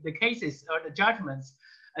cases or the judgments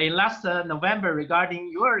in last November regarding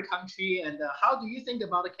your country, and how do you think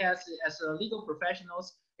about the case as legal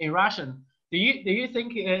professionals in Russian? Do you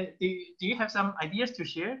think do you have some ideas to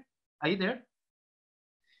share? Are you there?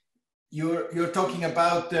 You're talking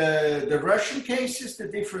about the Russian cases, the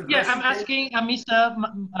different. Yeah, Russian I'm asking Ms.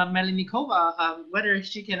 Melenkova whether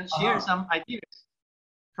she can share some ideas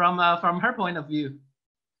from her point of view.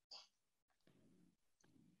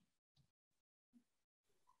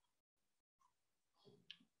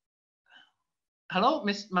 Hello,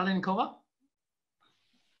 Ms. Malenkova.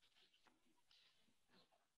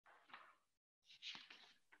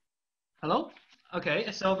 Hello.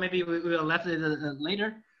 Okay, so maybe we will left it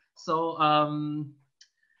later. So,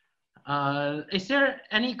 is there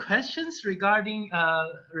any questions regarding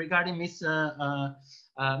Mr.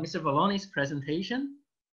 Valloni's presentation?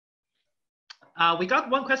 We got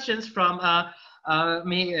one question from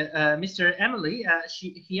Mr. Emily.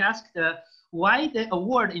 He asked why the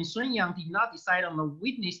award in Sun Yang did not decide on the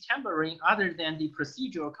witness tampering other than the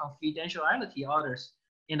procedural confidentiality orders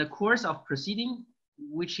in the course of proceeding,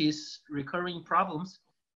 which is recurring problems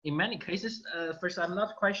in many cases. First, I'm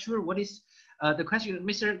not quite sure what is the question.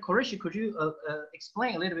 Mr. Qureshi, could you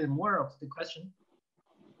explain a little bit more of the question?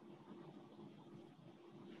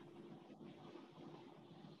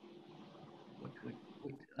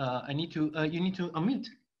 Wait. I need to. You need to unmute.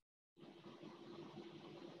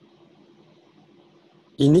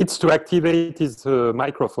 He needs to activate his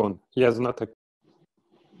microphone. He has not.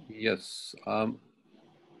 Yes.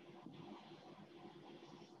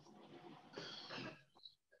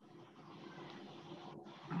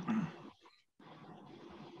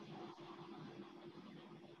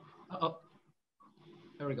 Oh,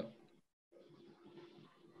 there we go.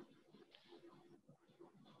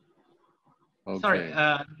 Okay. Sorry.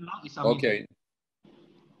 Okay.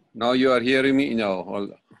 Now you are hearing me? No.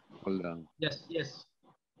 Hold on. Yes. Yes.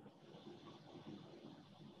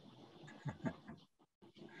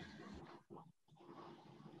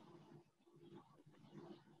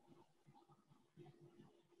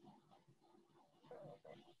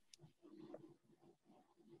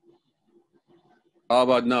 How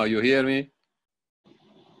about now? You hear me?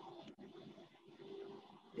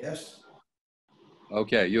 Yes.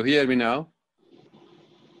 Okay. You hear me now?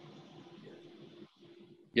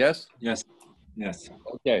 Yes? Yes. Yes.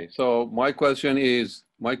 Okay. So my question is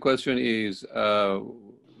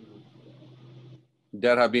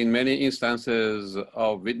there have been many instances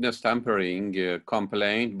of witness tampering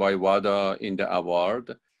complained by WADA in the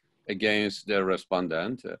award against the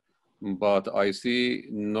respondent, but I see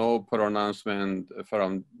no pronouncement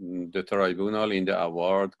from the tribunal in the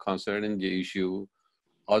award concerning the issue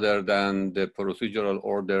other than the procedural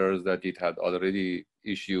orders that it had already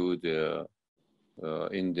issued in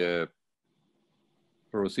the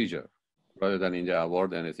procedure, rather than in the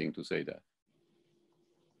award anything to say that.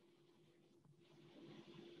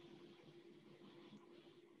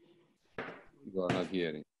 You are not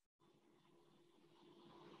hearing.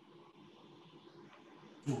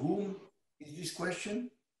 To whom is this question?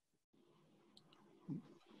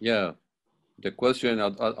 Yeah, the question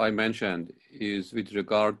I mentioned is with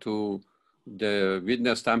regard to the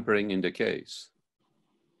witness tampering in the case.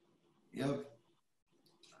 Yeah,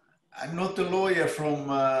 I'm not a lawyer from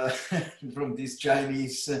from this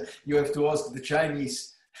Chinese. You have to ask the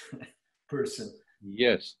Chinese person.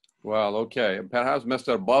 Yes. Well, okay. Perhaps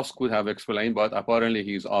Mr. Boss could have explained, but apparently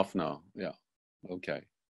he's off now. Yeah. Okay.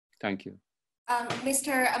 Thank you.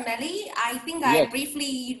 Mr. Ameli, I think yes. I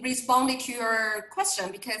briefly responded to your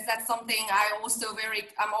question because that's something I'm also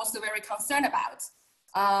very concerned about.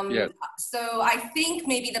 Yes. So I think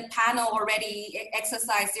maybe the panel already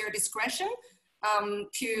exercised their discretion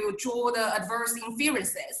to draw the adverse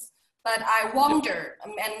inferences. But I wonder,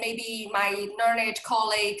 and maybe my learned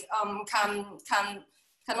colleague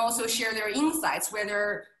can also share their insights,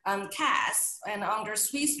 whether CAS and under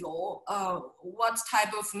Swiss law, what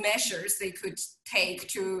type of measures they could take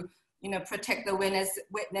to, protect the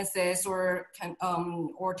witnesses or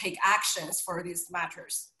take actions for these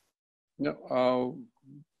matters. No,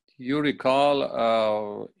 you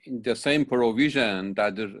recall in the same provision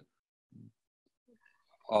that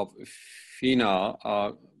of FINA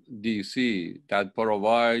DC that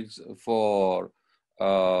provides for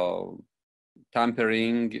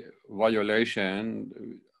tampering violation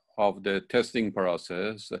of the testing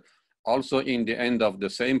process. Also in the end of the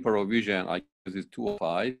same provision, I guess it's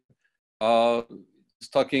 205, it's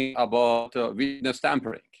talking about witness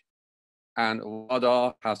tampering. And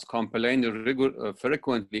WADA has complained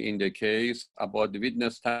frequently in the case about the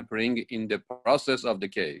witness tampering in the process of the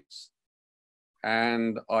case.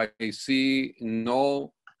 And I see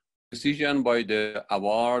no decision by the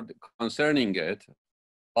award concerning it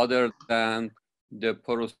other than the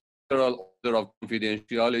procedural order of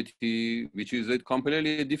confidentiality, which is a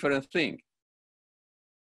completely different thing.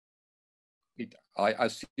 I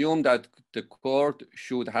assume that the court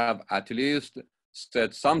should have at least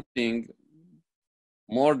said something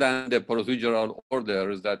more than the procedural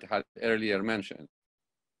orders that had earlier mentioned.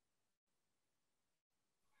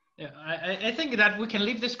 Yeah, I think that we can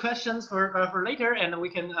leave these questions for later, and we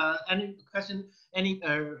can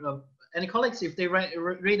any colleagues, if they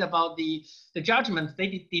read about the judgment,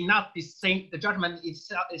 they did not say, the judgment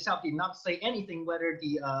itself did not say anything whether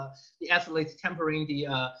the athletes tampering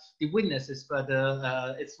the witnesses, but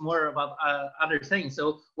it's more about other things.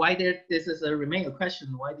 So why this is a remain a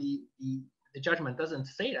question, why the judgment doesn't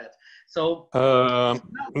say that. So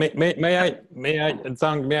may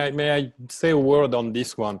I say a word on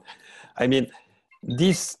this one? I mean,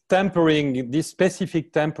 this tampering, this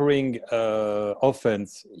specific tampering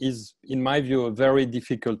offense is, in my view, a very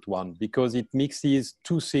difficult one because it mixes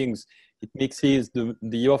two things. It mixes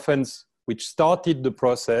the offense which started the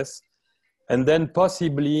process, and then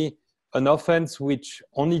possibly an offense which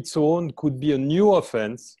on its own could be a new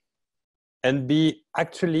offense and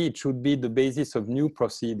actually it should be the basis of new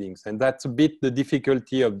proceedings. And that's a bit the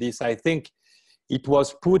difficulty of this. I think it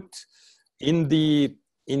was put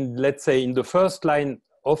let's say in the first line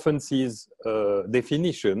offenses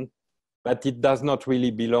definition, but it does not really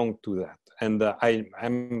belong to that. And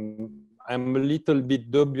I'm a little bit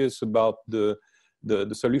dubious about the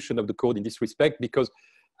solution of the code in this respect, because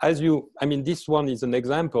this one is an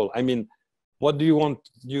example. I mean, what do you want?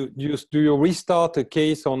 Do you restart a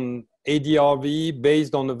case on ADRV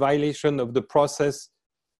based on a violation of the process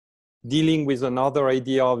dealing with another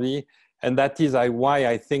ADRV? And that is why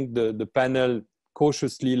I think the panel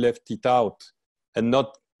cautiously left it out and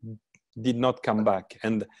did not come back.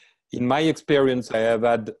 And in my experience, I have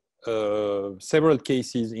had several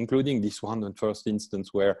cases, including this one in first instance,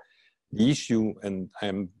 where the issue, and I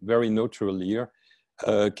am very neutral here,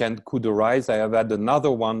 could arise. I have had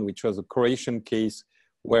another one, which was a Croatian case,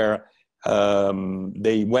 where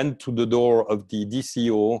they went to the door of the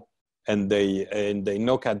DCO and they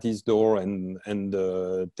knock at his door and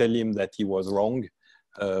tell him that he was wrong.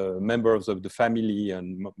 Members of the family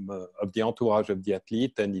and of the entourage of the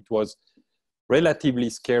athlete, and it was relatively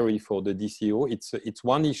scary for the DCO. It's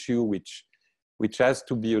one issue which which has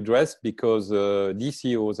to be addressed because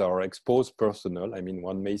DCOs are exposed personnel. I mean,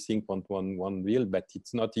 one may think one will, but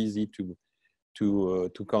it's not easy to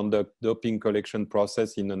conduct doping collection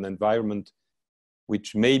process in an environment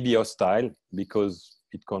which may be hostile because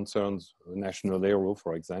it concerns a national hero,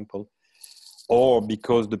 for example, or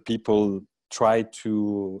because the people try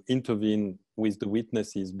to intervene with the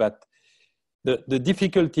witnesses. But the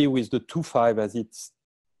difficulty with the 2.5 as it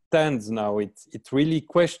stands now, it really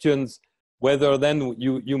questions whether then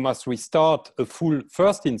you must restart a full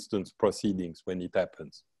first instance proceedings when it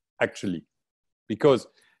happens, actually, because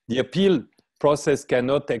the appeal process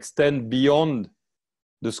cannot extend beyond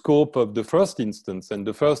the scope of the first instance. And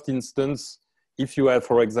the first instance, if you have,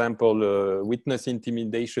 for example, witness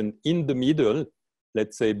intimidation in the middle,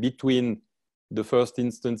 let's say between the first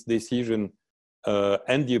instance decision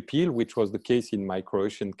and the appeal, which was the case in my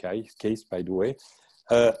Croatian case, by the way,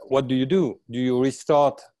 what do? Do you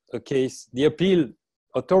restart a case? The appeal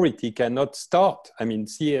authority cannot start. I mean,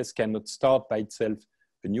 CS cannot start by itself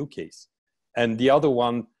a new case. And the other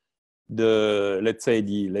one, let's say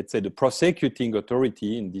the prosecuting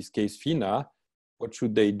authority, in this case FINA, what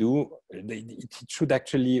should they do? It should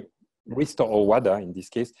actually restart, or WADA in this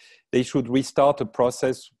case, they should restart a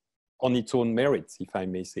process on its own merits, if I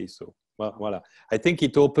may say so. Well, voilà. I think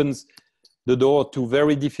it opens the door to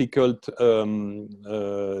very difficult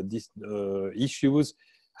issues.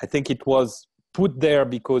 I think it was put there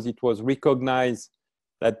because it was recognized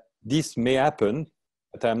that this may happen,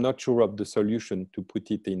 but I'm not sure of the solution to put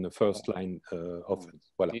it in the first line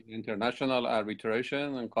offense. Voilà. In international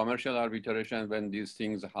arbitration and commercial arbitration, when these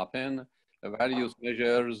things happen, the various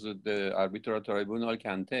measures the arbitral tribunal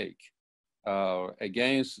can take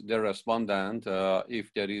against the respondent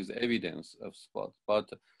if there is evidence of spot. But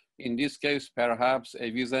in this case, perhaps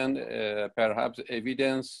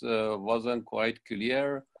evidence wasn't quite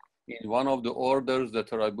clear. In one of the orders, the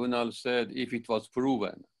tribunal said if it was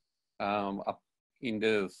proven, in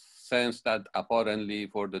the sense that apparently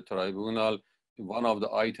for the tribunal, one of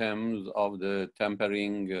the items of the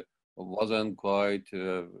tampering wasn't quite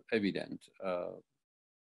evident.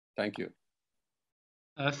 Thank you.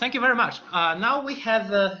 Thank you very much. Now we have,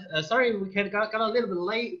 sorry, we got a little bit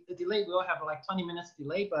delay. We'll have like 20 minutes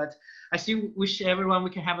delay, but I still wish everyone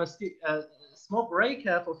we can have a small break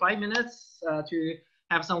for 5 minutes to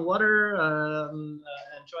have some water,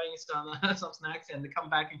 enjoying some snacks, and come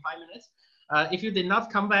back in 5 minutes. If you did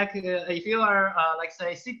not come back, if you are like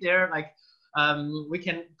say sit there, like we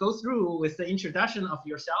can go through with the introduction of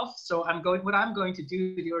yourself. So what I'm going to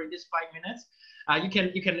do during this 5 minutes. You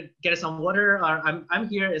can get some water. I'm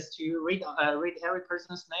here is to read every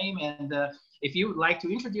person's name, and if you would like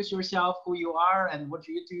to introduce yourself, who you are and what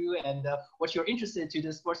you do, and what you're interested to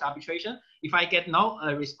the sports arbitration. If I get no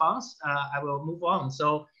response, I will move on.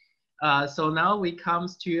 So now we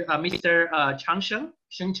comes to Mr.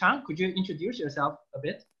 Sheng Chang. Could you introduce yourself a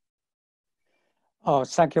bit? Oh,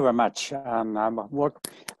 thank you very much. I'm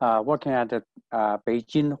working at the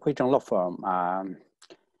Beijing Huizheng Law Firm.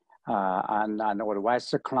 And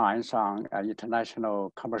advise the clients on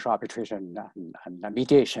international commercial arbitration and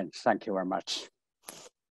mediation. Thank you very much.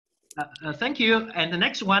 Thank you. And the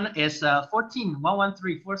next one is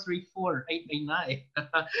 14-113-434-889.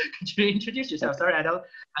 Could you introduce yourself? Sorry, I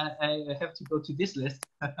have to go to this list.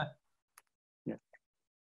 Yeah.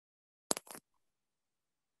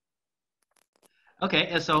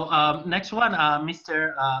 Okay, so next one,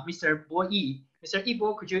 Mr. Bo Yi. Mr.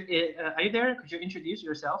 Ibo, could you are you there? Could you introduce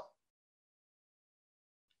yourself?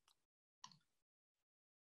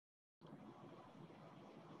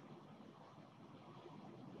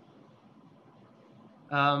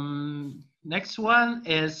 Next one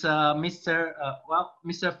is Mr.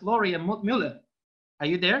 Florian Müller. Are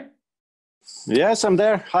you there? Yes, I'm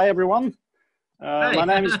there. Hi, everyone. Hi. My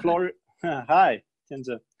name is Florian. Hi,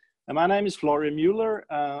 Kenza. My name is Florian Müller.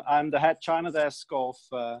 I'm the head China desk of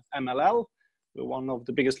MLL. We're one of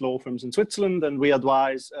the biggest law firms in Switzerland, and we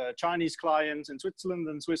advise Chinese clients in Switzerland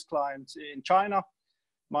and Swiss clients in China.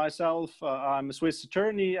 Myself, I'm a Swiss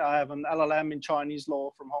attorney. I have an LLM in Chinese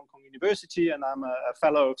law from Hong Kong University, and I'm a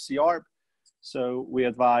fellow of CARB. So we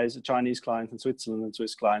advise Chinese clients in Switzerland and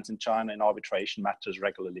Swiss clients in China in arbitration matters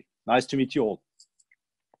regularly. Nice to meet you all.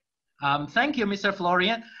 Thank you, Mr.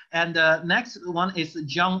 Florian. And next one is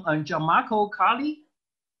Gianmarco Cali.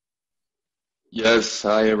 Yes,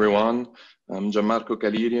 hi everyone. I'm Gianmarco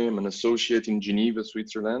Caliri. I'm an associate in Geneva,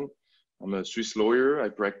 Switzerland. I'm a Swiss lawyer. I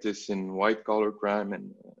practice in white-collar crime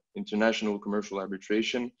and international commercial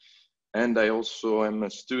arbitration. And I also am a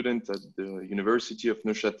student at the University of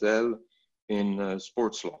Neuchâtel in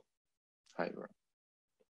sports law. Hi, everyone.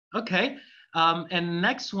 Okay. And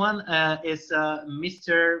next one is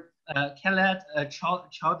Mr. Khaled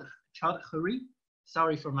Chaudhary.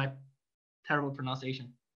 Sorry for my terrible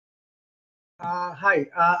pronunciation. Hi,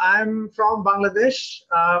 I'm from Bangladesh.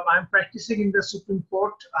 I'm practicing in the Supreme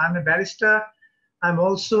Court. I'm a barrister. I'm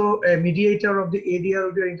also a mediator of the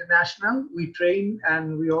ADR International. We train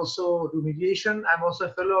and we also do mediation. I'm also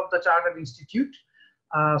a fellow of the Chartered Institute.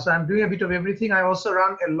 So I'm doing a bit of everything. I also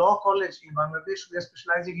run a law college in Bangladesh. We are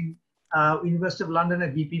specializing in University of London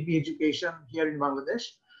and BPP education here in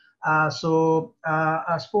Bangladesh.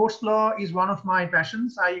 Sports law is one of my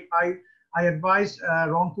passions. I advise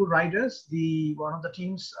Rangpur Riders, one of the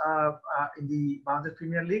teams in the Bangladesh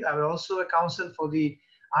Premier League. I was also a counsel for the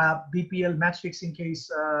BPL match fixing case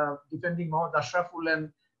defending Mohammad Ashraful and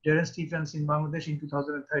Darren Stephens in Bangladesh in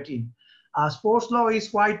 2013. Sports law is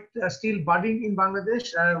quite still budding in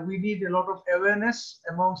Bangladesh. We need a lot of awareness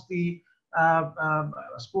amongst the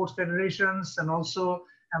sports federations and also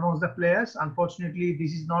amongst the players. Unfortunately,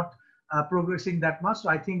 this is not progressing that much. So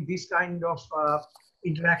I think this kind of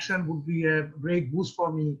interaction would be a great boost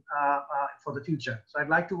for me for the future. So I'd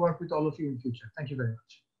like to work with all of you in future. Thank you very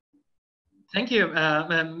much. Thank you,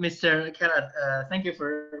 Mr. Khaled. Thank you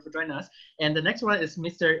for joining us. And the next one is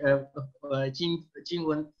Mr.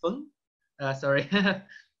 Jingwen Feng. Sorry.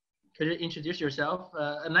 Could you introduce yourself?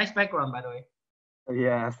 A nice background, by the way.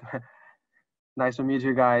 Yes. Nice to meet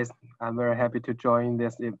you guys. I'm very happy to join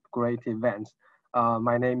this great event.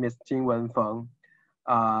 My name is Jingwen Feng.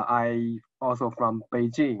 I also from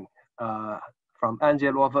Beijing, from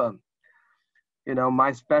Anjie Law Firm. You know,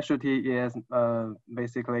 my specialty is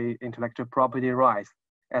basically intellectual property rights,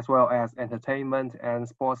 as well as entertainment and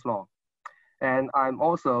sports law. And I'm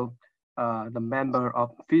also the member of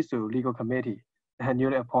FISU Legal Committee,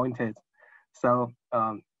 newly appointed. So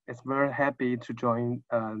it's very happy to join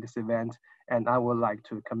this event, and I would like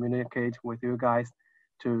to communicate with you guys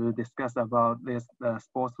to discuss about this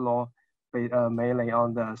sports law, mainly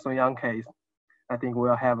on the Sun Yang case. I think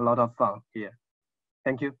we'll have a lot of fun here.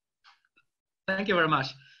 Thank you. Thank you very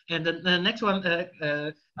much. And the next one,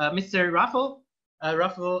 Mr. Raffel.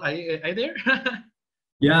 Raffel, are you there?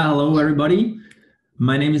 Yeah, hello everybody.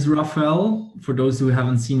 My name is Rafael. For those who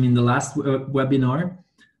haven't seen me in the last webinar,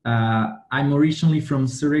 I'm originally from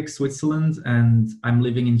Zurich, Switzerland, and I'm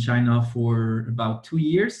living in China for about 2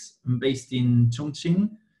 years. I'm based in Chongqing,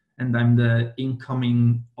 and I'm the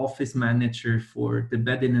incoming office manager for the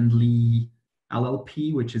Bedin & Lee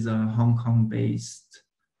LLP, which is a Hong Kong-based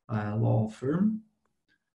law firm.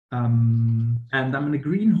 And I'm a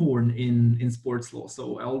greenhorn in sports law,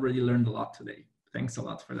 so I already learned a lot today. Thanks a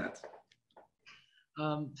lot for that.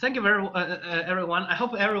 Thank you very everyone. I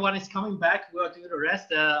hope everyone is coming back. We'll do the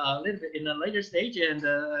rest a little bit in a later stage and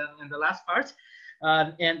in the last part.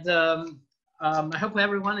 I hope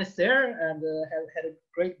everyone is there and have had a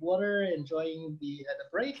great water, enjoying the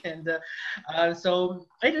break. And so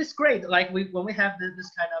it is great. Like when we have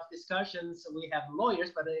this kind of discussions, we have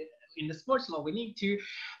lawyers, but in the sports law, we need to.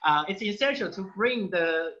 It's essential to bring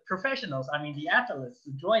the professionals. I mean, the athletes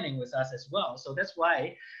joining with us as well. So that's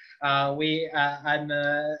why.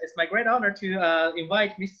 It's my great honor to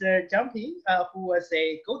invite Mr. Zhang Ping, who was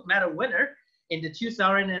a gold medal winner in the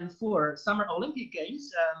 2004 Summer Olympic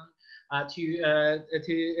Games,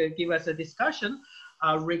 to give us a discussion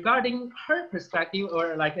regarding her perspective,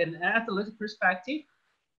 or like an athletic perspective,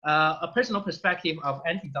 a personal perspective of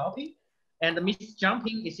anti-doping. And Ms. Zhang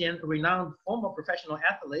Ping is a renowned former professional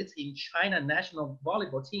athlete in China national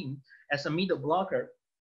volleyball team as a middle blocker.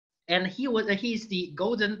 And he is the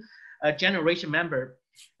golden generation member.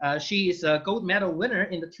 She is a gold medal winner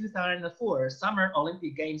in the 2004 Summer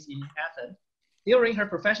Olympic Games in Athens. During her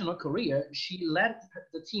professional career, she led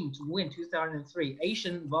the team to win 2003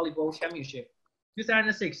 Asian Volleyball Championship,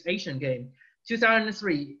 2006 Asian Game,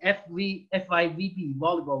 2003 FIVB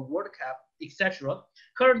Volleyball World Cup, etc.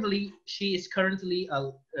 Currently, she is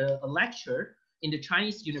a lecturer in the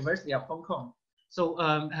Chinese University of Hong Kong. So,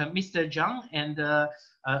 Mr. Zhang, and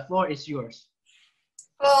floor is yours.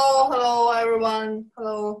 Hello, everyone.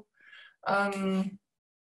 Hello.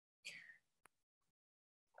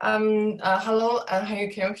 Hello,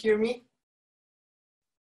 can you hear me?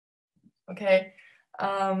 Okay.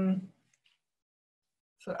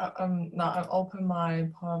 So now I open my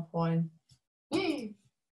PowerPoint. Yay.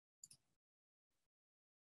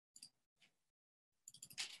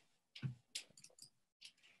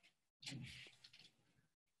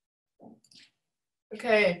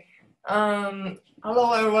 Okay.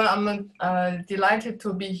 Hello, everyone. I'm delighted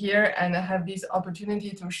to be here and have this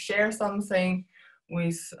opportunity to share something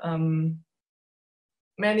with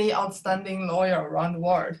many outstanding lawyers around the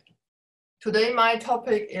world. Today, my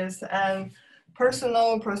topic is an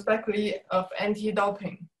personal perspective of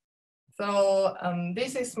anti-doping. So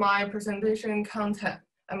this is my presentation content.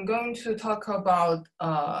 I'm going to talk about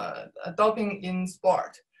doping in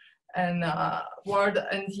sport and World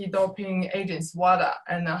Anti-Doping Agency, WADA,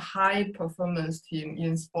 and a high-performance team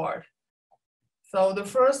in sport. So the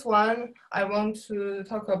first one I want to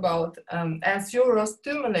talk about, as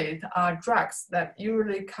neurostimulants are drugs that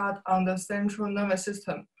usually cut on the central nervous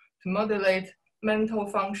system to modulate mental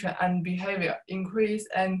function and behavior, increase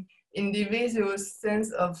an individual's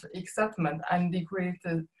sense of excitement, and decrease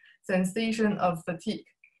the sensation of fatigue.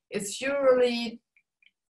 It's usually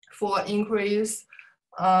for increased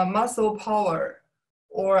muscle power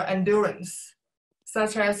or endurance,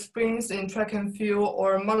 such as sprints in track and field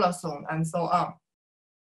or marathon, and so on.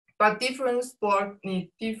 But different sports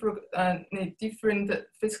need different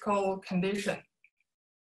physical condition.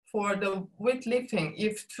 For the weightlifting,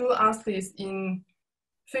 if two athletes in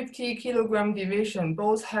 50 kilogram division,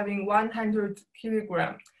 both having 100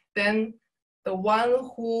 kilogram, then the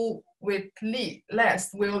one who weight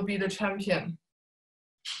less will be the champion.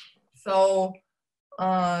 So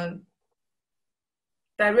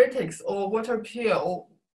diuretics or water pill,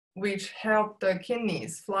 which help the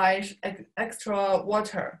kidneys flush extra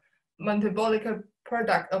water, metabolic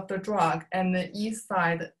product of the drug, and the east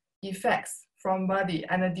side effects from body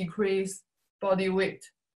and decrease body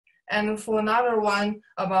weight. And for another one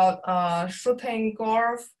about shooting,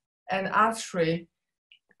 golf, and archery,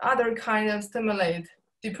 other kind of stimulate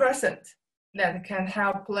depressant that can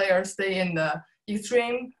help players stay in the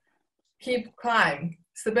extreme hip climb,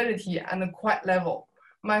 stability, and quiet level.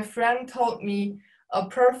 My friend told me a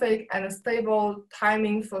perfect and stable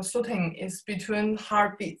timing for shooting is between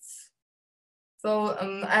heartbeats. So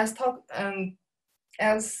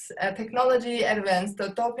as technology advanced, the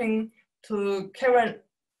doping to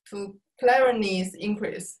clearness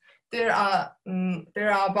increase. There are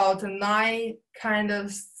about 9 kind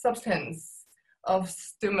of substance of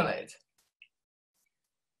stimulant.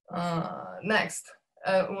 Next,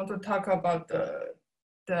 I want to talk about the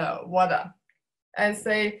WADA. I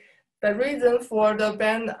say the reason for the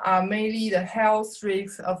ban are mainly the health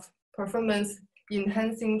risks of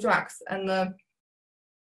performance-enhancing drugs and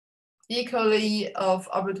equally of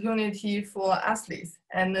opportunity for athletes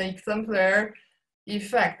and the exemplary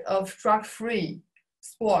effect of drug-free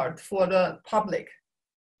sport for the public.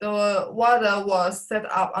 The WADA was set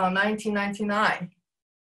up in 1999.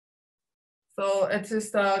 So it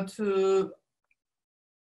is to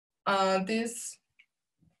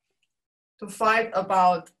fight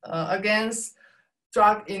about against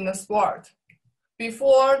drug in the sport.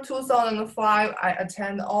 Before 2005, I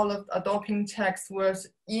attended all of the doping checks was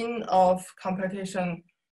in of competition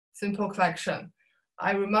simple collection.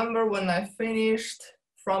 I remember when I finished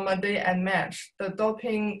from a day and match, the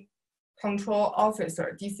doping control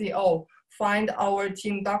officer, DCO, find our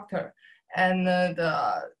team doctor and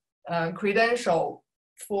the credential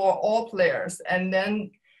for all players and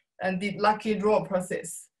then did lucky draw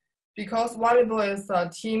process. Because volleyball is a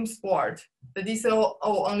team sport, the DCO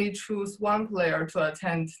only choose one player to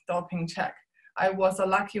attend doping check. I was a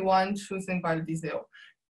lucky one chosen by the DCO.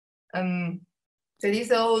 The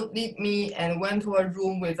DCO lead me and went to a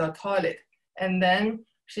room with a toilet. And then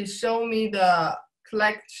she showed me the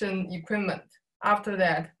collection equipment. After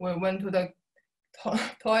that, we went to the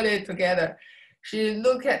toilet together. She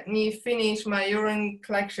looked at me finish my urine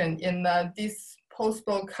collection in this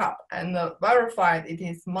disposable cup and verified it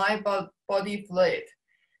is my body fluid.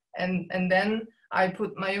 And then I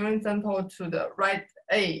put my urine sample to the right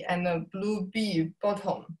A and the blue B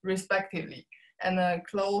bottom respectively and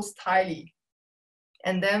close tightly.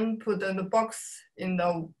 And then put the box in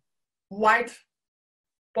the white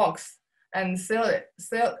box and seal it.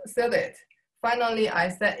 Finally, I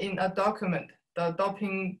set in a document, the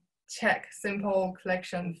doping check simple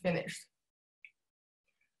collection finished.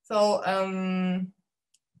 So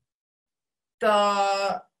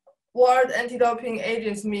the World Anti-Doping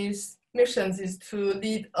Agency mission is to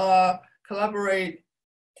lead a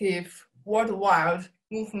collaborative worldwide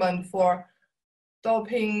movement for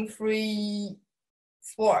doping-free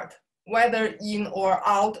sport, whether in or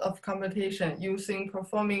out of competition, using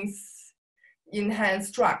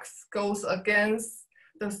performance-enhanced drugs goes against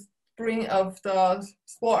the spirit of the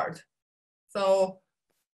sport. So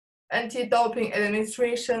Anti-Doping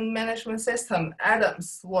Administration Management System,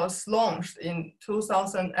 ADAMS, was launched in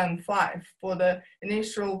 2005 for the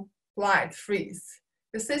initial flight freeze.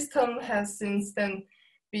 The system has since then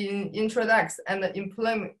been introduced and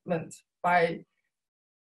implemented by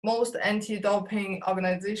most anti-doping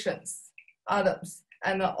organizations, ADAMS,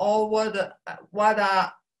 and all WADA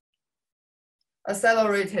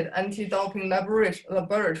accelerated anti-doping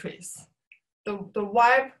laboratories. The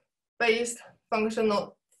web-based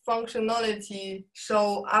functionality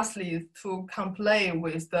show athletes to comply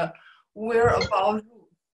with the whereabouts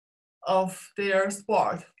of their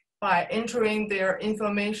sport by entering their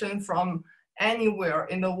information from anywhere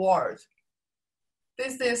in the world.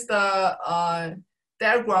 This is the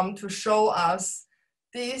diagram to show us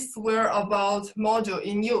this whereabouts module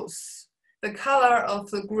in use. The color of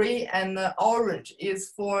the gray and the orange is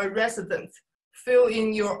for residents. Fill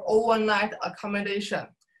in your overnight accommodation.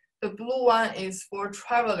 The blue one is for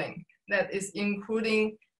traveling, that is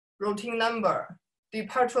including routine number,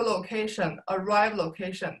 departure location, arrival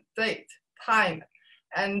location, date, time,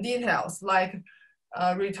 and details like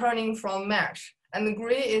returning from match. And the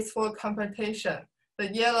gray is for competition.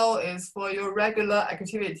 The yellow is for your regular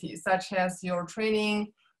activities, such as your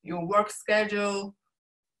training, your work schedule.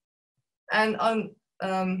 And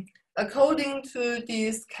according to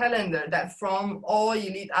this calendar that from all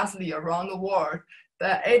elite athletes around the world,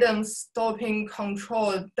 the ADAMS doping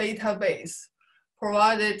control database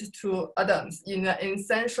provided to ADAMS in an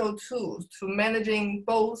essential tool to managing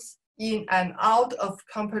both in and out of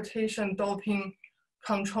competition doping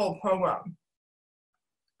control program.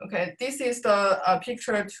 Okay, this is the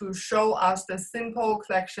picture to show us the simple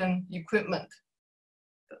collection equipment.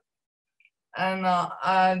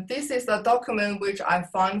 And this is the document which I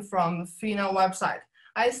found from FINA website.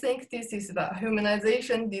 I think this is the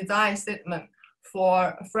humanization design statement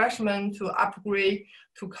for freshmen to upgrade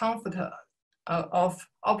to comfort of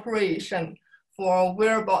operation for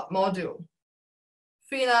wearable module.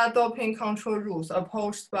 FINA doping control rules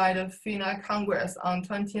approved by the FINA Congress on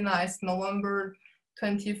 29th November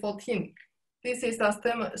 2014. This is a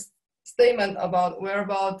statement about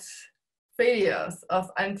whereabouts failures of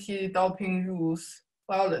anti-doping rules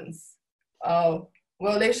violations.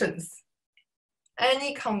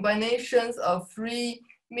 Any combinations of three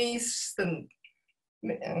missed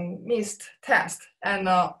tests and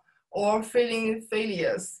or failing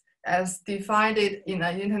failures as defined in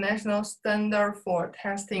an international standard for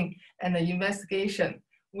testing and investigation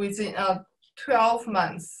within 12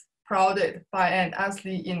 months provided by an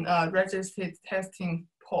athlete in a registered testing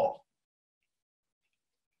pool.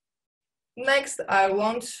 Next, I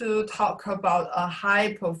want to talk about a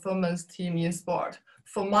high performance team in sport.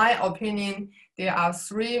 For my opinion, there are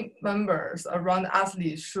three members around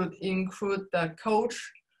athletes should include the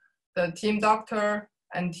coach, the team doctor,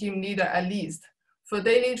 and team leader at least. For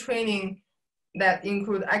daily training, that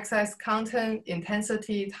include exercise content,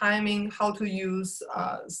 intensity, timing, how to use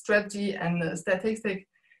strategy and statistics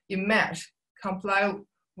in match, comply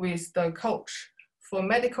with the coach. For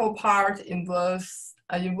medical part, involved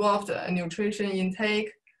nutrition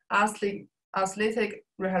intake, athletic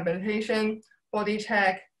rehabilitation, body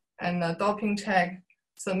check, and doping check,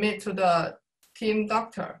 submit to the team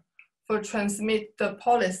doctor. For transmit the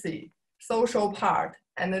policy, social part,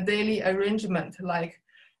 and the daily arrangement like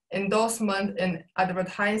endorsement and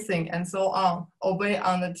advertising and so on, obey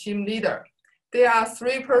on the team leader. There are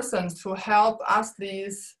three persons to help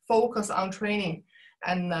athletes focus on training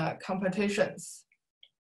and competitions.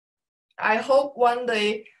 I hope one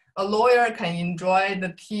day a lawyer can enjoy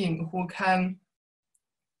the team who can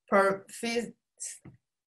perfect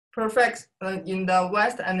in the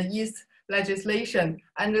West and East legislation,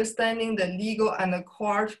 understanding the legal and the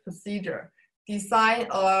court procedure, design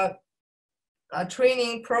a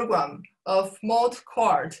training program of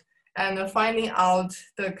multi-court, and finding out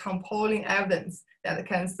the compelling evidence that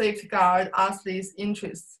can safeguard athletes'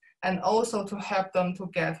 interests and also to help them to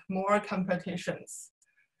get more competitions.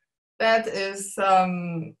 That is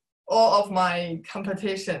all of my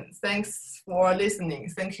competitions. Thanks for listening.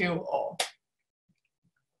 Thank you all.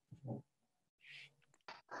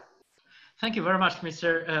 Thank you very much,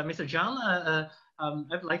 Mr. John.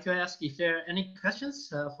 I'd like to ask if there are any questions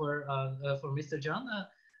for Mr. John,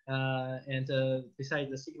 and besides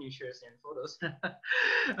the signatures and photos.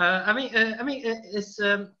 It's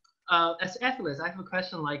as athletes, I have a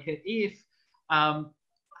question like if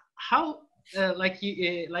how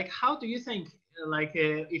do you think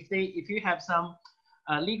if you have some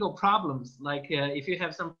legal problems, if you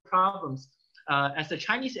have some problems as a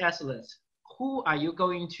Chinese athlete, who are you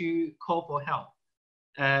going to call for help?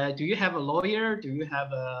 Do you have a lawyer? Do you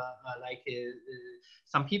have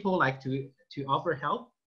some people to offer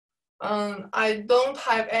help? I don't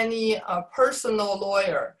have any personal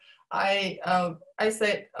lawyer. I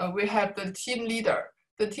said we have the team leader.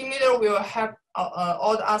 The team leader will help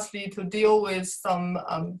all the athletes to deal with some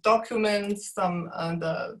documents, some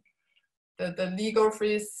the legal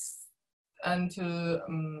fees, and to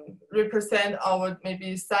represent our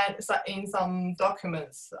maybe sign in some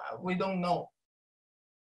documents. We don't know.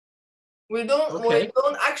 We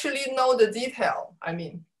don't actually know the detail. I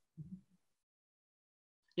mean.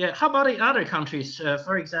 Yeah. How about in other countries?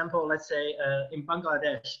 For example, let's say in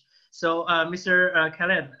Bangladesh. So, Mr.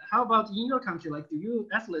 Khaled, how about in your country? Like, do you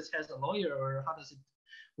athletes has a lawyer, or how does it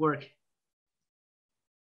work?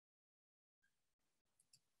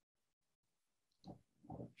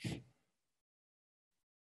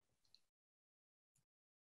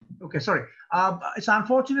 Okay, sorry. It's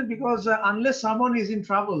unfortunate because unless someone is in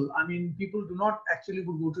trouble, I mean, people do not actually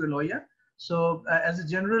go to a lawyer. So as a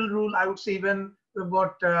general rule, I would say even we've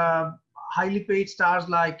got highly paid stars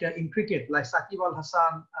like in cricket, like Saqib Al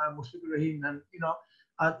Hasan, Mushfiqur Rahim, and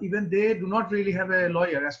even they do not really have a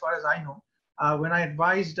lawyer, as far as I know. When I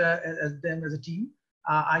advised them as a team,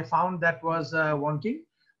 I found that was wanting,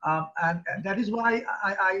 and that is why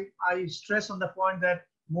I stress on the point that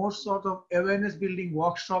more sort of awareness building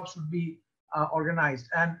workshops should be organized.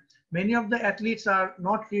 And many of the athletes are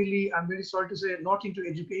not really, I'm very sorry to say, not into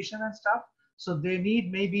education and stuff. So they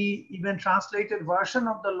need maybe even translated version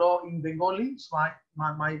of the law in Bengali, it's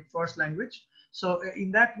my first language. So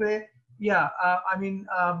in that way, yeah, I mean,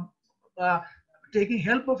 taking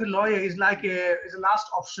help of a lawyer is like is a last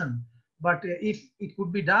option. But if it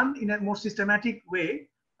could be done in a more systematic way,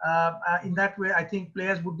 in that way, I think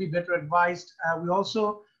players would be better advised. We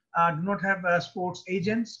also do not have sports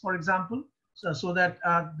agents, for example, so that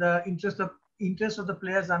the interests of the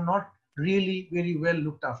players are not really very well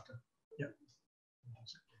looked after. Yeah.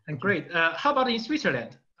 Thank you. Great. How about in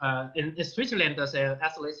Switzerland? In Switzerland, does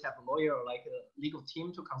athletes have a lawyer or like a legal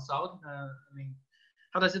team to consult? I mean,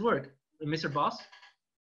 how does it work, Mr. Boss?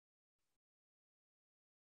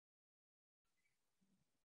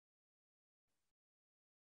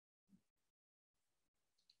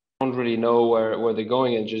 Don't really know where they're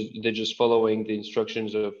going, and they're just following the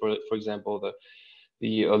instructions of, for example,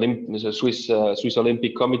 the Swiss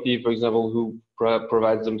Olympic Committee, for example, who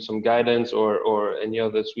provides them some guidance, or any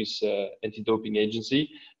other Swiss anti-doping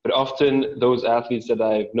agency. But often those athletes that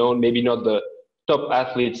I've known, maybe not the top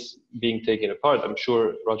athletes being taken apart. I'm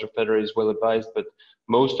sure Roger Federer is well advised, but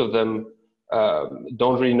most of them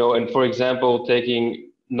don't really know. And for example,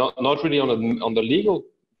 taking not really on the legal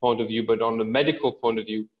point of view, but on the medical point of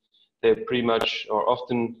view, they're pretty much or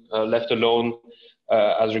often left alone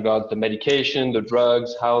as regards the medication, the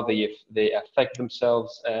drugs, how they affect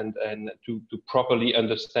themselves, and to properly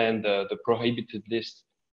understand the prohibited list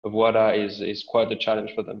of WADA is quite a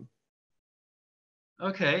challenge for them.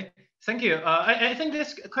 Okay, thank you. I think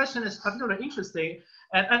this question is particularly interesting.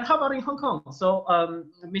 And how about in Hong Kong? So,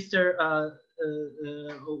 Mr.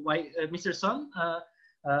 Sun,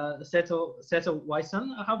 Seto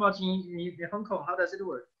Wai-sun, how about in Hong Kong? How does it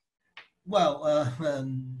work? Well,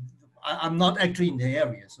 I'm not actually in the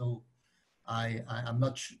area, so I'm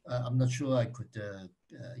not sure I could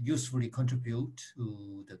usefully contribute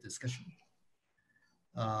to the discussion.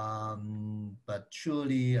 But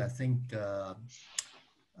surely, I think the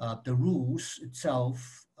rules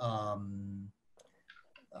itself. I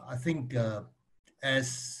think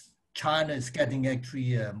as China is getting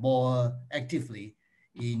actually more actively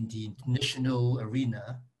in the international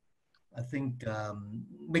arena, I think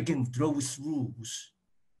making those rules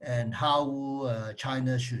and how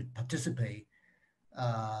China should participate,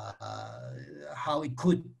 how it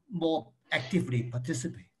could more actively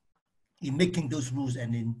participate in making those rules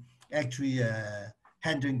and in actually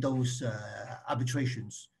handling those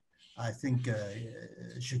arbitrations, I think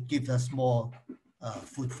should give us more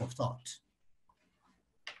food for thought.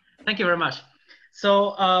 Thank you very much.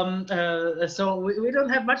 So, so we don't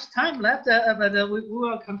have much time left, but we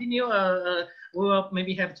will continue. We will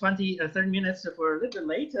maybe have 20, 30 minutes for a little bit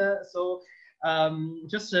later. So,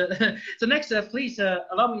 just so next, please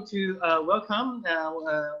allow me to welcome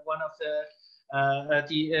one of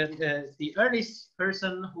the earliest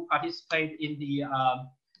person who participated in the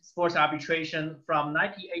sports arbitration from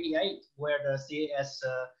 1988, where the CAS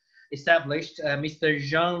established, Mr.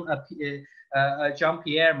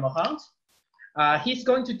 Jean-Pierre Morand. He's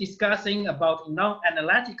going to discussing about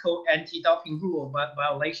non-analytical anti-doping rule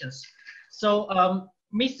violations. So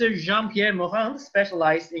Mr. Jean-Pierre Morand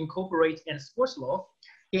specialized in corporate and sports law.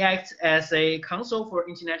 He acts as a counsel for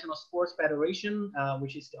International Sports Federation,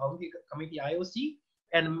 which is the Olympic Committee IOC,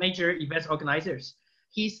 and major events organizers.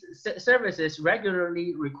 His services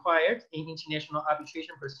regularly required in international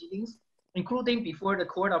arbitration proceedings, including before the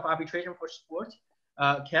Court of Arbitration for Sport,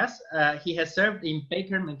 CAS. He has served in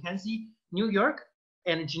Baker McKenzie, New York,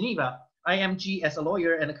 and Geneva, IMG as a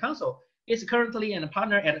lawyer and a counsel. He is currently a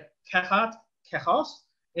partner at Cahat,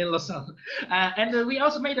 in Lausanne. And we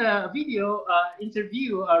also made a video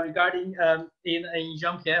interview regarding in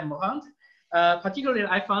Jean-Pierre Morand. Particularly,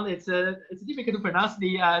 I found it's difficult to pronounce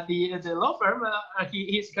the law firm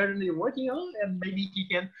he is currently working on, and maybe he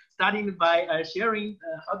can start by sharing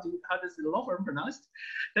how does the law firm pronounced.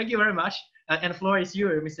 Thank you very much, and the floor is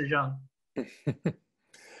yours, Mr. Zhang.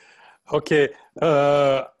 Okay,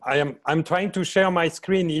 I'm trying to share my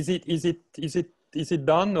screen. Is it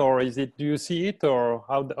done, or do you see it, or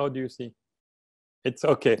how do you see? It's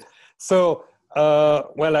okay. So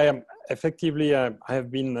well, I am effectively I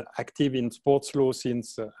have been active in sports law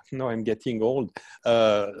since now I'm getting old,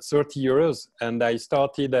 30 years, and I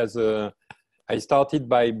started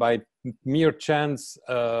by mere chance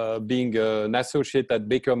being an associate at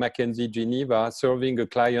Baker McKenzie Geneva, serving a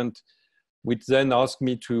client, which then asked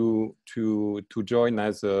me to join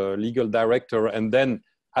as a legal director and then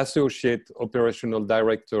associate operational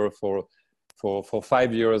director for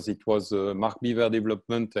 5 years. It was Mark Beaver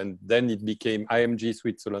Development, and then it became IMG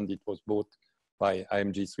Switzerland. It was bought by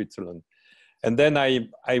IMG Switzerland. And then I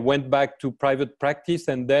went back to private practice,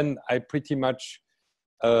 and then I pretty much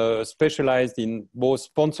specialized in both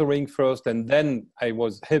sponsoring first, and then I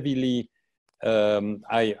was heavily,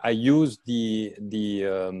 I used the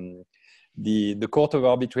Court of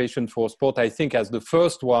Arbitration for Sport, I think, as the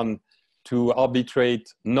first one to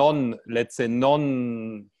arbitrate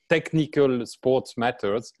non-technical sports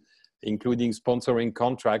matters, including sponsoring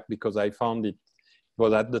contract, because I found it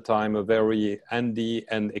was at the time a very handy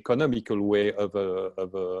and economical way of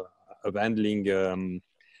handling,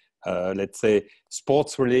 let's say,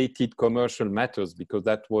 sports-related commercial matters, because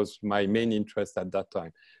that was my main interest at that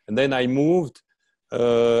time. And then I moved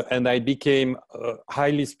and I became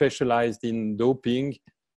highly specialized in doping,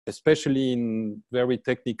 especially in very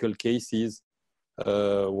technical cases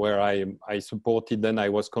where I supported. Then I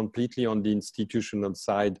was completely on the institutional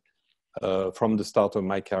side from the start of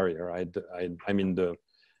my career. I mean, the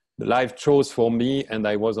life chose for me, and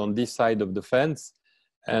I was on this side of the fence.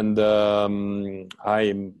 And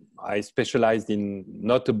I specialized in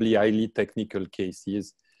notably highly technical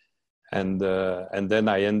cases. And then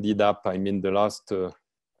I ended up, I mean, the last,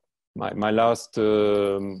 my last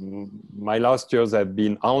years have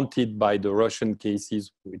been haunted by the Russian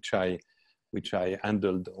cases, which I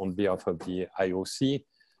handled on behalf of the IOC.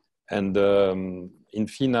 And in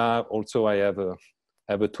FINA, also I have a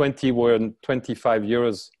 25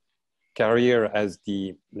 years career as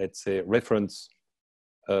the, let's say, reference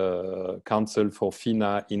counsel for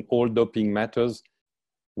FINA in all doping matters,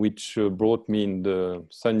 which brought me in the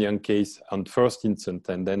Sun Yang case on first instance,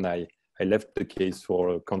 and then I left the case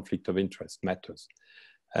for conflict of interest matters.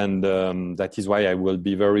 And that is why I will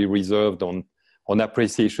be very reserved on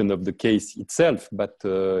appreciation of the case itself, but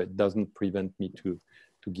it doesn't prevent me to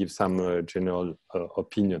give some general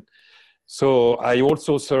opinion. So I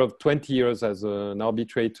also served 20 years as an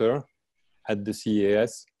arbitrator at the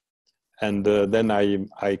CAS. And then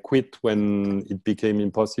I quit when it became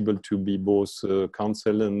impossible to be both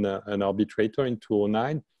counsel and an arbitrator in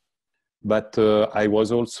 2009. But I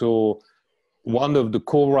was also one of the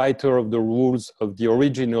co-writer of the rules of the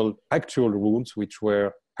original actual rules, which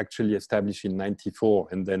were actually established in '94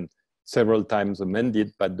 and then several times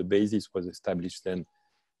amended, but the basis was established then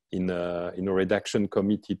in a redaction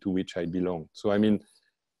committee to which I belong. So I mean,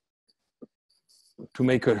 to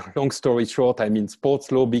make a long story short, I mean,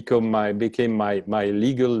 sports law became my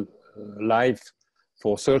legal life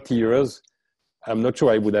for 30 years. I'm not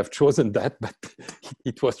sure I would have chosen that, but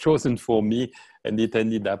it was chosen for me, and it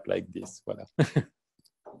ended up like this. Voilà.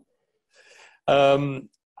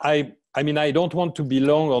 I mean, I don't want to be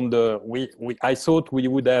long on the. I thought we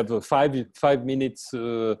would have a five minutes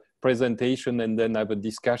presentation and then have a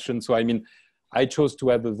discussion. So I mean, I chose to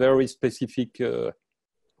have a very specific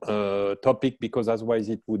topic, because otherwise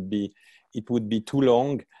it would be too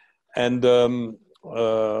long. And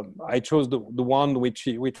I chose the one which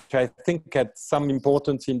I think had some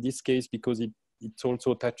importance in this case, because it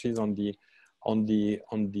also touches on the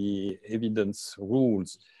evidence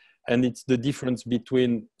rules, and it's the difference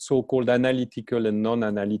between so-called analytical and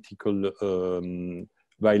non-analytical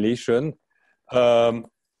violation.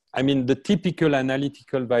 I mean, the typical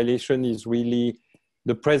analytical violation is really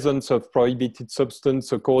the presence of prohibited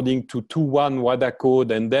substance according to 2.1 WADA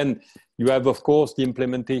code. And then you have, of course, the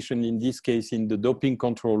implementation in this case in the doping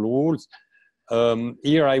control rules.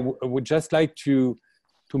 Here, I would just like to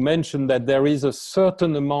mention that there is a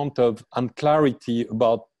certain amount of unclarity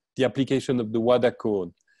about the application of the WADA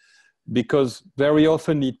code, because very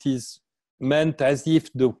often it is meant as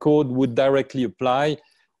if the code would directly apply.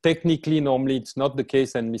 Technically, normally it's not the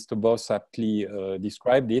case, and Mr. Boss aptly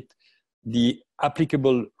described it. The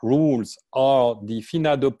applicable rules are the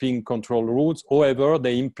FINA doping control rules. However,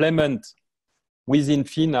 they implement within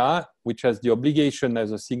FINA, which has the obligation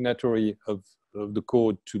as a signatory of the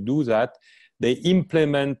code to do that, they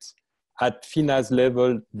implement at FINA's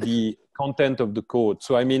level the content of the code.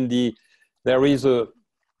 So I mean, there is a,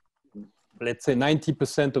 let's say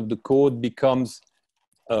 90% of the code becomes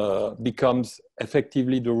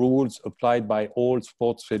effectively the rules applied by all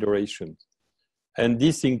sports federations. And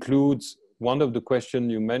this includes one of the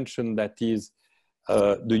questions you mentioned, that is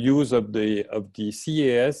the use of the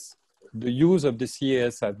CAS. The use of the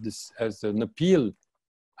CAS as an appeal,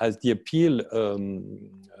 as the appeal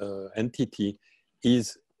entity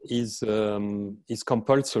is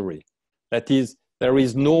compulsory. That is, there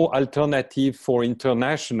is no alternative for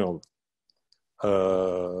international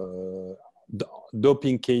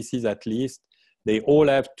doping cases, at least. They all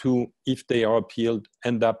have to, if they are appealed,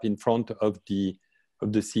 end up in front of the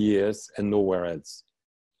CAS and nowhere else.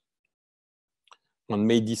 One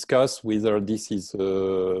may discuss whether this is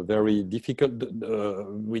very difficult,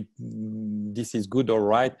 this is good or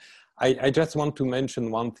right. I just want to mention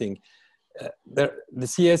one thing. The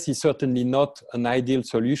CS is certainly not an ideal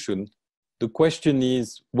solution. The question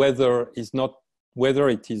is whether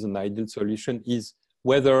it is an ideal solution, is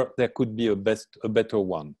whether there could be a better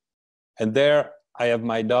one. And there I have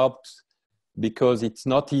my doubts, because it's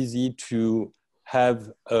not easy to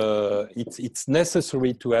have, it's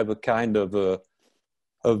necessary to have a kind of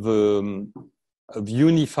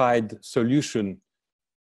unified solution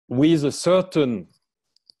with a certain,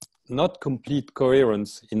 not complete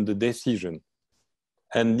coherence in the decision.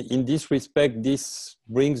 And in this respect, this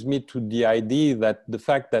brings me to the idea that the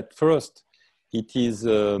fact that first, you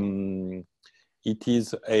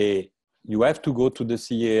have to go to the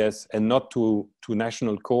CAS and not to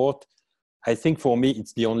national court. I think for me,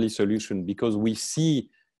 it's the only solution, because we see,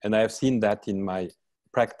 and I have seen that in my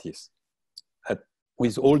practice,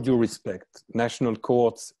 with all due respect, national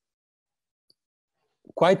courts,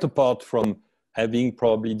 quite apart from having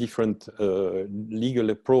probably different legal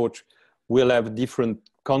approach, will have different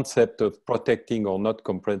concept of protecting or not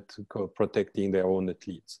protecting their own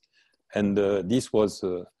athletes. And this was,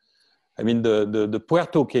 I mean, the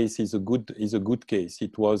Puerto case is a good case.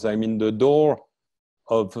 It was, I mean, the door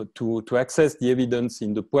to access the evidence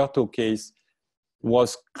in the Puerto case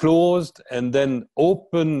was closed and then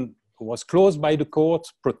was closed by the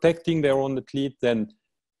courts protecting their own athlete, then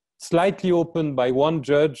slightly opened by one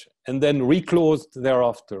judge and then reclosed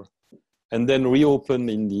thereafter, and then reopened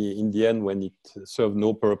in the end when it served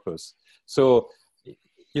no purpose. So,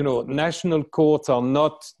 you know, national courts are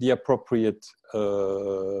not the appropriate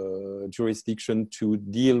jurisdiction to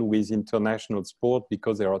deal with international sport,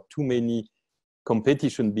 because there are too many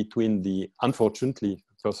competition between unfortunately,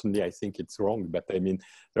 personally, I think it's wrong, but I mean,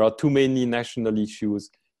 there are too many national issues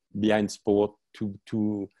behind sport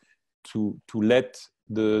to let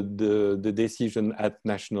the decision at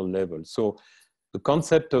national level. So the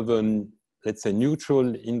concept of an, let's say,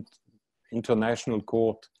 neutral international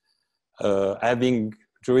court having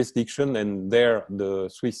jurisdiction, and there the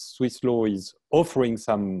Swiss law is offering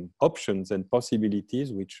some options and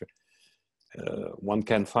possibilities which one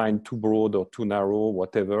can find too broad or too narrow,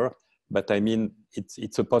 whatever. But I mean,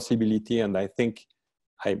 it's a possibility, and I think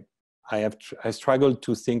I struggled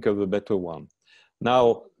to think of a better one.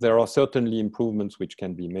 Now, there are certainly improvements which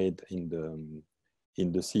can be made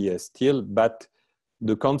in the CS still, but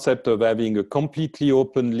the concept of having a completely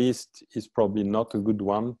open list is probably not a good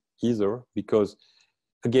one either, because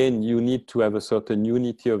again, you need to have a certain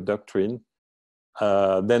unity of doctrine.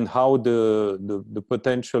 Then how the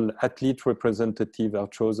potential athlete representative are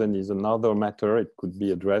chosen is another matter. It could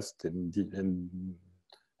be addressed and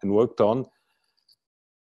worked on.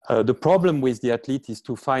 The problem with the athlete is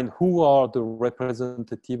to find who are the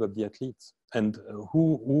representative of the athletes, and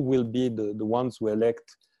who will be the ones who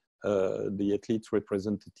elect the athlete's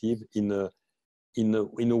representative in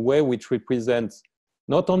a way which represents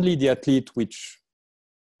not only the athlete which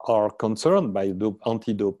are concerned by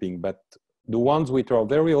anti-doping, but the ones which are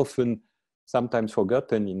very often sometimes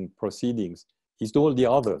forgotten in proceedings, is all the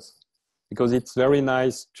others. Because it's very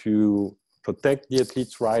nice to protect the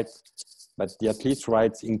athlete's rights, but the athlete's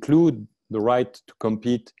rights include the right to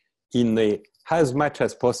compete in a, as much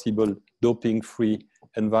as possible, doping-free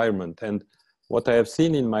environment. And what I have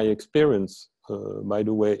seen in my experience, by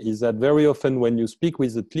the way, is that very often when you speak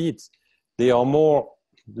with athletes, they are more,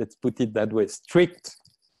 let's put it that way, strict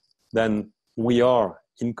than we are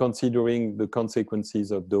in considering the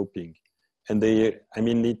consequences of doping. And they, I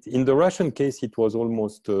mean, in the Russian case, it was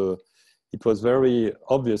almost, it was very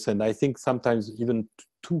obvious, and I think sometimes even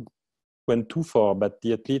went too far, but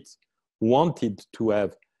the athletes wanted to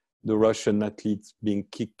have the Russian athletes being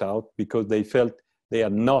kicked out because they felt they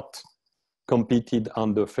had not competed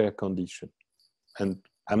under fair condition. And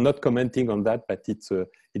I'm not commenting on that, but it's a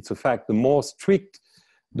fact. The more strict,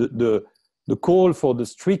 the call for the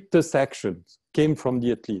strictest actions came from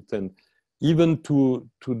the athletes, and even to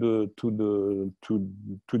the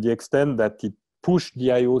extent that it pushed the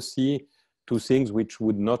IOC to things which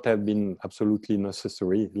would not have been absolutely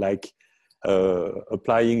necessary, like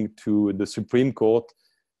applying to the Supreme Court,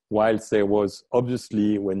 whilst there was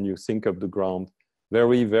obviously, when you think of the ground,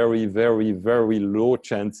 very, very, very, very low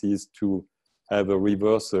chances to have a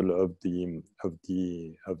reversal of the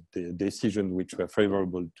decision which were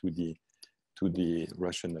favorable to the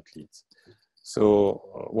Russian athletes.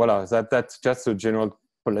 So voila, that's just a general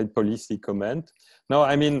policy comment. Now,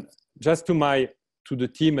 I mean, just to the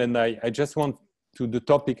team, and I just want to the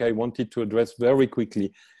topic I wanted to address very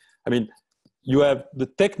quickly. I mean, you have the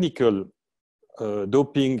technical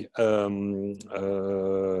doping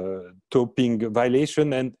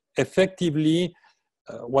violation, and effectively,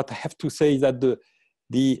 what I have to say is that the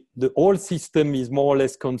whole system is more or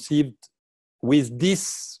less conceived with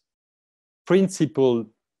this principle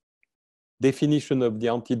definition of the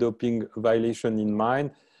anti-doping violation in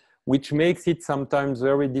mind, which makes it sometimes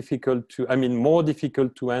very difficult to, I mean, more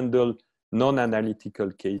difficult to handle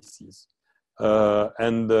non-analytical cases.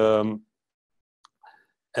 And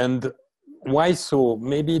why so?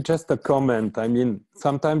 Maybe just a comment. I mean,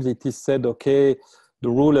 sometimes it is said, okay, the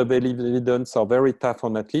rule of evidence are very tough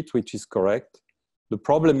on athletes, which is correct. The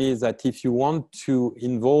problem is that if you want to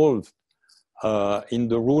involve in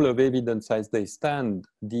the rule of evidence as they stand,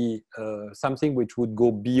 something which would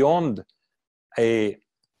go beyond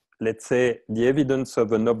let's say, the evidence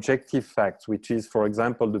of an objective fact, which is, for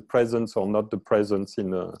example, the presence or not the presence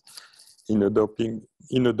in a doping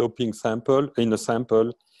sample,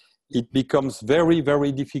 it becomes very,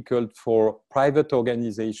 very difficult for private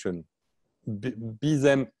organizations, be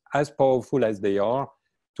them as powerful as they are,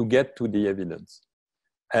 to get to the evidence.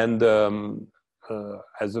 And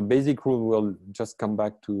as a basic rule, we'll just come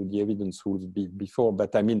back to the evidence rules before,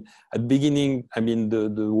 but I mean, at the beginning, I mean,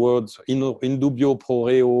 the words in dubio pro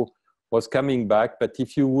reo was coming back, but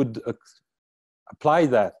if you would apply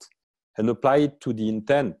that and apply it to the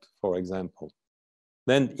intent, for example,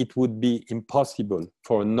 then it would be impossible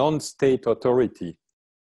for a non-state authority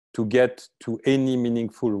to get to any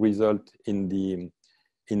meaningful result in the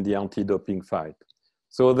anti-doping fight.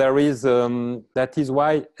 So there is, that is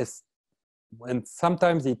why, and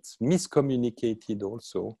sometimes it's miscommunicated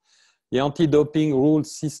also, the anti-doping rule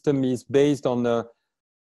system is based on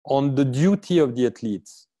the duty of the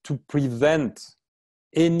athletes to prevent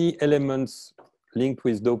any elements linked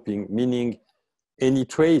with doping, meaning any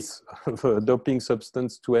trace of a doping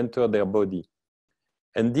substance to enter their body.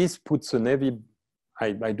 And this puts an heavy,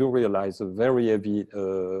 I do realize, a very heavy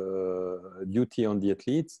duty on the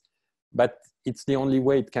athletes, but it's the only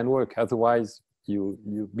way it can work. Otherwise,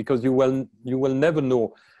 because you will never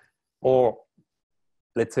know, or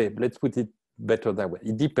let's put it better that way.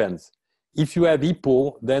 It depends. If you have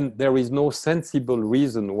EPO, then there is no sensible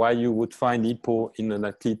reason why you would find EPO in an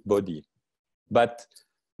athlete body. But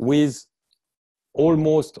with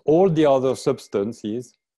almost all the other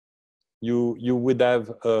substances, you would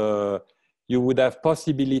have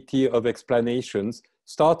possibility of explanations,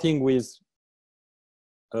 starting with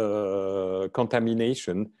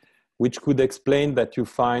contamination, which could explain that you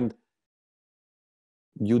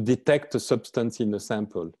detect a substance in a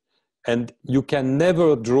sample. And you can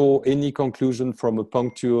never draw any conclusion from a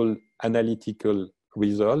punctual analytical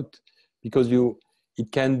result, because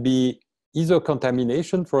it can be either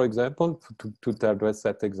contamination, for example, to address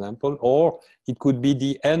that example, or it could be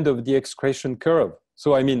the end of the excretion curve.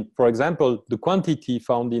 So, I mean, for example, the quantity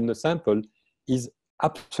found in the sample is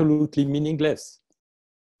absolutely meaningless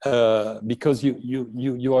because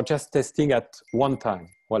you are just testing at one time.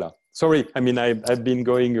 Voila. Sorry, I mean, I've been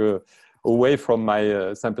going away from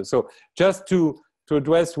my sample. So just to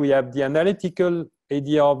address, we have the analytical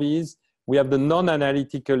ADRVs, we have the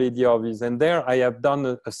non-analytical ADRVs, and there I have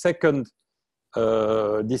done a second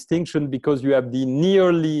distinction, because you have the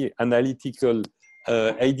nearly analytical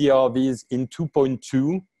ADRVs in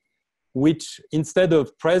 2.2, which instead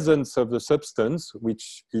of presence of the substance,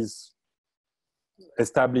 which is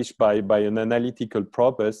established by an analytical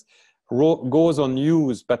process, goes on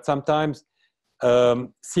use, but sometimes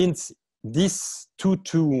since this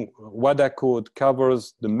 2.2 WADA code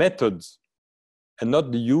covers the methods and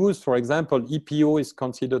not the use, for example, EPO is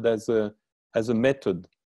considered as a method,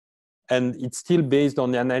 and it's still based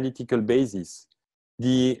on the analytical basis.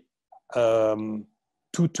 The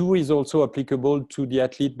 2.2 is also applicable to the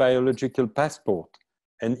athlete biological passport.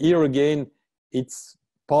 And here again, it's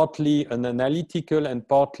partly an analytical and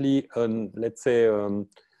partly let's say,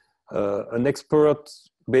 an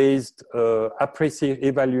expert-based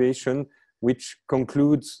evaluation, which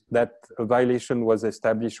concludes that a violation was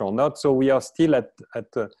established or not. So we are still at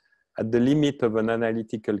the limit of an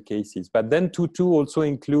analytical cases. But then 2.2 also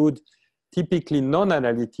include typically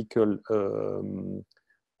non-analytical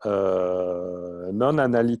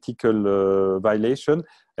violation.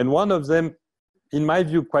 And one of them, in my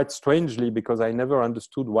view, quite strangely, because I never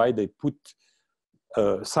understood why they put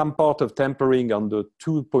some part of tampering on the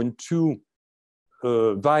 2.2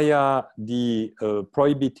 via the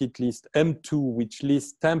prohibited list M2, which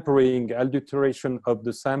lists tampering, adulteration of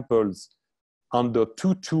the samples under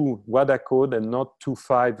 2.2 WADA code and not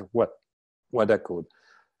 2.5 WADA code.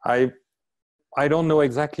 I don't know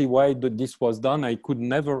exactly why this was done. I could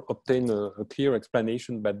never obtain a clear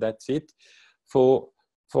explanation, but that's it. For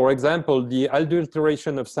example, the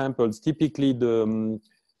adulteration of samples, typically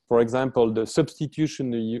for example, the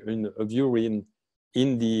substitution of urine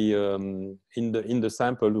in the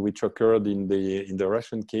sample which occurred in the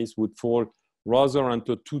Russian case would fall rather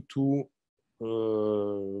under 2.2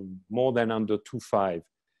 more than under 2.5.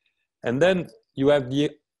 And then you have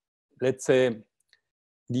let's say,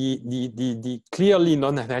 the clearly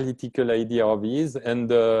non-analytical idea of these, and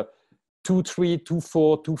 2.3,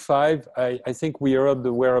 2.4, 2.5, I think we heard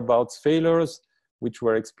the whereabouts failures, which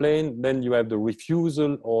were explained. Then you have the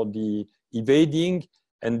refusal or the evading,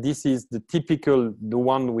 and this is the typical, the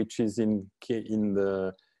one which is which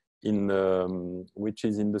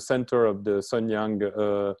is in the center of the Sun Yang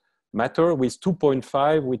matter, with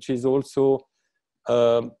 2.5, which is also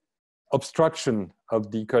obstruction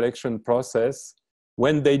of the collection process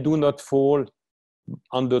when they do not fall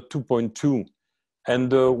under 2.2.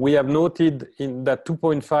 And we have noted in that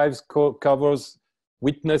 2.5 covers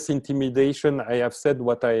witness intimidation. I have said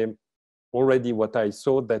what I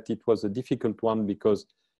saw, that it was a difficult one because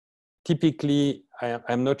typically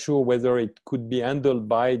I'm not sure whether it could be handled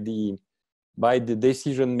by the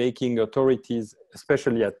decision-making authorities,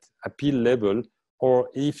 especially at appeal level, or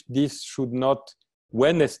if this should not,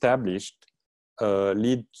 when established,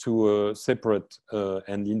 lead to a separate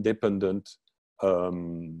and independent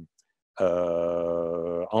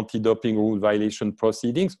anti-doping rule violation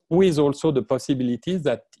proceedings, with also the possibilities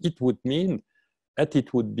that it would mean that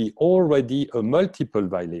it would be already a multiple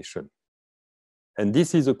violation. And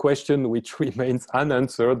this is a question which remains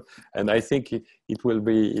unanswered, and I think it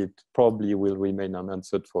probably will remain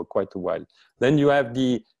unanswered for quite a while. Then you have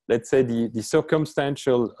let's say the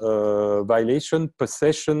circumstantial violation,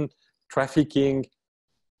 possession, trafficking,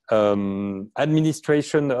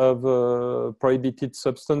 administration of prohibited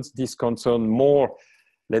substance. This concern more,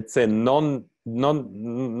 let's say, normally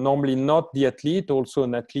not the athlete. Also,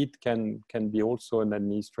 an athlete can be also an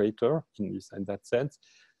administrator in that sense.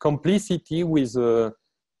 Complicity with a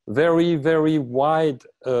very, very wide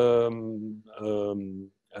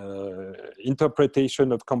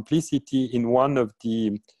interpretation of complicity in one of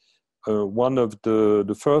the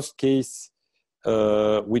first case,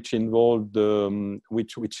 which involved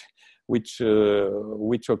which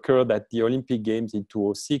occurred at the Olympic Games in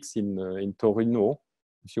 2006 in Torino,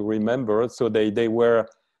 if you remember. So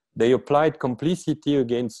they applied complicity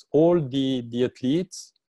against all the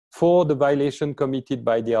athletes for the violation committed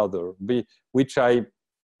by the other, which I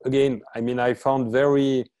found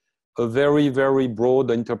a very, very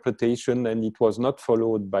broad interpretation, and it was not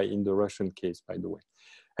followed in the Russian case, by the way.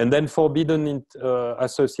 And then forbidden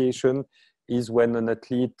association is when an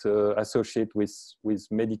athlete associates with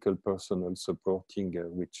medical personnel supporting,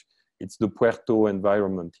 which it's the Puerto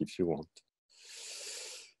environment, if you want.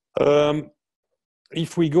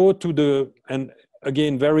 If we go to and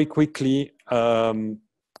again, very quickly,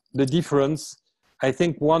 the difference, I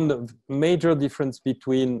think one major difference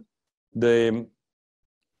between the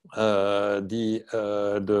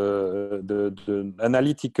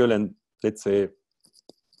analytical and, let's say,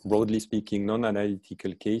 broadly speaking,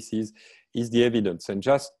 non-analytical cases is the evidence. And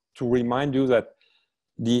just to remind you that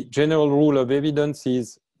the general rule of evidence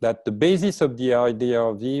is that the basis of the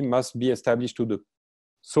IDRV must be established to the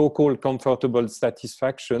so-called comfortable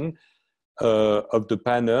satisfaction of the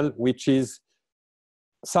panel, which is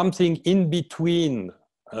something in between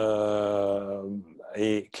a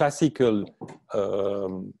classical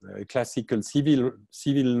civil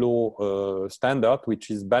law standard, which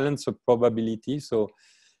is balance of probability. So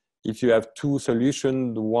if you have two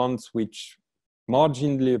solutions, the ones which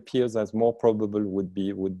marginally appears as more probable would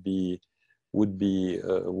be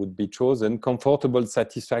chosen. Comfortable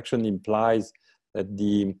satisfaction implies that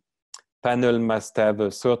the panel must have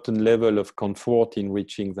a certain level of comfort in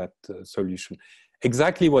reaching that solution.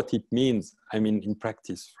 Exactly what it means, I mean, in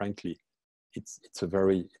practice, frankly, it's a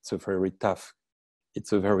very tough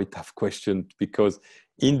question, because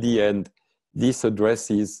in the end, this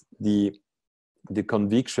addresses the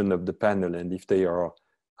conviction of the panel, and if they are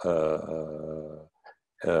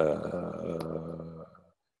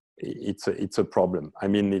it's a problem. I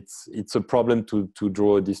mean, it's a problem to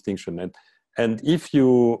draw a distinction, and if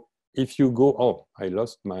you go, oh, I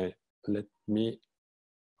lost my, let me,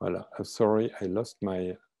 voilà, sorry, I lost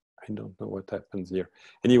my, I don't know what happens here.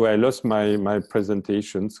 Anyway, I lost my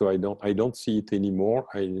presentation, so I don't see it anymore.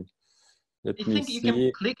 Let me think see. you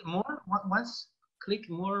can click more once. Click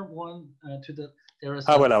more to the. There is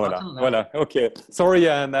voilà. Okay. Sorry,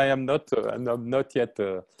 and I am not. I'm not yet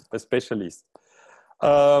a specialist.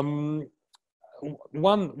 One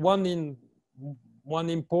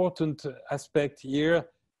important aspect here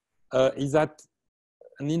is that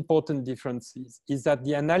an important difference is that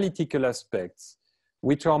the analytical aspects,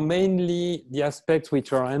 which are mainly the aspects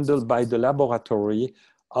which are handled by the laboratory,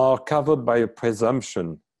 are covered by a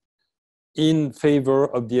presumption in favor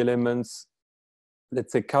of the elements,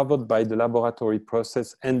 let's say, covered by the laboratory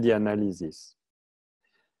process and the analysis.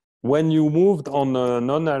 When you moved on a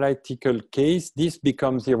non-analytical case, this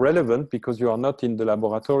becomes irrelevant because you are not in the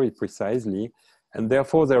laboratory precisely, and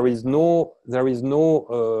therefore there is no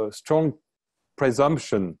strong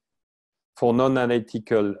presumption for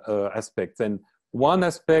non-analytical aspects. And one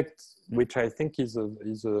aspect which I think is a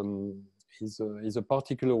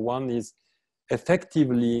particular one is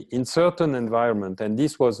effectively in certain environment, and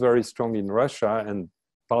this was very strong in Russia, and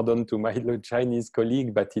pardon to my Chinese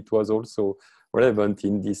colleague, but it was also relevant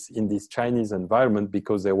in this Chinese environment,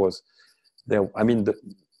 because there was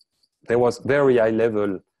very high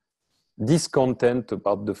level discontent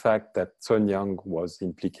about the fact that Sun Yang was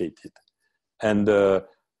implicated, and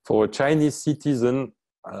for a Chinese citizen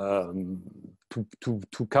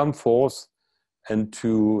to come forth and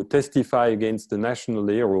to testify against the national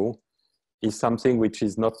hero is something which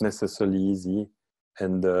is not necessarily easy,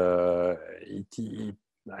 and there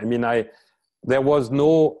was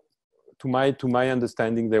no, to my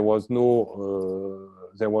understanding, there was no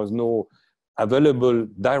available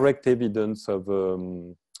direct evidence of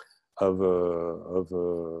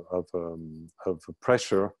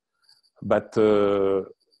pressure, but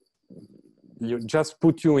you just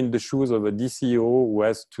put you in the shoes of a DCO who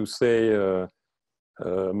has to say,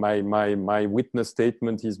 my witness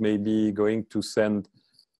statement is maybe going to send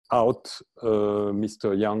out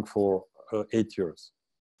Mr. Yang for 8 years.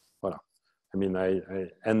 Voilà. I mean,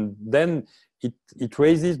 and then it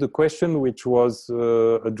raises the question which was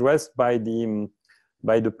addressed by the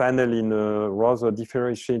panel in a rather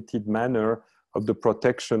differentiated manner of the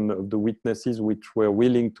protection of the witnesses which were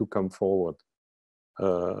willing to come forward,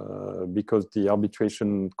 because the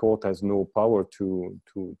arbitration court has no power to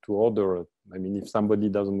order. I mean, if somebody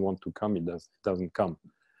doesn't want to come, it doesn't come.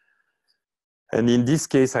 And in this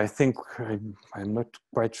case, I think, I'm not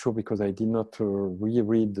quite sure because I did not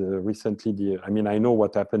reread recently I mean, I know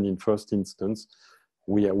what happened in first instance.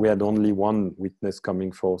 We had only one witness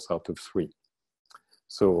coming forth out of 3.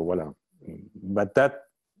 So, voilà. But that,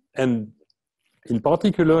 and in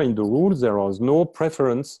particular in the rules, there was no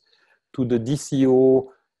preference to the DCO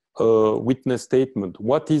witness statement.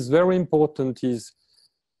 What is very important is,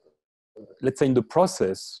 let's say in the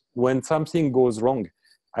process, when something goes wrong,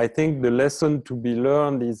 I think the lesson to be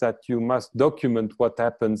learned is that you must document what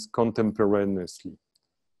happens contemporaneously.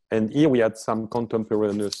 And here we had some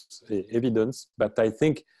contemporaneous evidence, but I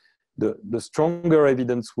think the stronger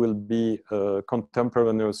evidence will be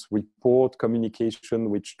contemporaneous report, communication,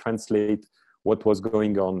 which translate what was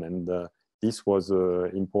going on. And this was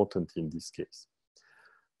important in this case.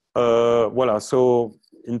 Voilà, so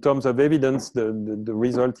in terms of evidence, the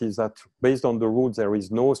result is that based on the rules, there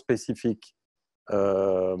is no specific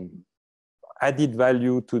added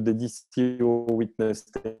value to the DCO witness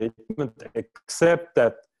statement, except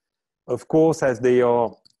that, of course, as they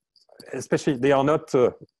are, especially, they are not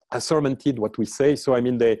assermented, what we say. So, I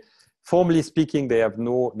mean, formally speaking, they have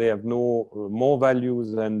no more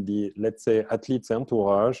values than the, let's say, athlete's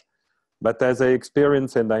entourage. But as I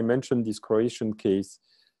experienced, and I mentioned this Croatian case,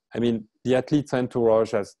 I mean, the athlete's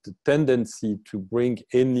entourage has the tendency to bring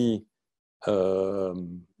any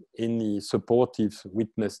supportive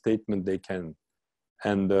witness statement they can,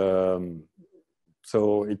 and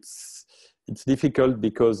so it's difficult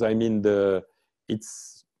because, I mean,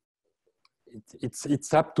 it's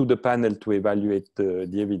up to the panel to evaluate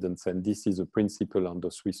the evidence, and this is a principle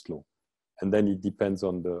under Swiss law, and then it depends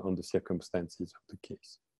on the circumstances of the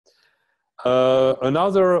case.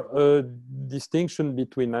 Another distinction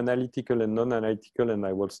between analytical and non-analytical, and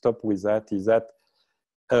I will stop with that, is that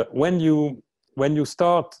when you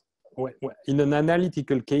start in an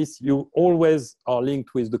analytical case, you always are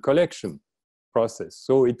linked with the collection process.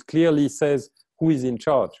 So it clearly says who is in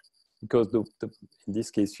charge, because in this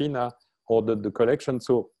case, FINA ordered the collection,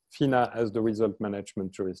 so FINA has the result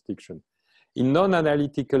management jurisdiction. In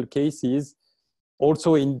non-analytical cases,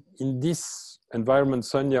 also in this environment,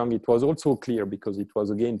 Sun Yang, it was also clear, because it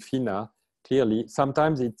was again FINA, clearly.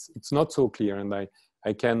 Sometimes it's not so clear, and I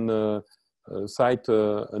can cite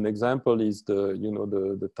an example is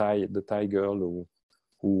the Thai girl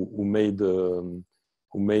who made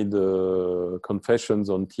confessions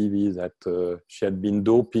on TV that she had been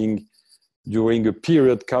doping during a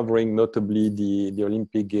period covering notably the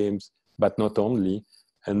Olympic Games, but not only.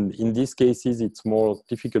 And in these cases, it's more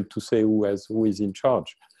difficult to say who is in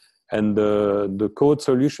charge. And the code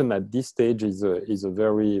solution at this stage is a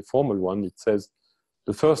very formal one. It says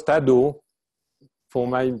the first ADO, for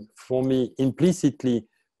me, implicitly,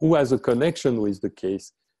 who has a connection with the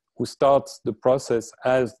case, who starts the process,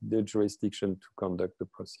 has the jurisdiction to conduct the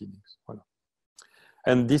proceedings. Voilà.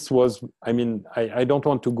 And this was, I mean, I don't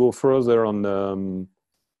want to go further on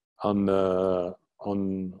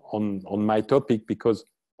my topic, because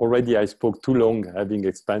already I spoke too long, having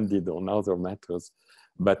expanded on other matters.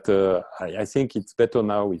 But I think it's better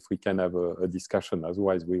now if we can have a discussion.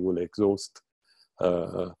 Otherwise, we will exhaust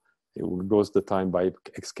the time by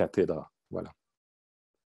ex cathedra. Voilà.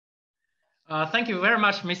 Thank you very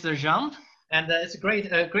much, Mr. Jean. And it's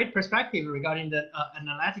a great perspective regarding the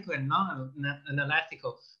analytical and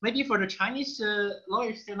non-analytical. Maybe for the Chinese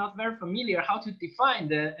lawyers, they're not very familiar how to define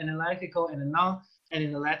the analytical and the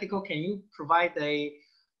non-analytical. Can you provide a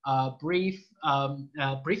brief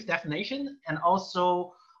definition? And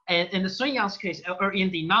also, in the Sun Yang's case, or in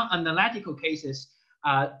the non-analytical cases,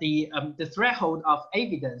 the threshold of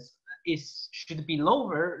evidence should be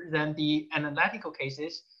lower than the analytical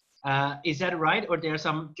cases. Is that right, or there are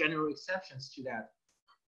some general exceptions to that?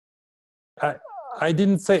 I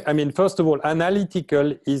didn't say. I mean, first of all,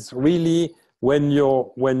 analytical is really when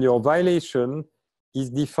your violation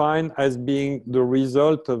is defined as being the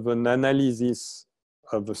result of an analysis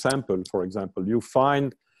of a sample. For example, you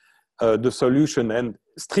find the solution, and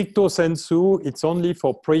stricto sensu, it's only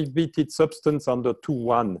for prohibited substance under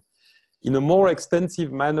 2.1. In a more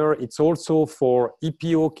extensive manner, it's also for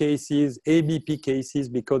EPO cases, ABP cases,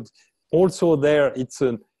 because also there it's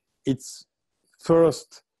for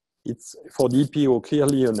the EPO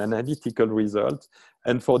clearly an analytical result,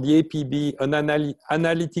 and for the APB an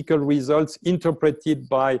analytical results interpreted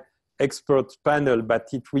by expert panel, but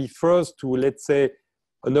it refers to, let's say,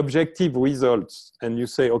 an objective result, and you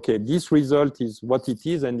say, okay, this result is what it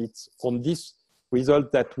is, and it's on this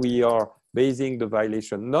result that we are basing the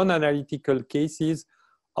violation. Non-analytical cases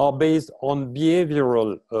are based on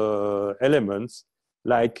behavioral elements,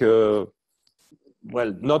 like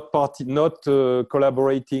not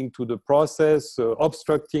collaborating to the process,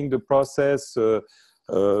 obstructing the process,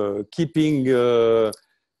 keeping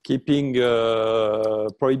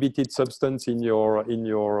prohibited substance in your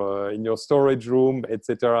storage room,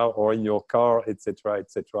 etc., or in your car,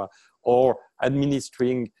 etc., or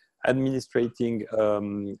administrating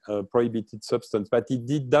prohibited substance, but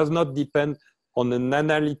it does not depend on an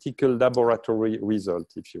analytical laboratory result,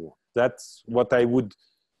 if you want. That's what I would,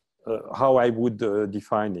 how I would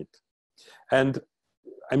define it. And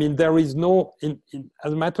I mean, there is no,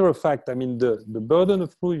 as a matter of fact, I mean, the burden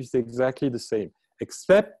of proof is exactly the same,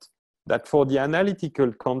 except that for the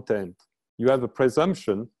analytical content, you have a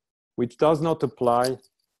presumption which does not apply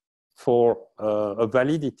for a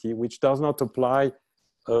validity, which does not apply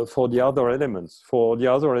for the other elements. For the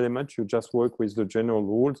other elements, you just work with the general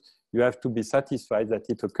rules. You have to be satisfied that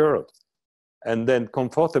it occurred, and then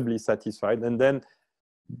comfortably satisfied. And then,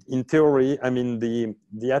 in theory, I mean,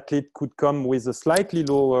 the athlete could come with a slightly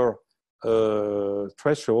lower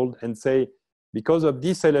threshold and say, because of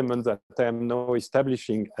this element that I am now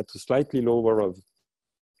establishing at a slightly lower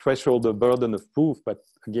threshold of burden of proof. But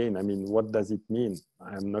again, I mean, what does it mean?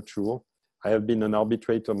 I'm not sure. I have been an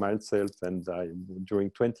arbitrator myself, and during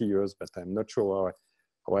 20 years, but I'm not sure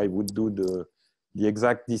how I would do the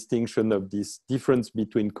exact distinction of this difference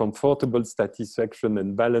between comfortable satisfaction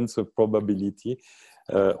and balance of probability.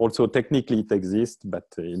 Also, technically it exists, but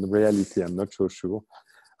in reality, I'm not so sure.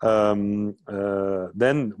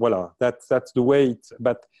 Then, voila, that's the way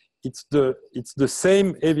but it's the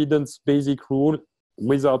same evidence basic rule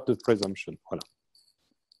without the presumption. Voila.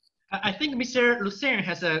 I think Mr. Lucien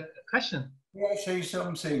has a question. May I say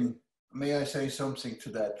something? May I say something to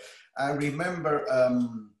that? I remember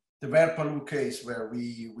the Verpalu case where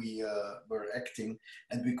we were acting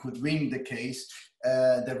and we could win the case.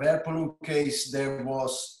 The Verpalu case, there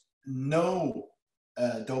was no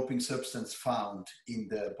doping substance found in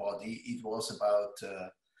the body. It was about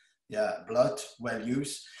blood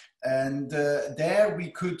values. And there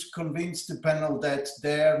we could convince the panel that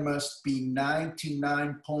there must be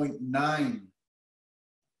 99.9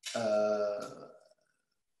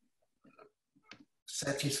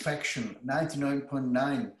 satisfaction,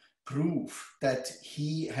 99.9 proof that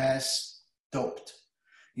he has doped.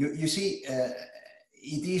 You see,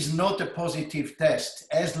 it is not a positive test.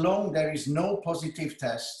 As long there is no positive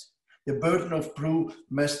test, the burden of proof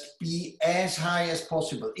must be as high as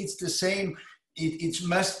possible. It's the same, it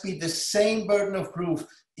must be the same burden of proof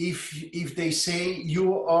if they say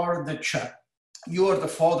you are the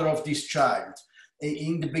father of this child.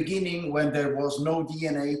 In the beginning, when there was no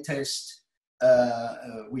DNA test,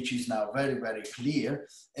 which is now very, very clear,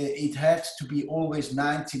 it had to be always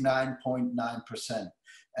 99.9%.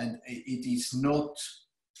 And it is not,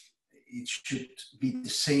 it should be the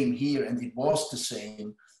same here, and it was the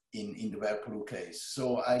same in the Verpalu case.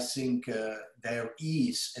 So I think there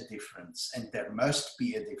is a difference, and there must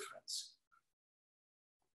be a difference.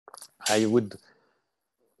 I would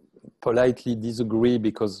politely disagree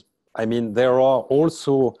because, I mean, there are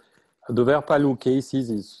also, the Verpalu cases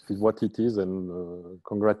is what it is, and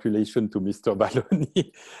congratulations to Mr.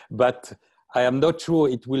 Balloni, but I am not sure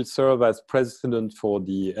it will serve as precedent for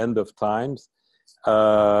the end of times.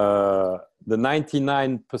 The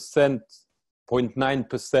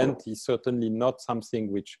 99.9% is certainly not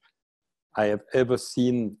something which I have ever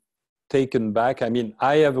seen taken back. I mean,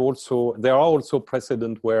 there are also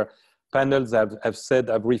precedent where panels have said,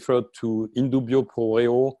 have referred to in dubio pro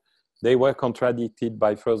reo, they were contradicted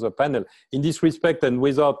by further panel. In this respect, and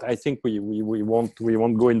without, I think we won't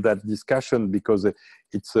go in that discussion because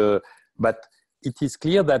it's but it is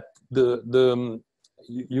clear that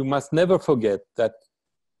you must never forget that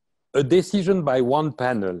a decision by one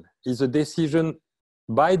panel is a decision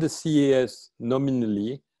by the CAS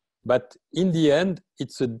nominally, but in the end,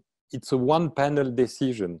 it's a one panel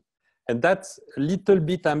decision. And that's a little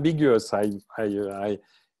bit ambiguous in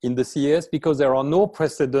the CAS because there are no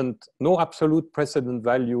absolute precedent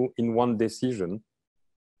value in one decision.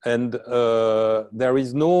 And there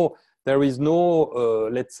is no,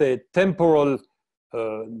 let's say, temporal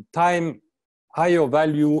time higher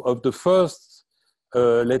value of the first,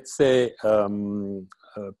 let's say,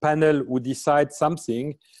 panel who decide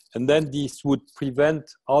something, and then this would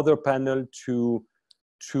prevent other panel to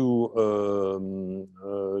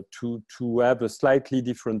have a slightly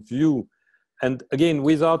different view. And again,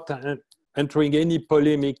 without entering any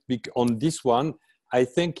polemic on this one, I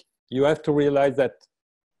think you have to realize that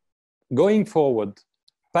going forward,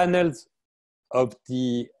 panels of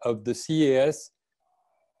the CAS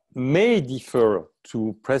may differ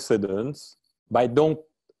to precedents, but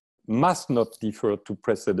must not differ to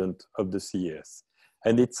precedent of the CAS.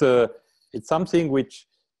 And it's something which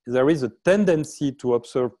there is a tendency to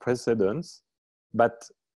observe precedents, but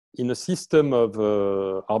in a system of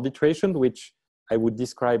arbitration, which I would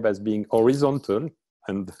describe as being horizontal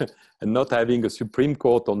and not having a Supreme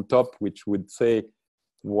Court on top, which would say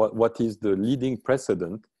what is the leading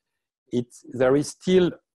precedent, there is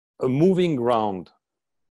still a moving ground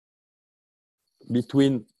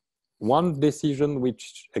between one decision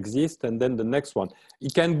which exists and then the next one.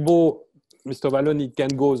 It can go, Mr. Balloni, it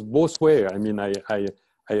can go both ways. I mean, I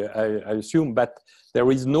assume, but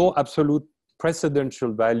there is no absolute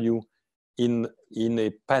precedential value in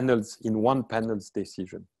one panel's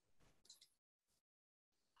decision.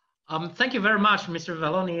 Thank you very much, Mr.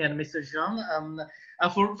 Balloni and Mr. Zhang.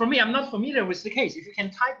 For me, I'm not familiar with the case. If you can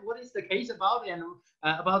type what is the case about and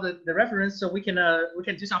about the reference, so we can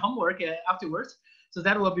do some homework afterwards. So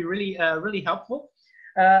that will be really really helpful.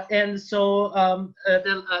 And so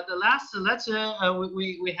the last lecture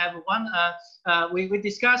we have one. We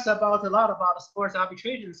discussed about a lot about sports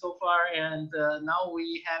arbitration so far, and now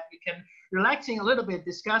we can relaxing a little bit,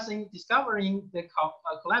 discovering the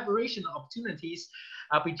collaboration opportunities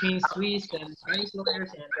between Swiss and Chinese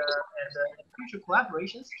lawyers and future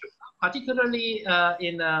collaborations, particularly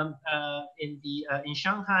in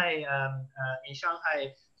Shanghai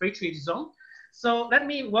Free Trade Zone. So let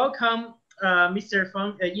me welcome Mr.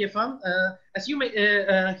 Ye Fang. As you may,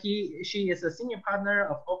 she is a senior partner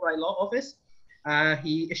of Albright Law Office.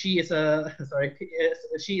 She is a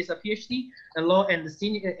PhD in law and the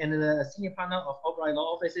senior partner of Albright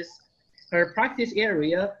Law Offices. Her practice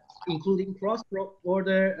area including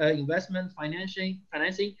cross-border investment, financing,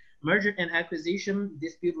 merger and acquisition,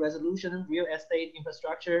 dispute resolution, real estate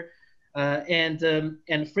infrastructure,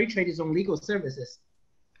 and free trade is on legal services.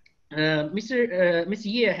 Mr.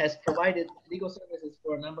 Ye has provided legal services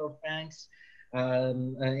for a number of banks,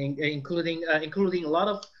 including a lot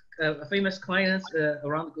of famous clients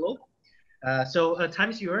around the globe. So time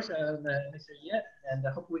is yours, Mr. Ye, and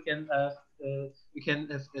I hope we can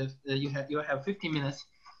you have 15 minutes.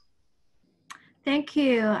 Thank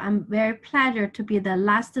you. I'm very pleased to be the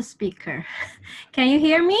last speaker. Can you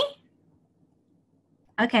hear me?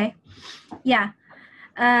 Okay. Yeah.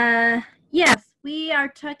 Yes, we are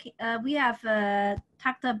talking. We have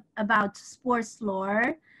talked about sports law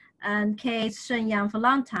and case Shenyang for a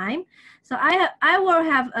long time. So I will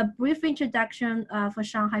have a brief introduction for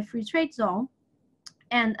Shanghai Free Trade Zone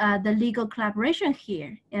and the legal collaboration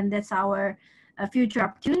here, and that's our future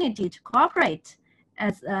opportunity to cooperate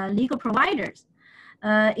as legal providers.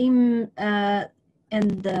 The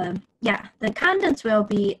contents will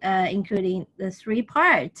be including the 3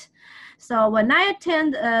 parts. So when I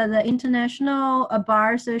attend the International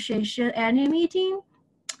Bar Association annual meeting,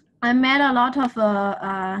 I met a lot of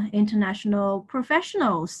international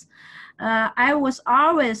professionals. I was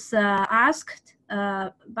always asked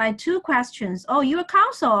by 2 questions. Oh, you're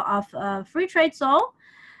counsel of Free Trade Zone?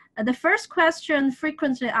 The first question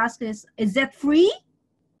frequently asked is that free?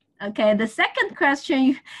 Okay, the second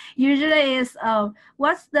question usually is,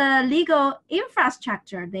 what's the legal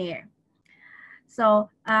infrastructure there? So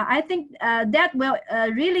I think that will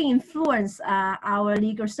really influence our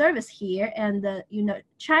legal service here. And you know,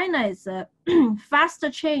 China is a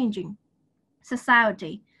faster changing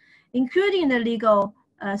society, including the legal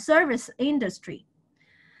service industry.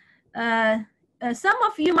 Some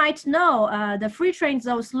of you might know the Free Trade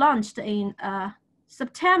Zones launched in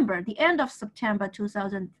September, the end of September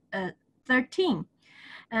 2013.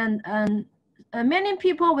 And many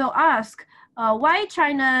people will ask why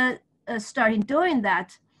China started doing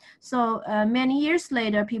that. So many years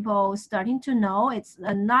later, people starting to know it's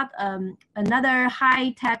not another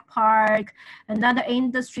high-tech park, another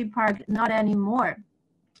industry park, not anymore.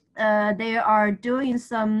 They are doing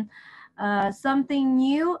some something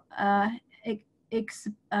new,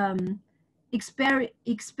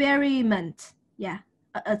 experiment. Yeah,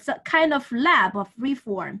 it's a kind of lab of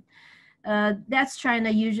reform. That's China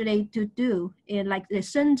usually to do. In like the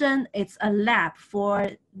Shenzhen, it's a lab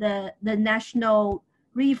for the national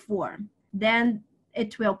reform. Then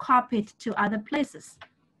it will copy it to other places.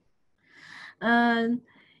 So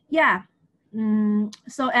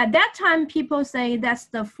at that time, people say that's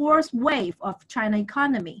the 4th wave of China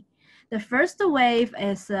economy. The first wave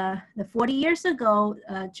is the 40 years ago,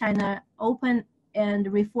 China open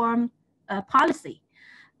and reform policy.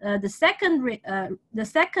 The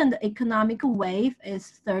second economic wave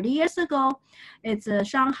is 30 years ago. It's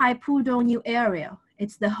Shanghai Pudong New Area.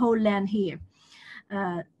 It's the whole land here.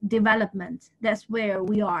 Development, that's where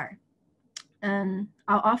we are. Our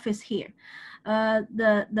office here.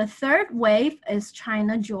 The third wave is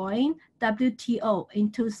China joined WTO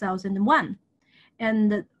in 2001.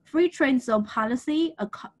 And the Free Trade Zone policy,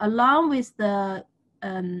 along with the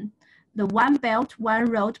One Belt, One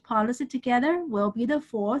Road policy together will be the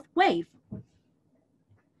 4th wave.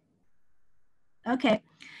 Okay,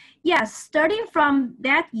 yes, starting from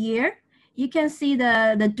that year, you can see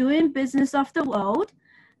the doing business of the world,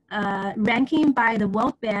 ranking by the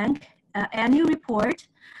World Bank annual report.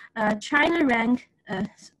 China ranked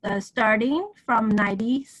starting from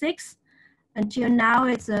 96 until now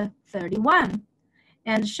it's 31.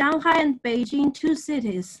 And Shanghai and Beijing, 2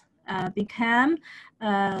 cities, became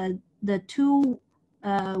the 2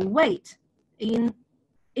 weight in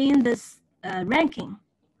this ranking.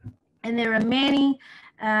 And there are many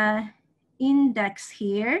index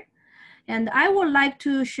here. And I would like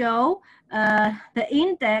to show the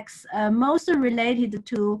index most related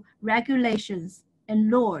to regulations and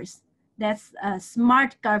laws. That's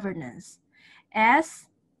smart governance, SMART.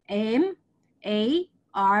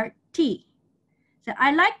 So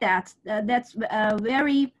I like that. That's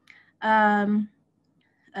very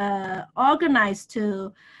organized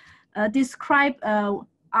to describe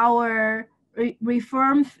our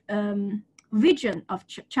reform vision of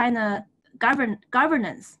China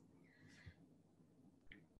governance.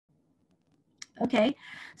 Okay,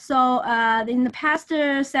 so in the past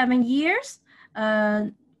 7 years,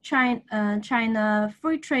 China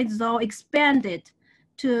Free Trade Zone expanded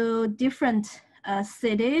to different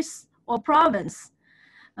cities or province.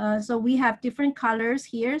 So we have different colors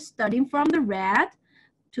here, starting from the red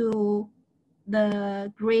to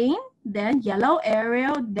the green, then yellow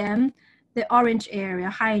area, then the orange area,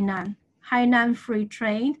 Hainan Free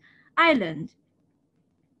Trade Island.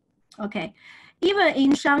 Okay, even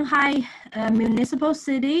in Shanghai municipal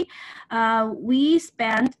city, we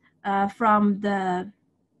spent from the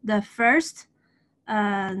first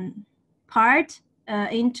part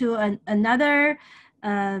into another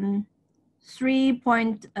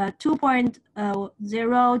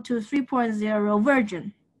 2.0 to 3.0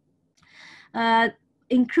 version,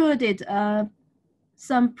 included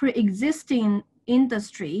some pre-existing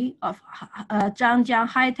industry of Zhangjiang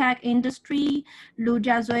high-tech industry,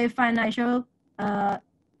 Lujiazui financial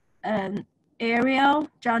area,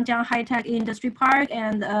 Zhangjiang high-tech industry park,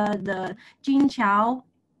 and the Jinqiao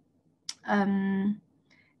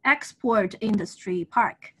export industry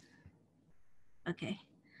park. Okay,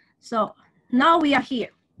 so now we are here.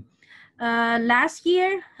 Last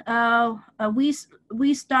year, we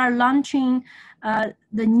start launching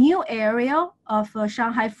the new area of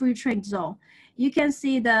Shanghai Free Trade Zone. You can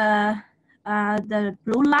see the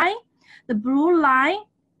blue line. The blue line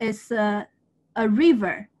is a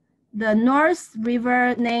river. The north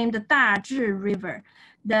river named Dazhi River.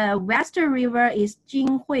 The western river is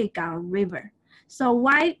Jinhuigang River. So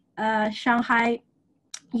why Shanghai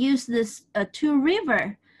use this two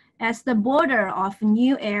rivers as the border of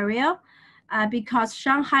new area? Because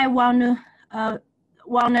Shanghai wanna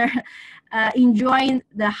enjoy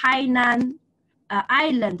the Hainan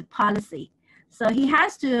island policy. So he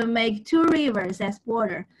has to make two rivers as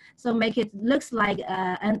border. So make it looks like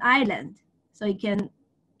an island. So you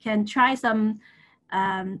can try some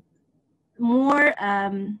more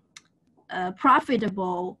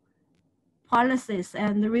profitable policies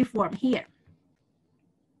and reform here.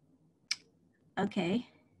 Okay.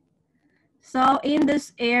 So in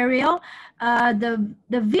this area, the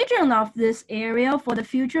vision of this area for the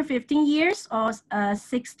future 15 years or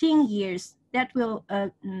 16 years, that will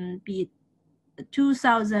be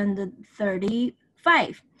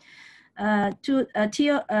 2035. Till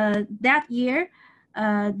that year,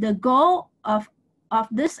 the goal of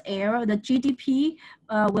this area, the GDP,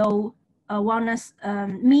 will want us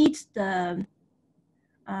meet the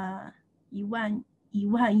 1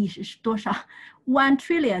亿是多少？1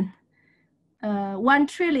 trillion. 1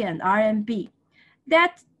 trillion RMB.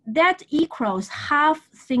 That equals half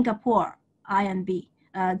Singapore RMB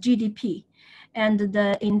GDP, and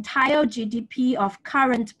the entire GDP of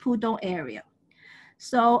current Pudong area.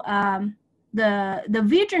 So the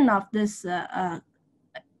vision of this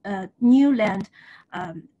new land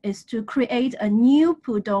is to create a new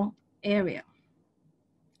Pudong area.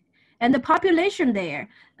 And the population there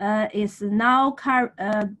is now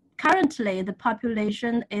currently the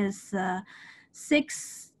population is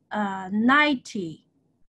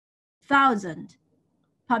 690,000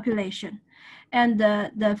 population, and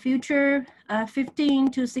the future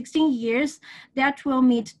 15 to 16 years, that will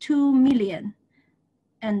meet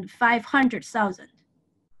 2,500,000.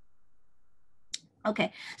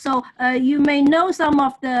 Okay, so you may know some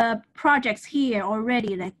of the projects here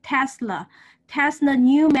already, like Tesla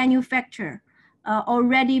new manufacturer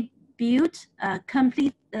already built,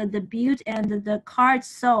 complete the build and the cars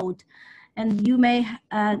sold. And you may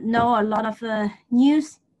know a lot of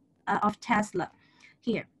news of Tesla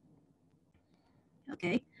here.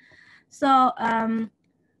 Okay, so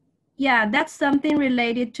yeah, that's something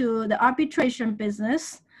related to the arbitration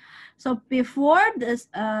business. So before this,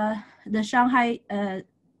 the Shanghai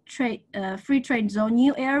free trade zone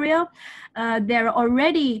new area, there are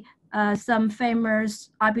already some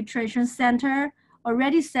famous arbitration center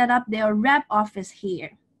already set up their rep office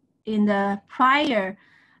here in the prior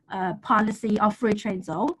policy of free trade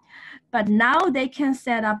zone. But now they can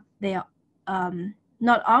set up their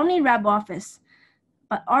not only rep office,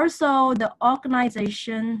 but also the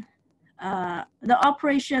organization, the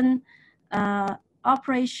operation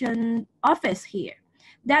office here.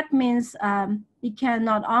 That means it can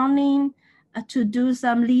not only to do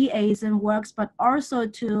some liaison works, but also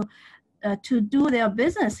to do their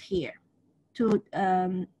business here,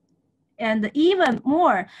 and even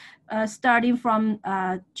more, starting from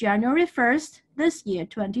January 1st this year,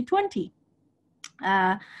 2020.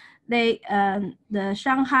 The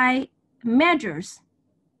Shanghai measures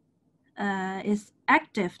is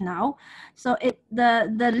active now. So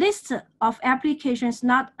the list of applications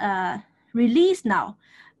not released now,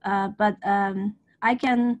 but I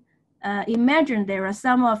can imagine there are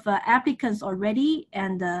some of applicants already,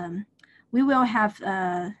 and we will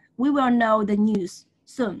know the news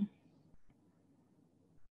soon.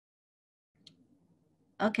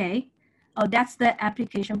 Okay, oh, that's the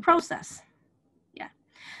application process. Yeah,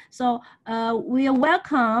 so we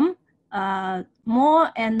welcome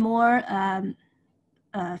more and more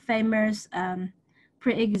famous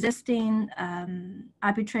pre-existing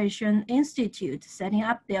arbitration institute setting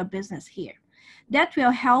up their business here. that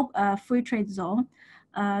will help free trade zone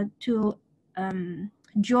to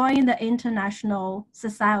join the international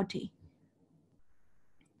society.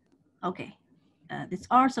 Okay, it's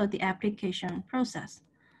also the application process.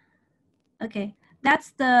 Okay,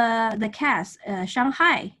 that's the case,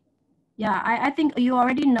 Shanghai. Yeah, I think you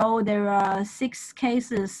already know there are 6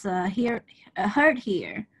 cases here heard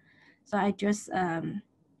here. So I just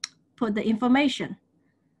put the information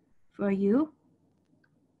for you.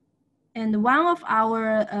 And one of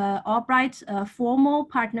our Albright formal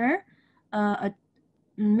partner,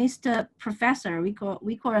 Mr. Professor, we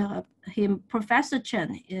call him Professor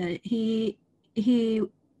Chen. He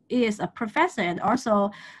is a professor and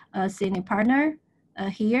also a senior partner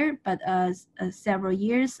here, but several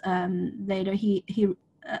years later,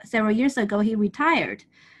 several years ago, he retired.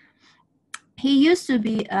 He used to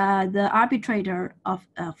be the arbitrator of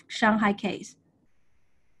Shanghai case.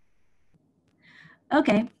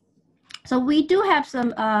 Okay, so we do have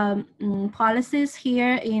some policies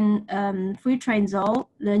here in free trade zone,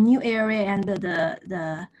 the new area and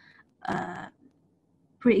the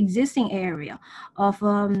pre-existing area of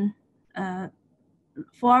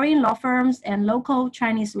foreign law firms and local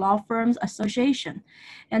Chinese law firms association.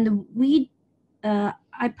 And we,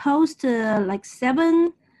 I post like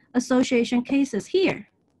 7 association cases here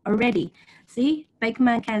already. See,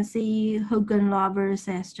 Beckman can see Hogan Lovers,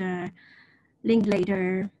 Esther,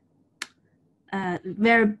 Linklater,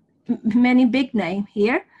 very many big names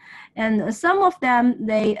here. And some of them,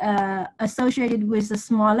 they associated with a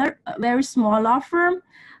smaller, very small law firm.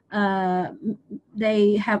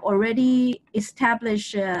 They have already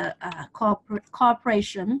established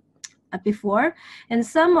cooperation before. And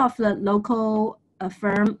some of the local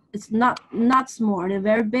firm, it's not small, they're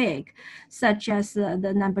very big, such as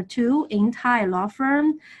the number 2 in Thai law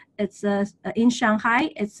firm. It's in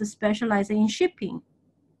Shanghai, it's specializing in shipping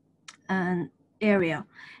area.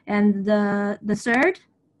 And the third,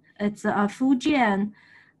 it's a Fujian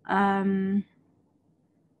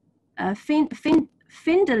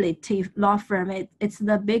Fidelity law firm. It's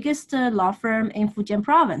the biggest law firm in Fujian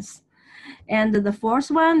province. And the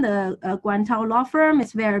 4th one, the Guantao law firm,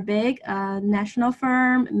 is very big, national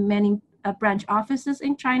firm, many branch offices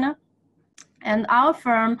in China. And our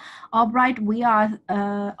firm, Albright, we are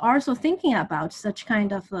also thinking about such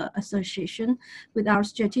kind of association with our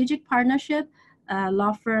strategic partnership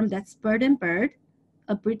law firm, that's Bird & Bird,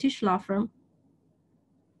 a British law firm.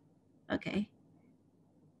 Okay.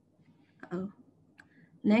 Oh.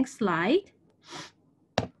 Next slide.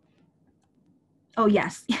 Oh,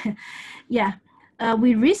 yes. Yeah.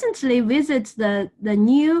 We recently visited the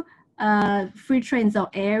new free trade zone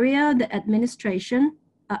area, the administration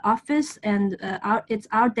office, and it's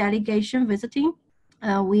our delegation visiting.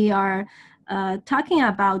 We are talking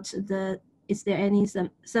about is there any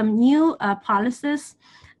some new policies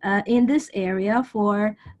in this area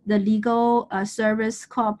for the legal service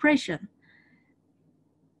cooperation.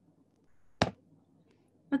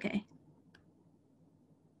 Okay.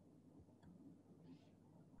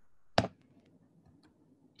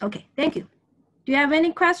 Okay, thank you. Do you have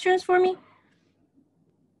any questions for me?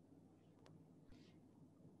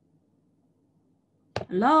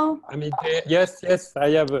 Hello? I mean, yes, I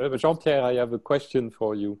have, Jean-Pierre, I have a question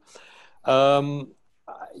for you.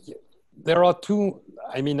 There are 2,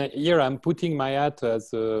 I mean, here I'm putting my hat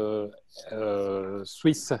as a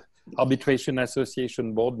Swiss Arbitration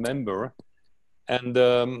Association board member. And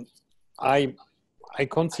I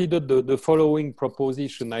considered the following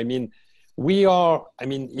proposition. I mean,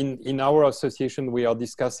 in our association, we are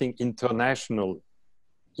discussing international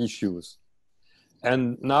issues.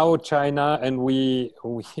 And now China, and we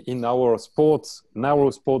in our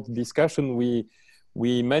narrow sports discussion,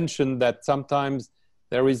 we mentioned that sometimes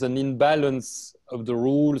there is an imbalance of the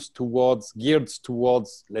rules geared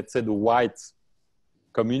towards, let's say, the white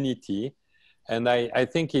community. And I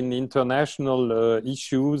think in international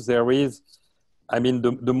issues, there is, I mean,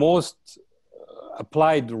 the most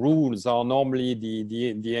applied rules are normally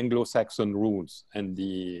the Anglo-Saxon rules and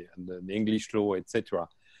the English law, etc.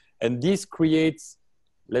 And this creates,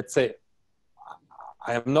 let's say,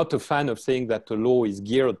 I am not a fan of saying that the law is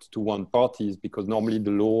geared to one party, because normally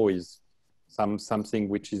the law is something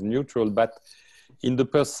which is neutral. But in the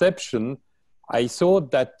perception, I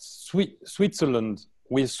thought that Switzerland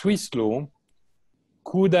with Swiss law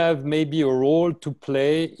could have maybe a role to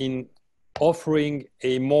play in offering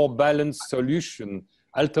a more balanced solution,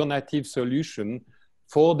 alternative solution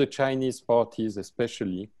for the Chinese parties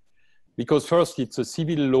especially. Because first, it's a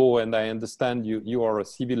civil law, and I understand you are a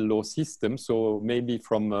civil law system. So maybe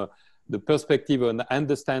from the perspective of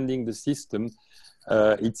understanding the system,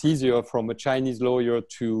 it's easier from a Chinese lawyer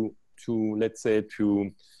to let's say,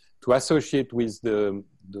 to associate with the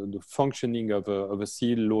functioning of a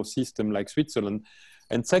civil law system like Switzerland.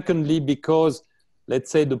 And secondly, because,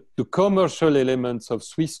 let's say, the commercial elements of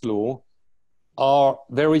Swiss law are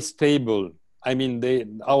very stable. I mean,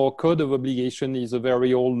 our code of obligation is a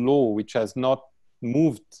very old law, which has not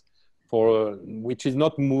moved which is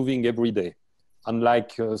not moving every day,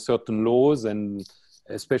 unlike certain laws, and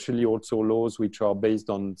especially also laws which are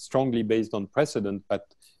strongly based on precedent. But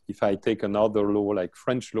if I take another law like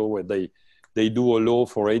French law, where they do a law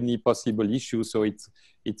for any possible issue, so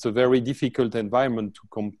it's a very difficult environment to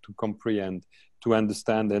comprehend, to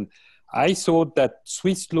understand. And I thought that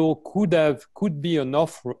Swiss law could be an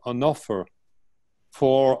offer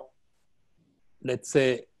for, let's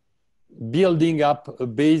say, building up a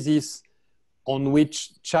basis on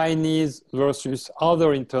which Chinese versus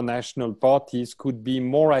other international parties could be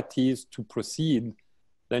more at ease to proceed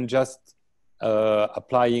than just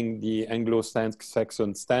applying the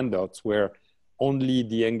Anglo-Saxon standards, where only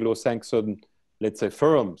the Anglo-Saxon, let's say,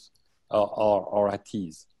 firms are at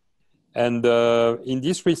ease. And in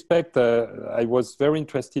this respect, I was very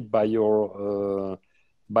interested by your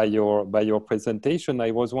presentation.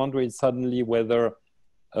 I was wondering suddenly whether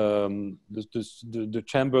the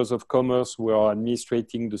chambers of commerce were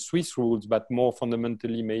administrating the Swiss rules, but more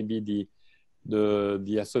fundamentally, maybe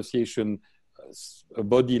the association, a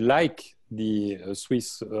body like the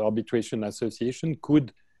Swiss Arbitration Association,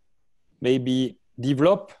 could maybe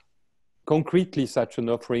develop concretely such an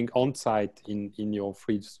offering on site in your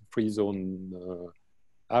free zone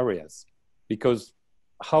areas. Because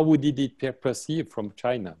how would it be perceived from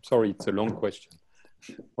China? Sorry, it's a long question.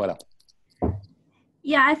 Voilà.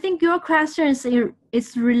 Yeah, I think your question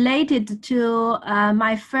is related to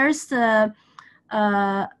my first.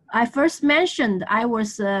 I first mentioned I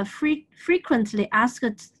was frequently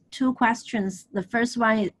asked two questions. The first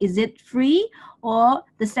one is it free, or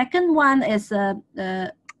the second one is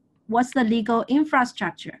what's the legal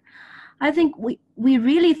infrastructure? I think we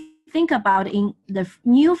really think about in the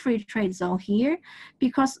new free trade zone here,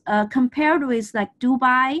 because compared with like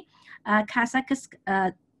Dubai,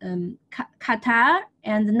 Kazakhstan, Qatar,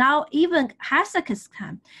 and now even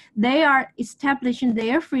Kazakhstan, they are establishing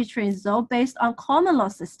their free trade zone based on common law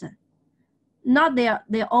system, not their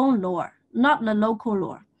own law, not the local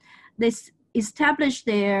law. They establish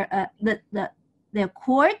their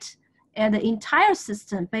court and the entire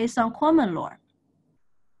system based on common law.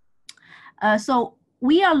 So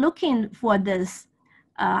we are looking for this,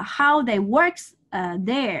 how they works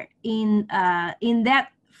there in that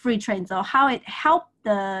free trade zone, how it helped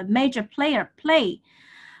the major player play.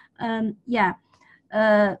 But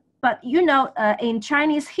you know, in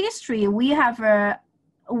Chinese history, we have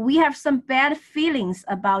some bad feelings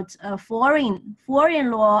about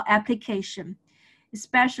foreign law application,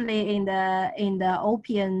 especially in the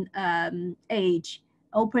Opium age,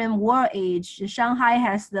 Opium War age. Shanghai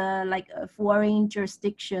has the foreign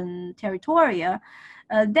jurisdiction territory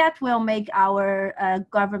that will make our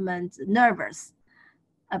government nervous.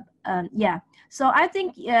 So I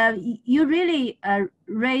think you really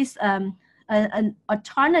raise an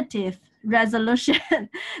alternative resolution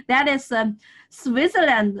that is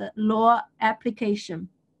Switzerland law application.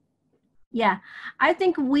 Yeah, I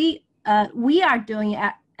think we are doing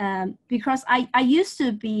it because I used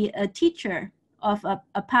to be a teacher of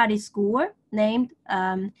a party school named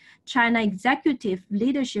China Executive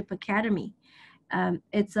Leadership Academy.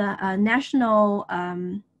 It's a national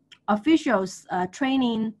officials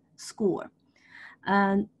training school.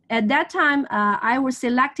 At that time, I was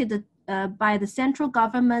selected by the central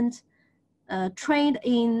government, trained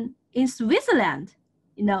in Switzerland,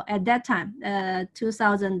 you know, at that time,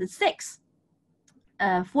 2006,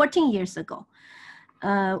 14 years ago.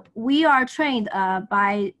 We are trained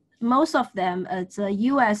by most of them. It's a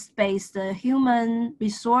US-based human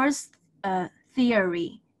resource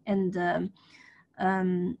theory and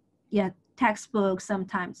textbooks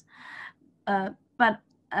sometimes. But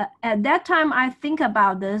at that time, I think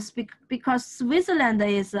about this because Switzerland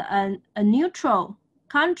is a neutral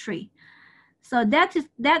country. So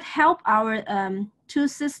that helped our two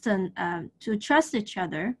systems to trust each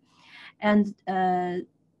other. And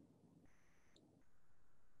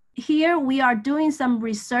here we are doing some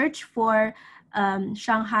research for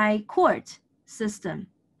Shanghai court system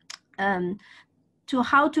to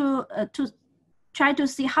how to try to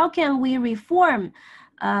see how can we reform,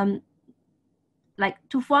 to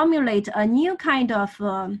formulate a new kind of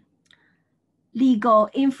legal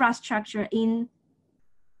infrastructure in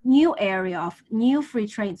new area of new free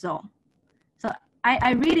trade zone. So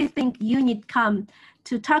I really think you need come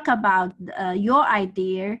to talk about your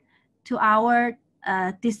idea to our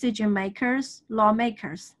decision makers,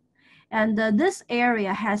 lawmakers. And this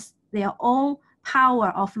area has their own power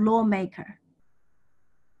of lawmaker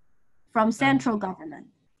from central government.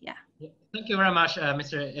 Yeah. Thank you very much,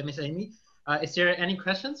 Ms. Amy. Is there any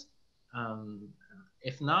questions?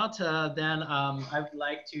 If not, then I would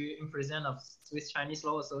like to in present of Swiss Chinese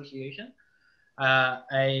Law Association.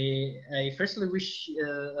 I firstly would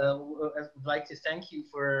like to thank you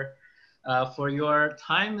for your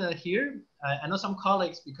time here. I know some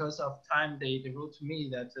colleagues, because of time, they wrote to me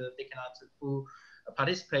that they cannot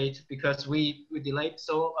participate because we delayed.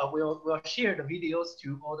 So we'll share the videos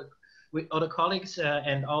to with all the colleagues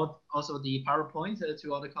and also the PowerPoint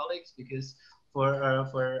to all the colleagues, because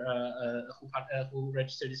who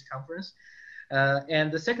registered this conference.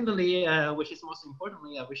 And secondly, which is most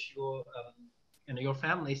importantly, I wish you and your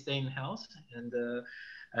family stay in health. And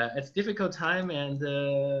it's a difficult time, and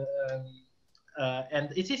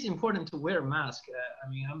it is important to wear a mask. I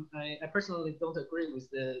mean, I personally don't agree with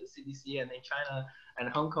the CDC, and in China and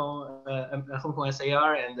Hong Kong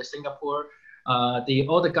SAR and Singapore, all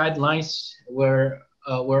the guidelines were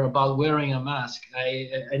about wearing a mask.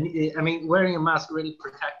 I mean, wearing a mask really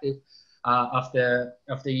protective of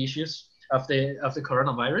the issues of the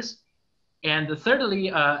coronavirus. And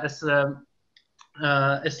thirdly,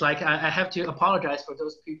 it's like I have to apologize for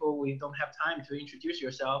those people we don't have time to introduce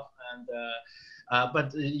yourself, and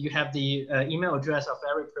but you have the email address of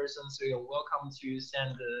every person, so you're welcome to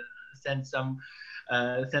send some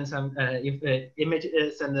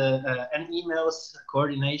images and emails,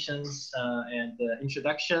 coordinations, and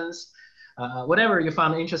introductions, whatever you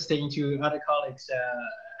found interesting to other colleagues.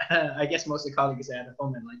 I guess most of the colleagues are at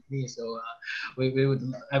home and like me, so we would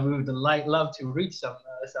love to read some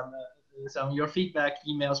your feedback,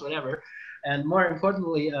 emails, whatever. And more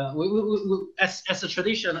importantly, we as a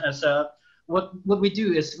tradition, what we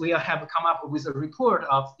do is we have come up with a report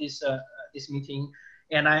of this meeting.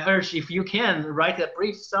 And I urge, if you can, write a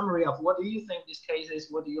brief summary of what do you think this case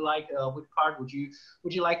is, what do you like, which part would you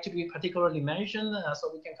like to be particularly mentioned,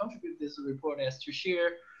 so we can contribute this report as to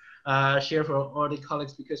share for all the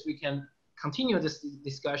colleagues, because we can continue this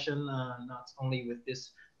discussion not only with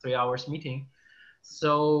this 3 hours meeting.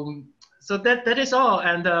 So that is all,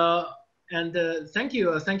 and thank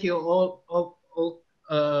you all, thank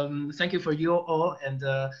you for you all, and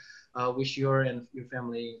wish you and your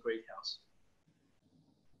family great health.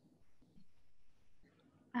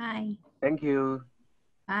 Bye. Thank you.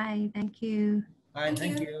 Bye. Thank you. Bye.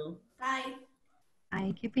 Thank you. Bye.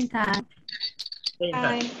 Bye. Keep in touch.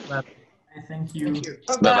 Bye. Bye. Thank you.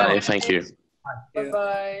 Bye-bye. Thank you.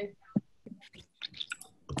 Bye-bye.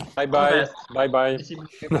 Bye-bye. Bye-bye.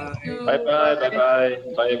 Bye-bye. Bye-bye.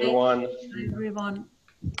 Bye, everyone. Bye, everyone.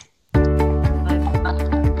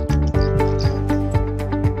 Bye.